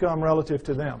pond scum relative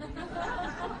to them.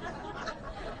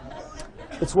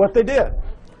 It's what they did.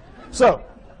 So,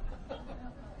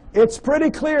 it's pretty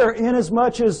clear in as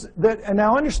much as that, and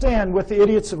now understand with the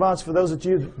idiot savants, for those of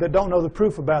you that don't know the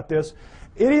proof about this,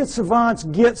 idiot savants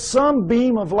get some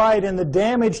beam of light in the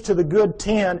damage to the good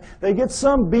 10. They get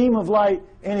some beam of light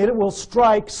and it will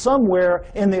strike somewhere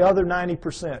in the other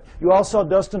 90%. You all saw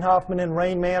Dustin Hoffman in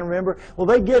Rain Man, remember? Well,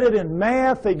 they get it in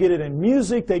math, they get it in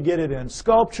music, they get it in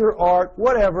sculpture, art,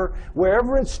 whatever,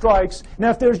 wherever it strikes.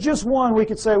 Now, if there's just one, we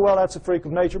could say, well, that's a freak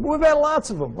of nature. But we've had lots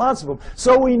of them, lots of them.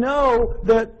 So we know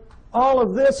that all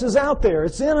of this is out there.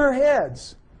 It's in our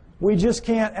heads. We just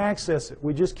can't access it.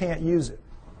 We just can't use it.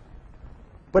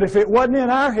 But if it wasn't in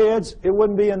our heads, it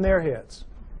wouldn't be in their heads.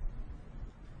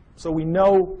 So we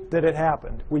know that it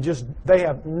happened. They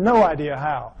have no idea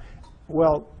how.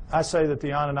 Well, I say that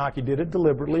the Anunnaki did it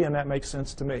deliberately, and that makes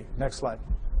sense to me. Next slide.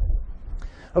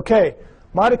 Okay,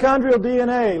 mitochondrial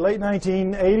DNA, late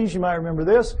 1980s, you might remember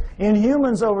this. In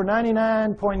humans, over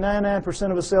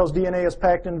 99.99% of a cell's DNA is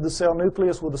packed into the cell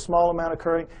nucleus, with a small amount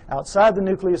occurring outside the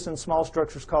nucleus in small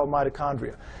structures called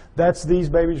mitochondria. That's these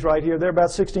babies right here. They're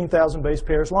about 16,000 base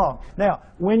pairs long. Now,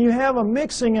 when you have a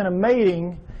mixing and a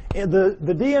mating, the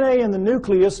DNA in the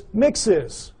nucleus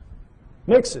mixes.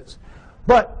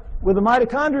 But with the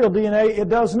mitochondrial DNA, it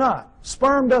does not.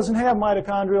 Sperm doesn't have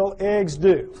mitochondrial, eggs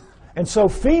do. And so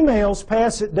females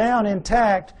pass it down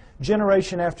intact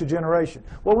generation after generation.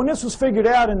 Well, when this was figured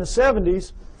out in the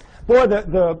 70s, boy,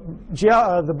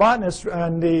 the botanists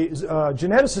and the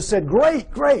geneticists said,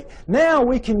 great, now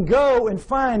we can go and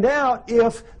find out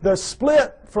if the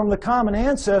split from the common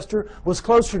ancestor was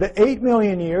closer to 8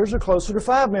 million years or closer to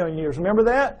 5 million years. Remember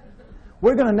that?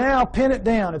 We're going to now pin it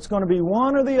down. It's going to be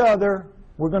one or the other.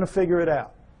 We're going to figure it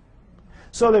out.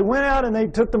 So they went out and they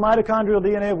took the mitochondrial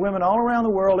DNA of women all around the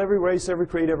world, every race, every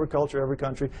creed, every culture, every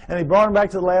country, and they brought them back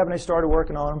to the lab and they started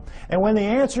working on them. And when the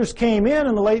answers came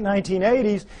in the late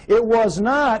 1980s, it was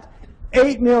not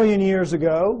 8 million years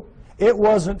ago. It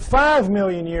wasn't 5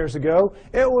 million years ago.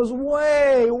 It was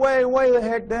way the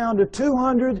heck down to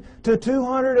 200 to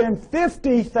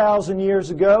 250,000 years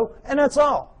ago, and that's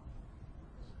all.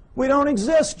 We don't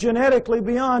exist genetically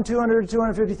beyond 200 to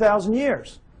 250,000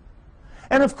 years.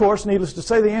 And of course, needless to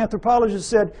say, the anthropologists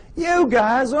said, you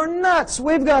guys are nuts.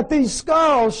 We've got these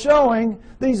skulls showing,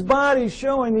 these bodies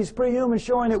showing, these prehumans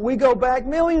showing that we go back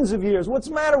millions of years. What's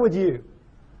the matter with you?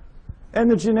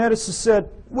 And the geneticists said,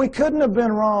 we couldn't have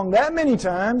been wrong that many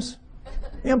times.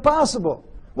 Impossible.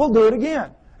 We'll do it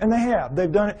again. And they have.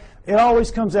 They've done it. It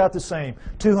always comes out the same.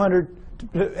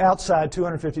 Outside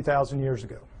 250,000 years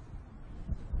ago.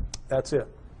 That's it.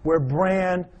 We're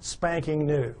brand spanking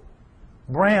new.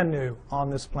 Brand new on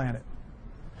this planet.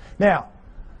 Now,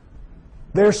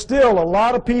 there's still a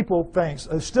lot of people,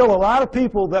 there's still a lot of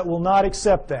people that will not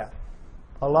accept that.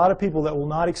 A lot of people that will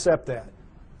not accept that.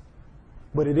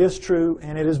 But it is true,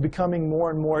 and it is becoming more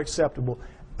and more acceptable,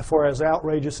 for as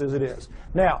outrageous as it is.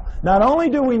 Now, not only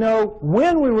do we know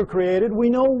when we were created, we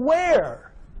know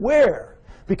where. Where?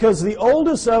 Because the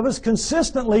oldest of us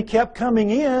consistently kept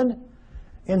coming in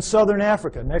southern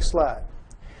Africa. Next slide.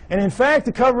 And in fact,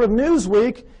 the cover of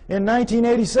Newsweek in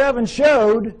 1987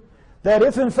 showed that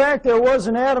if in fact there was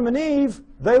an Adam and Eve,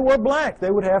 they were black.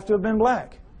 They would have to have been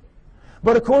black.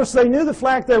 But of course they knew the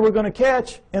flack they were going to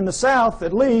catch, in the South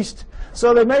at least,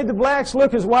 so they made the blacks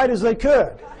look as white as they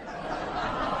could.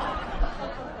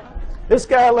 This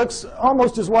guy looks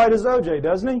almost as white as OJ,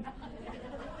 doesn't he?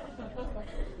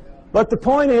 But the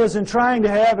point is, in trying to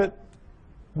have it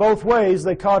both ways,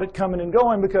 they caught it coming and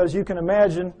going, because you can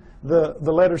imagine the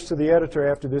letters to the editor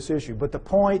after this issue. But the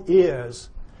point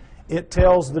is, it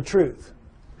tells the truth.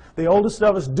 The oldest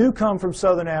of us do come from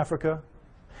southern Africa,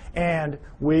 and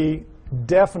we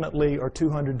definitely are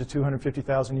 200 to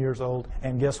 250,000 years old.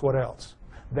 And guess what else?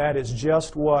 That is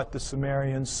just what the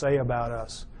Sumerians say about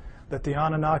us. That the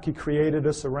Anunnaki created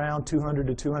us around 200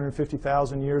 to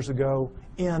 250,000 years ago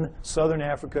in southern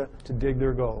Africa to dig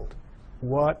their gold.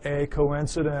 What a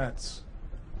coincidence.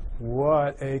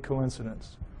 What a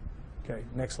coincidence. Okay,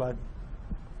 next slide.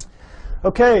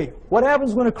 Okay, what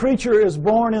happens when a creature is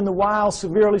born in the wild,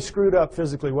 severely screwed up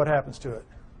physically? What happens to it?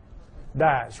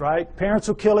 Dies, right? Parents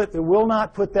will kill it. They will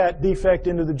not put that defect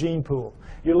into the gene pool.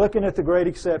 You're looking at the great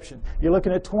exception. You're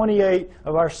looking at 28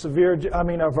 of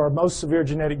our most severe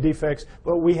genetic defects,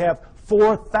 but we have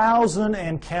 4,000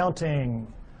 and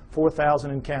counting.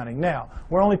 4,000 and counting. Now,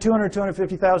 we're only 200,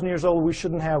 250,000 years old. We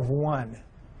shouldn't have one.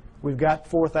 We've got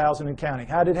 4,000 and counting.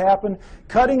 How did it happen?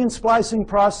 Cutting and splicing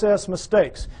process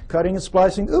mistakes. Cutting and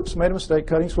splicing, oops, made a mistake.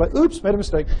 Cutting, splicing, oops, made a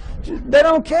mistake. They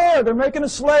don't care. They're making a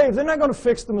slave. They're not going to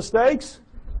fix the mistakes.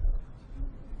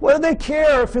 What do they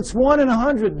care if it's 1 in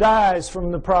 100 dies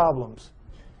from the problems?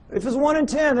 If it's 1 in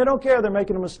 10, they don't care. They're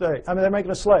making a mistake. They're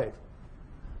making a slave.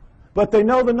 But they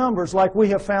know the numbers, like we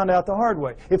have found out the hard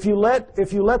way. If you let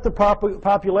the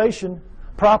population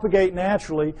propagate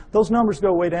naturally, those numbers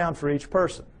go way down for each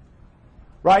person.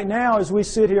 Right now, as we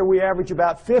sit here, we average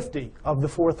about 50 of the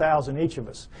 4,000, each of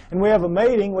us. And we have a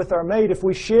mating with our mate. If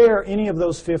we share any of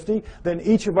those 50, then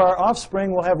each of our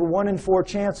offspring will have a 1 in 4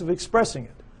 chance of expressing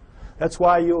it. That's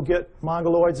why you'll get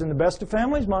mongoloids in the best of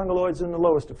families, mongoloids in the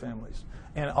lowest of families,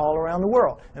 and all around the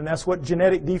world. And that's what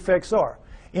genetic defects are.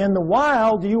 In the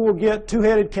wild, you will get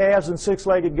 2-headed calves and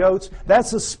 6-legged goats.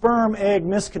 That's a sperm-egg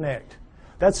misconnect.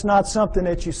 That's not something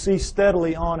that you see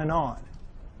steadily on and on.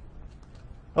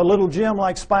 A little gem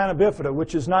like spina bifida,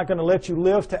 which is not going to let you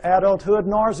live to adulthood,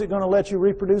 nor is it going to let you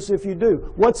reproduce if you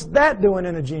do. What's that doing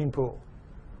in a gene pool?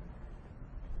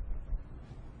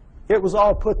 It was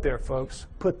all put there, folks.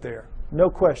 Put there. No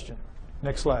question.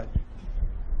 Next slide.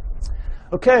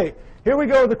 Okay, here we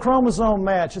go with the chromosome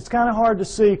match. It's kind of hard to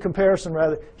see, comparison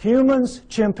rather. Humans,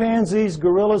 chimpanzees,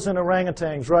 gorillas, and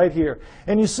orangutans right here.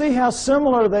 And you see how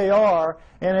similar they are.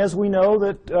 And as we know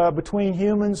that between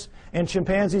humans and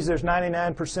chimpanzees, there's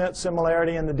 99%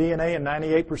 similarity in the DNA and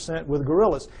 98% with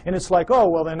gorillas. And it's like, oh,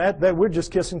 well, then that we're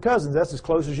just kissing cousins. That's as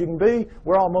close as you can be.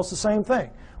 We're almost the same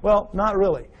thing. Well, not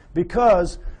really.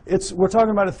 Because we're talking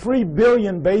about a 3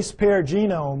 billion base pair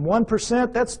genome.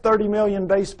 1%, that's 30 million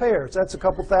base pairs. That's a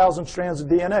couple thousand strands of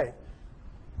DNA.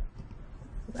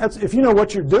 If you know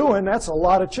what you're doing, that's a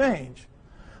lot of change.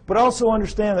 But also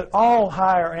understand that all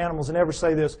higher animals, and never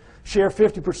say this, share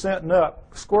 50% and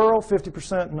up. Squirrel,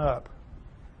 50% and up.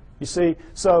 You see,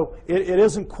 so it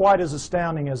isn't quite as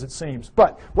astounding as it seems.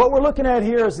 But what we're looking at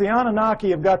here is the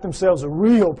Anunnaki have got themselves a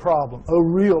real problem.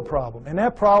 And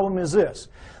that problem is this.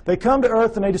 They come to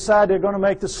Earth and they decide they're going to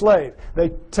make the slave. They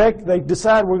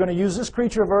decide we're going to use this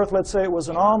creature of Earth, let's say it was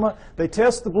an Alma. They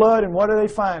test the blood, and what do they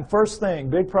find? First thing,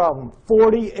 big problem,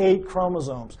 48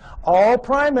 chromosomes. All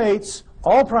primates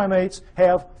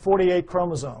have 48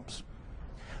 chromosomes.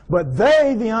 But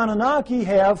they, the Anunnaki,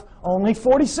 have only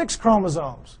 46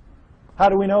 chromosomes. How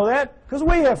do we know that? Because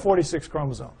we have 46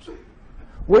 chromosomes.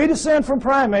 We descend from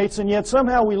primates, and yet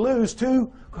somehow we lose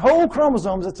 2 whole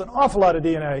chromosomes. That's an awful lot of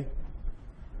DNA.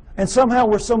 And somehow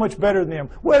we're so much better than them.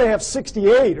 Well, they have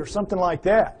 68 or something like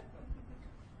that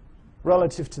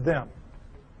relative to them.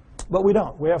 But we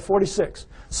don't. We have 46.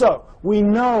 So we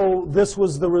know this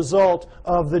was the result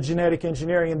of the genetic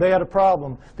engineering, and they had a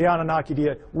problem, the Anunnaki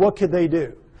did. What could they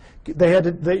do? They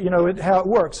had to, you know, how it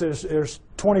works. There's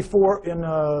 24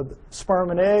 in sperm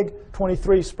and egg,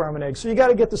 23 sperm and egg. So you got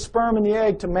to get the sperm and the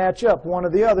egg to match up, one or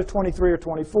the other, 23 or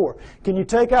 24. Can you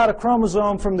take out a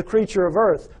chromosome from the creature of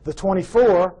Earth, the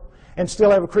 24, and still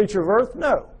have a creature of Earth?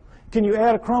 No. Can you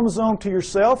add a chromosome to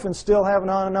yourself and still have an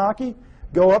Anunnaki?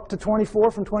 Go up to 24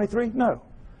 from 23? No.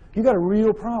 You got a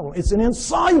real problem. It's an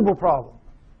insoluble problem.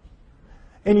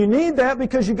 And you need that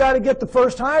because you got to get the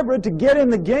first hybrid to get in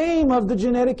the game of the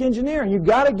genetic engineering. You've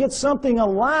got to get something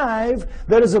alive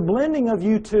that is a blending of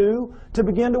you two to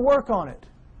begin to work on it.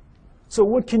 So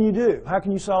what can you do? How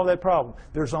can you solve that problem?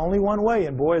 There's only one way,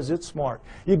 and boy, is it smart.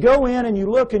 You go in and you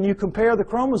look and you compare the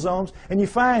chromosomes, and you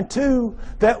find 2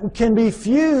 that can be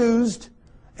fused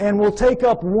and will take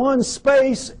up one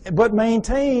space but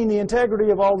maintain the integrity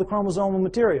of all the chromosomal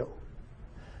material.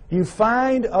 You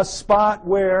find a spot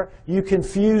where you can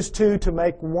fuse 2 to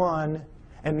make 1,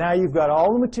 and now you've got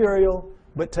all the material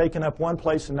but taken up one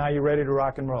place, and now you're ready to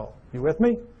rock and roll. You with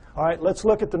me? All right, let's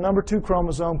look at the number 2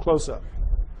 chromosome close up.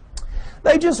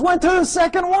 They just went to the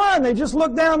second one. They just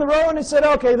looked down the row and they said,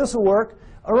 okay, this will work.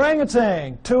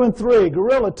 Orangutan, 2 and 3.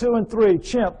 Gorilla, 2 and 3.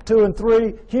 Chimp, 2 and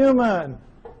 3. Human.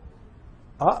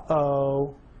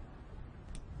 Uh-oh.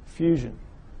 Fusion.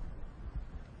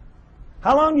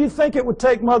 How long do you think it would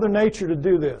take Mother Nature to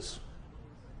do this?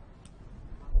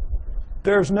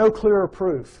 There's no clearer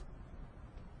proof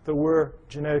that we're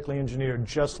genetically engineered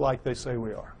just like they say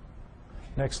we are.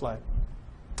 Next slide.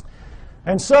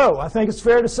 And so, I think it's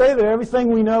fair to say that everything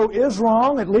we know is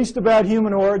wrong, at least about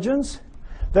human origins,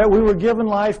 that we were given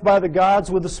life by the gods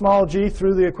with a small g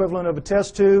through the equivalent of a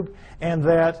test tube, and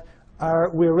that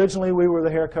we were the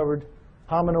hair-covered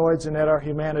hominoids, and that our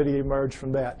humanity emerged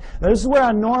from that. Now, this is where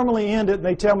I normally end it, and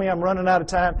they tell me I'm running out of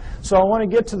time, so I want to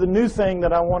get to the new thing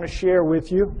that I want to share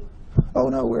with you. Oh,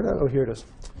 no, oh, here it is.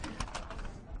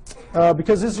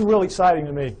 Because this is really exciting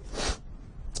to me.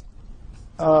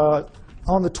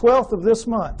 On the 12th of this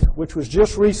month, which was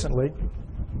just recently,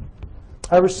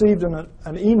 I received an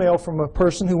email from a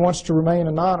person who wants to remain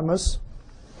anonymous.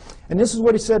 And this is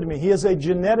what he said to me. He is a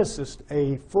geneticist,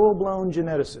 a full-blown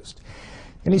geneticist.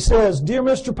 And he says, "Dear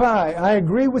Mr. Pye, I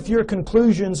agree with your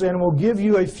conclusions and will give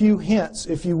you a few hints,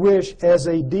 if you wish, as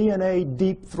a DNA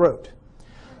deep throat.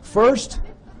 First,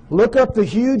 look up the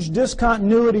huge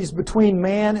discontinuities between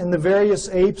man and the various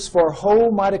apes for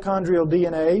whole mitochondrial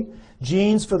DNA,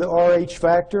 genes for the Rh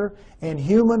factor, and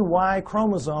human Y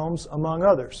chromosomes, among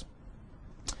others.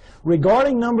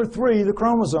 Regarding number 3, the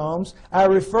chromosomes, I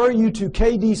refer you to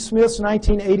K.D. Smith's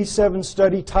 1987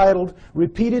 study titled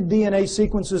Repeated DNA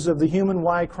Sequences of the Human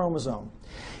Y Chromosome.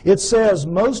 It says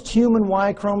most human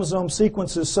Y chromosome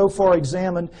sequences so far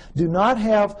examined do not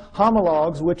have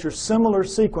homologs, which are similar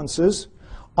sequences,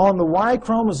 on the Y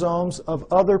chromosomes of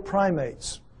other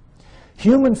primates.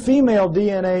 Human female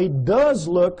DNA does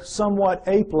look somewhat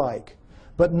ape-like,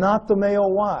 but not the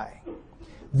male Y.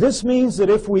 This means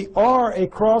that if we are a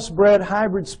crossbred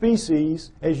hybrid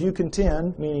species, as you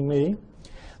contend, meaning me,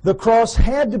 the cross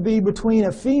had to be between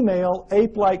a female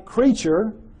ape-like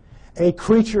creature, a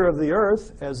creature of the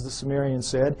earth, as the Sumerians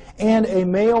said, and a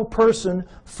male person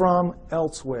from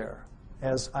elsewhere,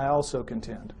 as I also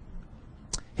contend.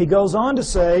 He goes on to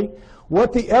say,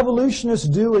 what the evolutionists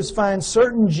do is find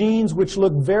certain genes which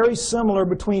look very similar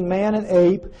between man and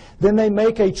ape, then they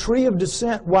make a tree of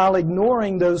descent while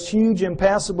ignoring those huge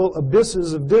impassable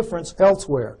abysses of difference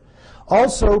elsewhere.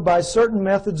 Also, by certain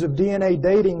methods of DNA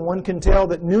dating, one can tell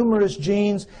that numerous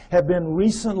genes have been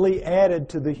recently added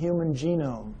to the human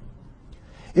genome.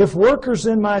 If workers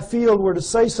in my field were to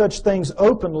say such things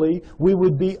openly, we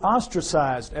would be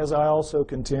ostracized, as I also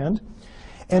contend,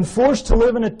 and forced to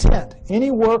live in a tent. Any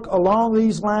work along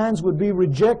these lines would be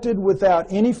rejected without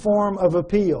any form of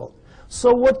appeal.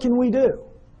 So what can we do?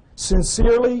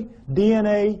 Sincerely,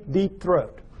 DNA Deep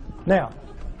Throat. Now,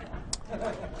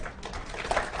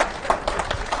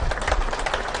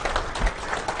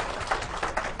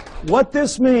 what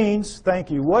this means, thank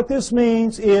you, what this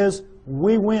means is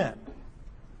we win.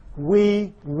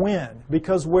 We win.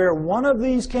 Because where one of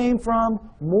these came from,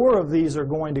 more of these are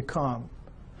going to come.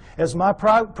 As my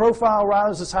profile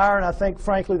rises higher, and I think,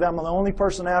 frankly, that I'm the only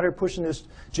person out here pushing this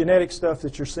genetic stuff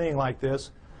that you're seeing like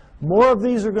this, more of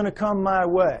these are going to come my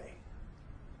way.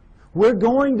 We're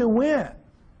going to win.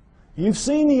 You've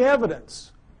seen the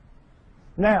evidence.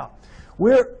 Now,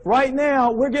 right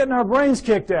now, we're getting our brains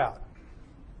kicked out.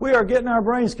 We are getting our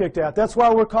brains kicked out. That's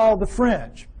why we're called the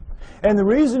fringe. And the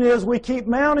reason is we keep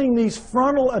mounting these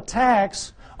frontal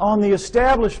attacks on the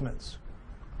establishments.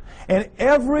 And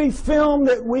every film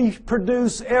that we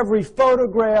produce, every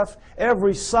photograph,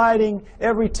 every sighting,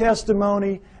 every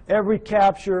testimony, every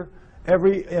capture,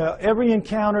 every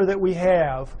encounter that we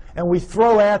have, and we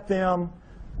throw at them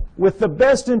with the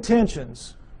best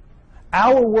intentions.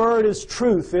 Our word is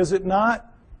truth, is it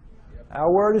not?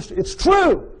 Our word is, it's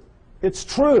true. It's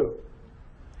true.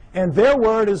 And their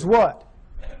word is what?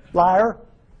 Liar.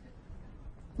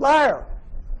 Liar.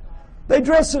 They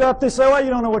dress it up. They say, well, you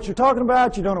don't know what you're talking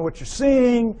about. You don't know what you're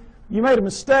seeing. You made a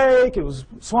mistake. It was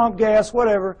swamp gas,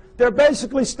 whatever. They're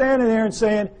basically standing there and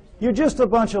saying, you're just a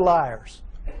bunch of liars.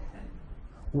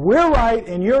 We're right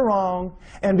and you're wrong.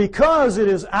 And because it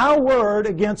is our word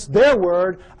against their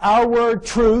word, our word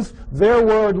truth, their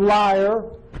word liar,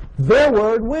 their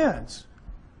word wins.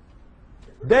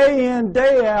 Day in,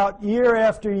 day out, year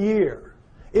after year.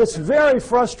 It's very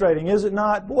frustrating, is it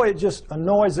not? Boy, it just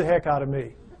annoys the heck out of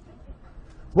me.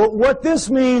 But what this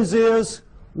means is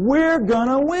we're going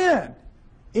to win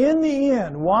in the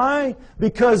end. Why?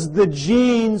 Because the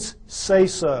genes say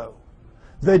so.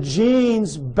 The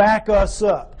genes back us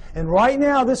up. And right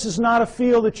now, this is not a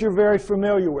field that you're very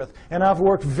familiar with. And I've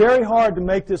worked very hard to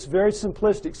make this very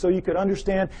simplistic so you could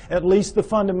understand at least the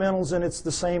fundamentals, and it's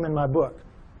the same in my book.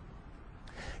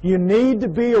 You need to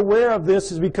be aware of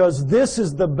this is because this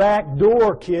is the back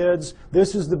door, kids.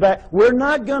 This is the back. We're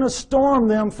not going to storm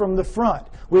them from the front.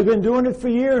 We've been doing it for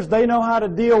years. They know how to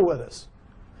deal with us.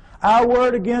 Our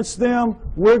word against them,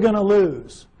 we're going to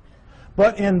lose.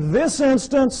 But in this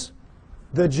instance,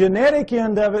 the genetic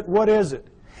end of it, what is it?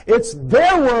 It's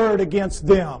their word against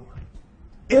them.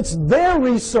 It's their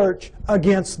research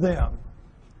against them.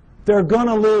 They're going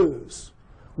to lose.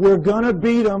 We're going to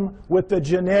beat them with the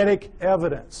genetic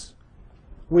evidence.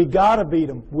 We got to beat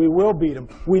them. We will beat them.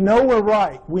 We know we're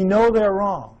right. We know they're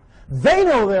wrong. They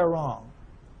know they're wrong.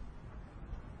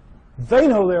 They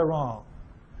know they're wrong.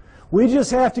 We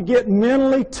just have to get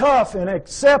mentally tough and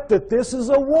accept that this is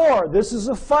a war. This is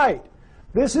a fight.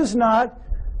 This is not,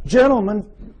 gentlemen,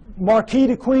 Marquis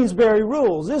de Queensberry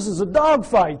rules. This is a dog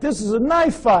fight. This is a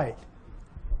knife fight.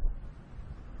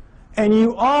 And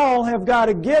you all have got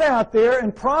to get out there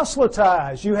and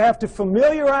proselytize. You have to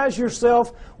familiarize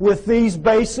yourself with these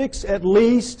basics at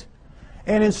least.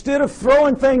 And instead of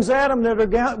throwing things at them that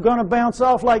are going to bounce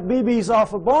off like BBs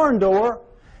off a barn door,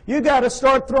 you got to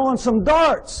start throwing some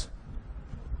darts.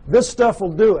 This stuff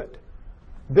will do it.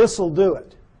 This will do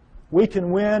it. We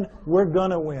can win. We're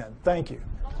going to win. Thank you.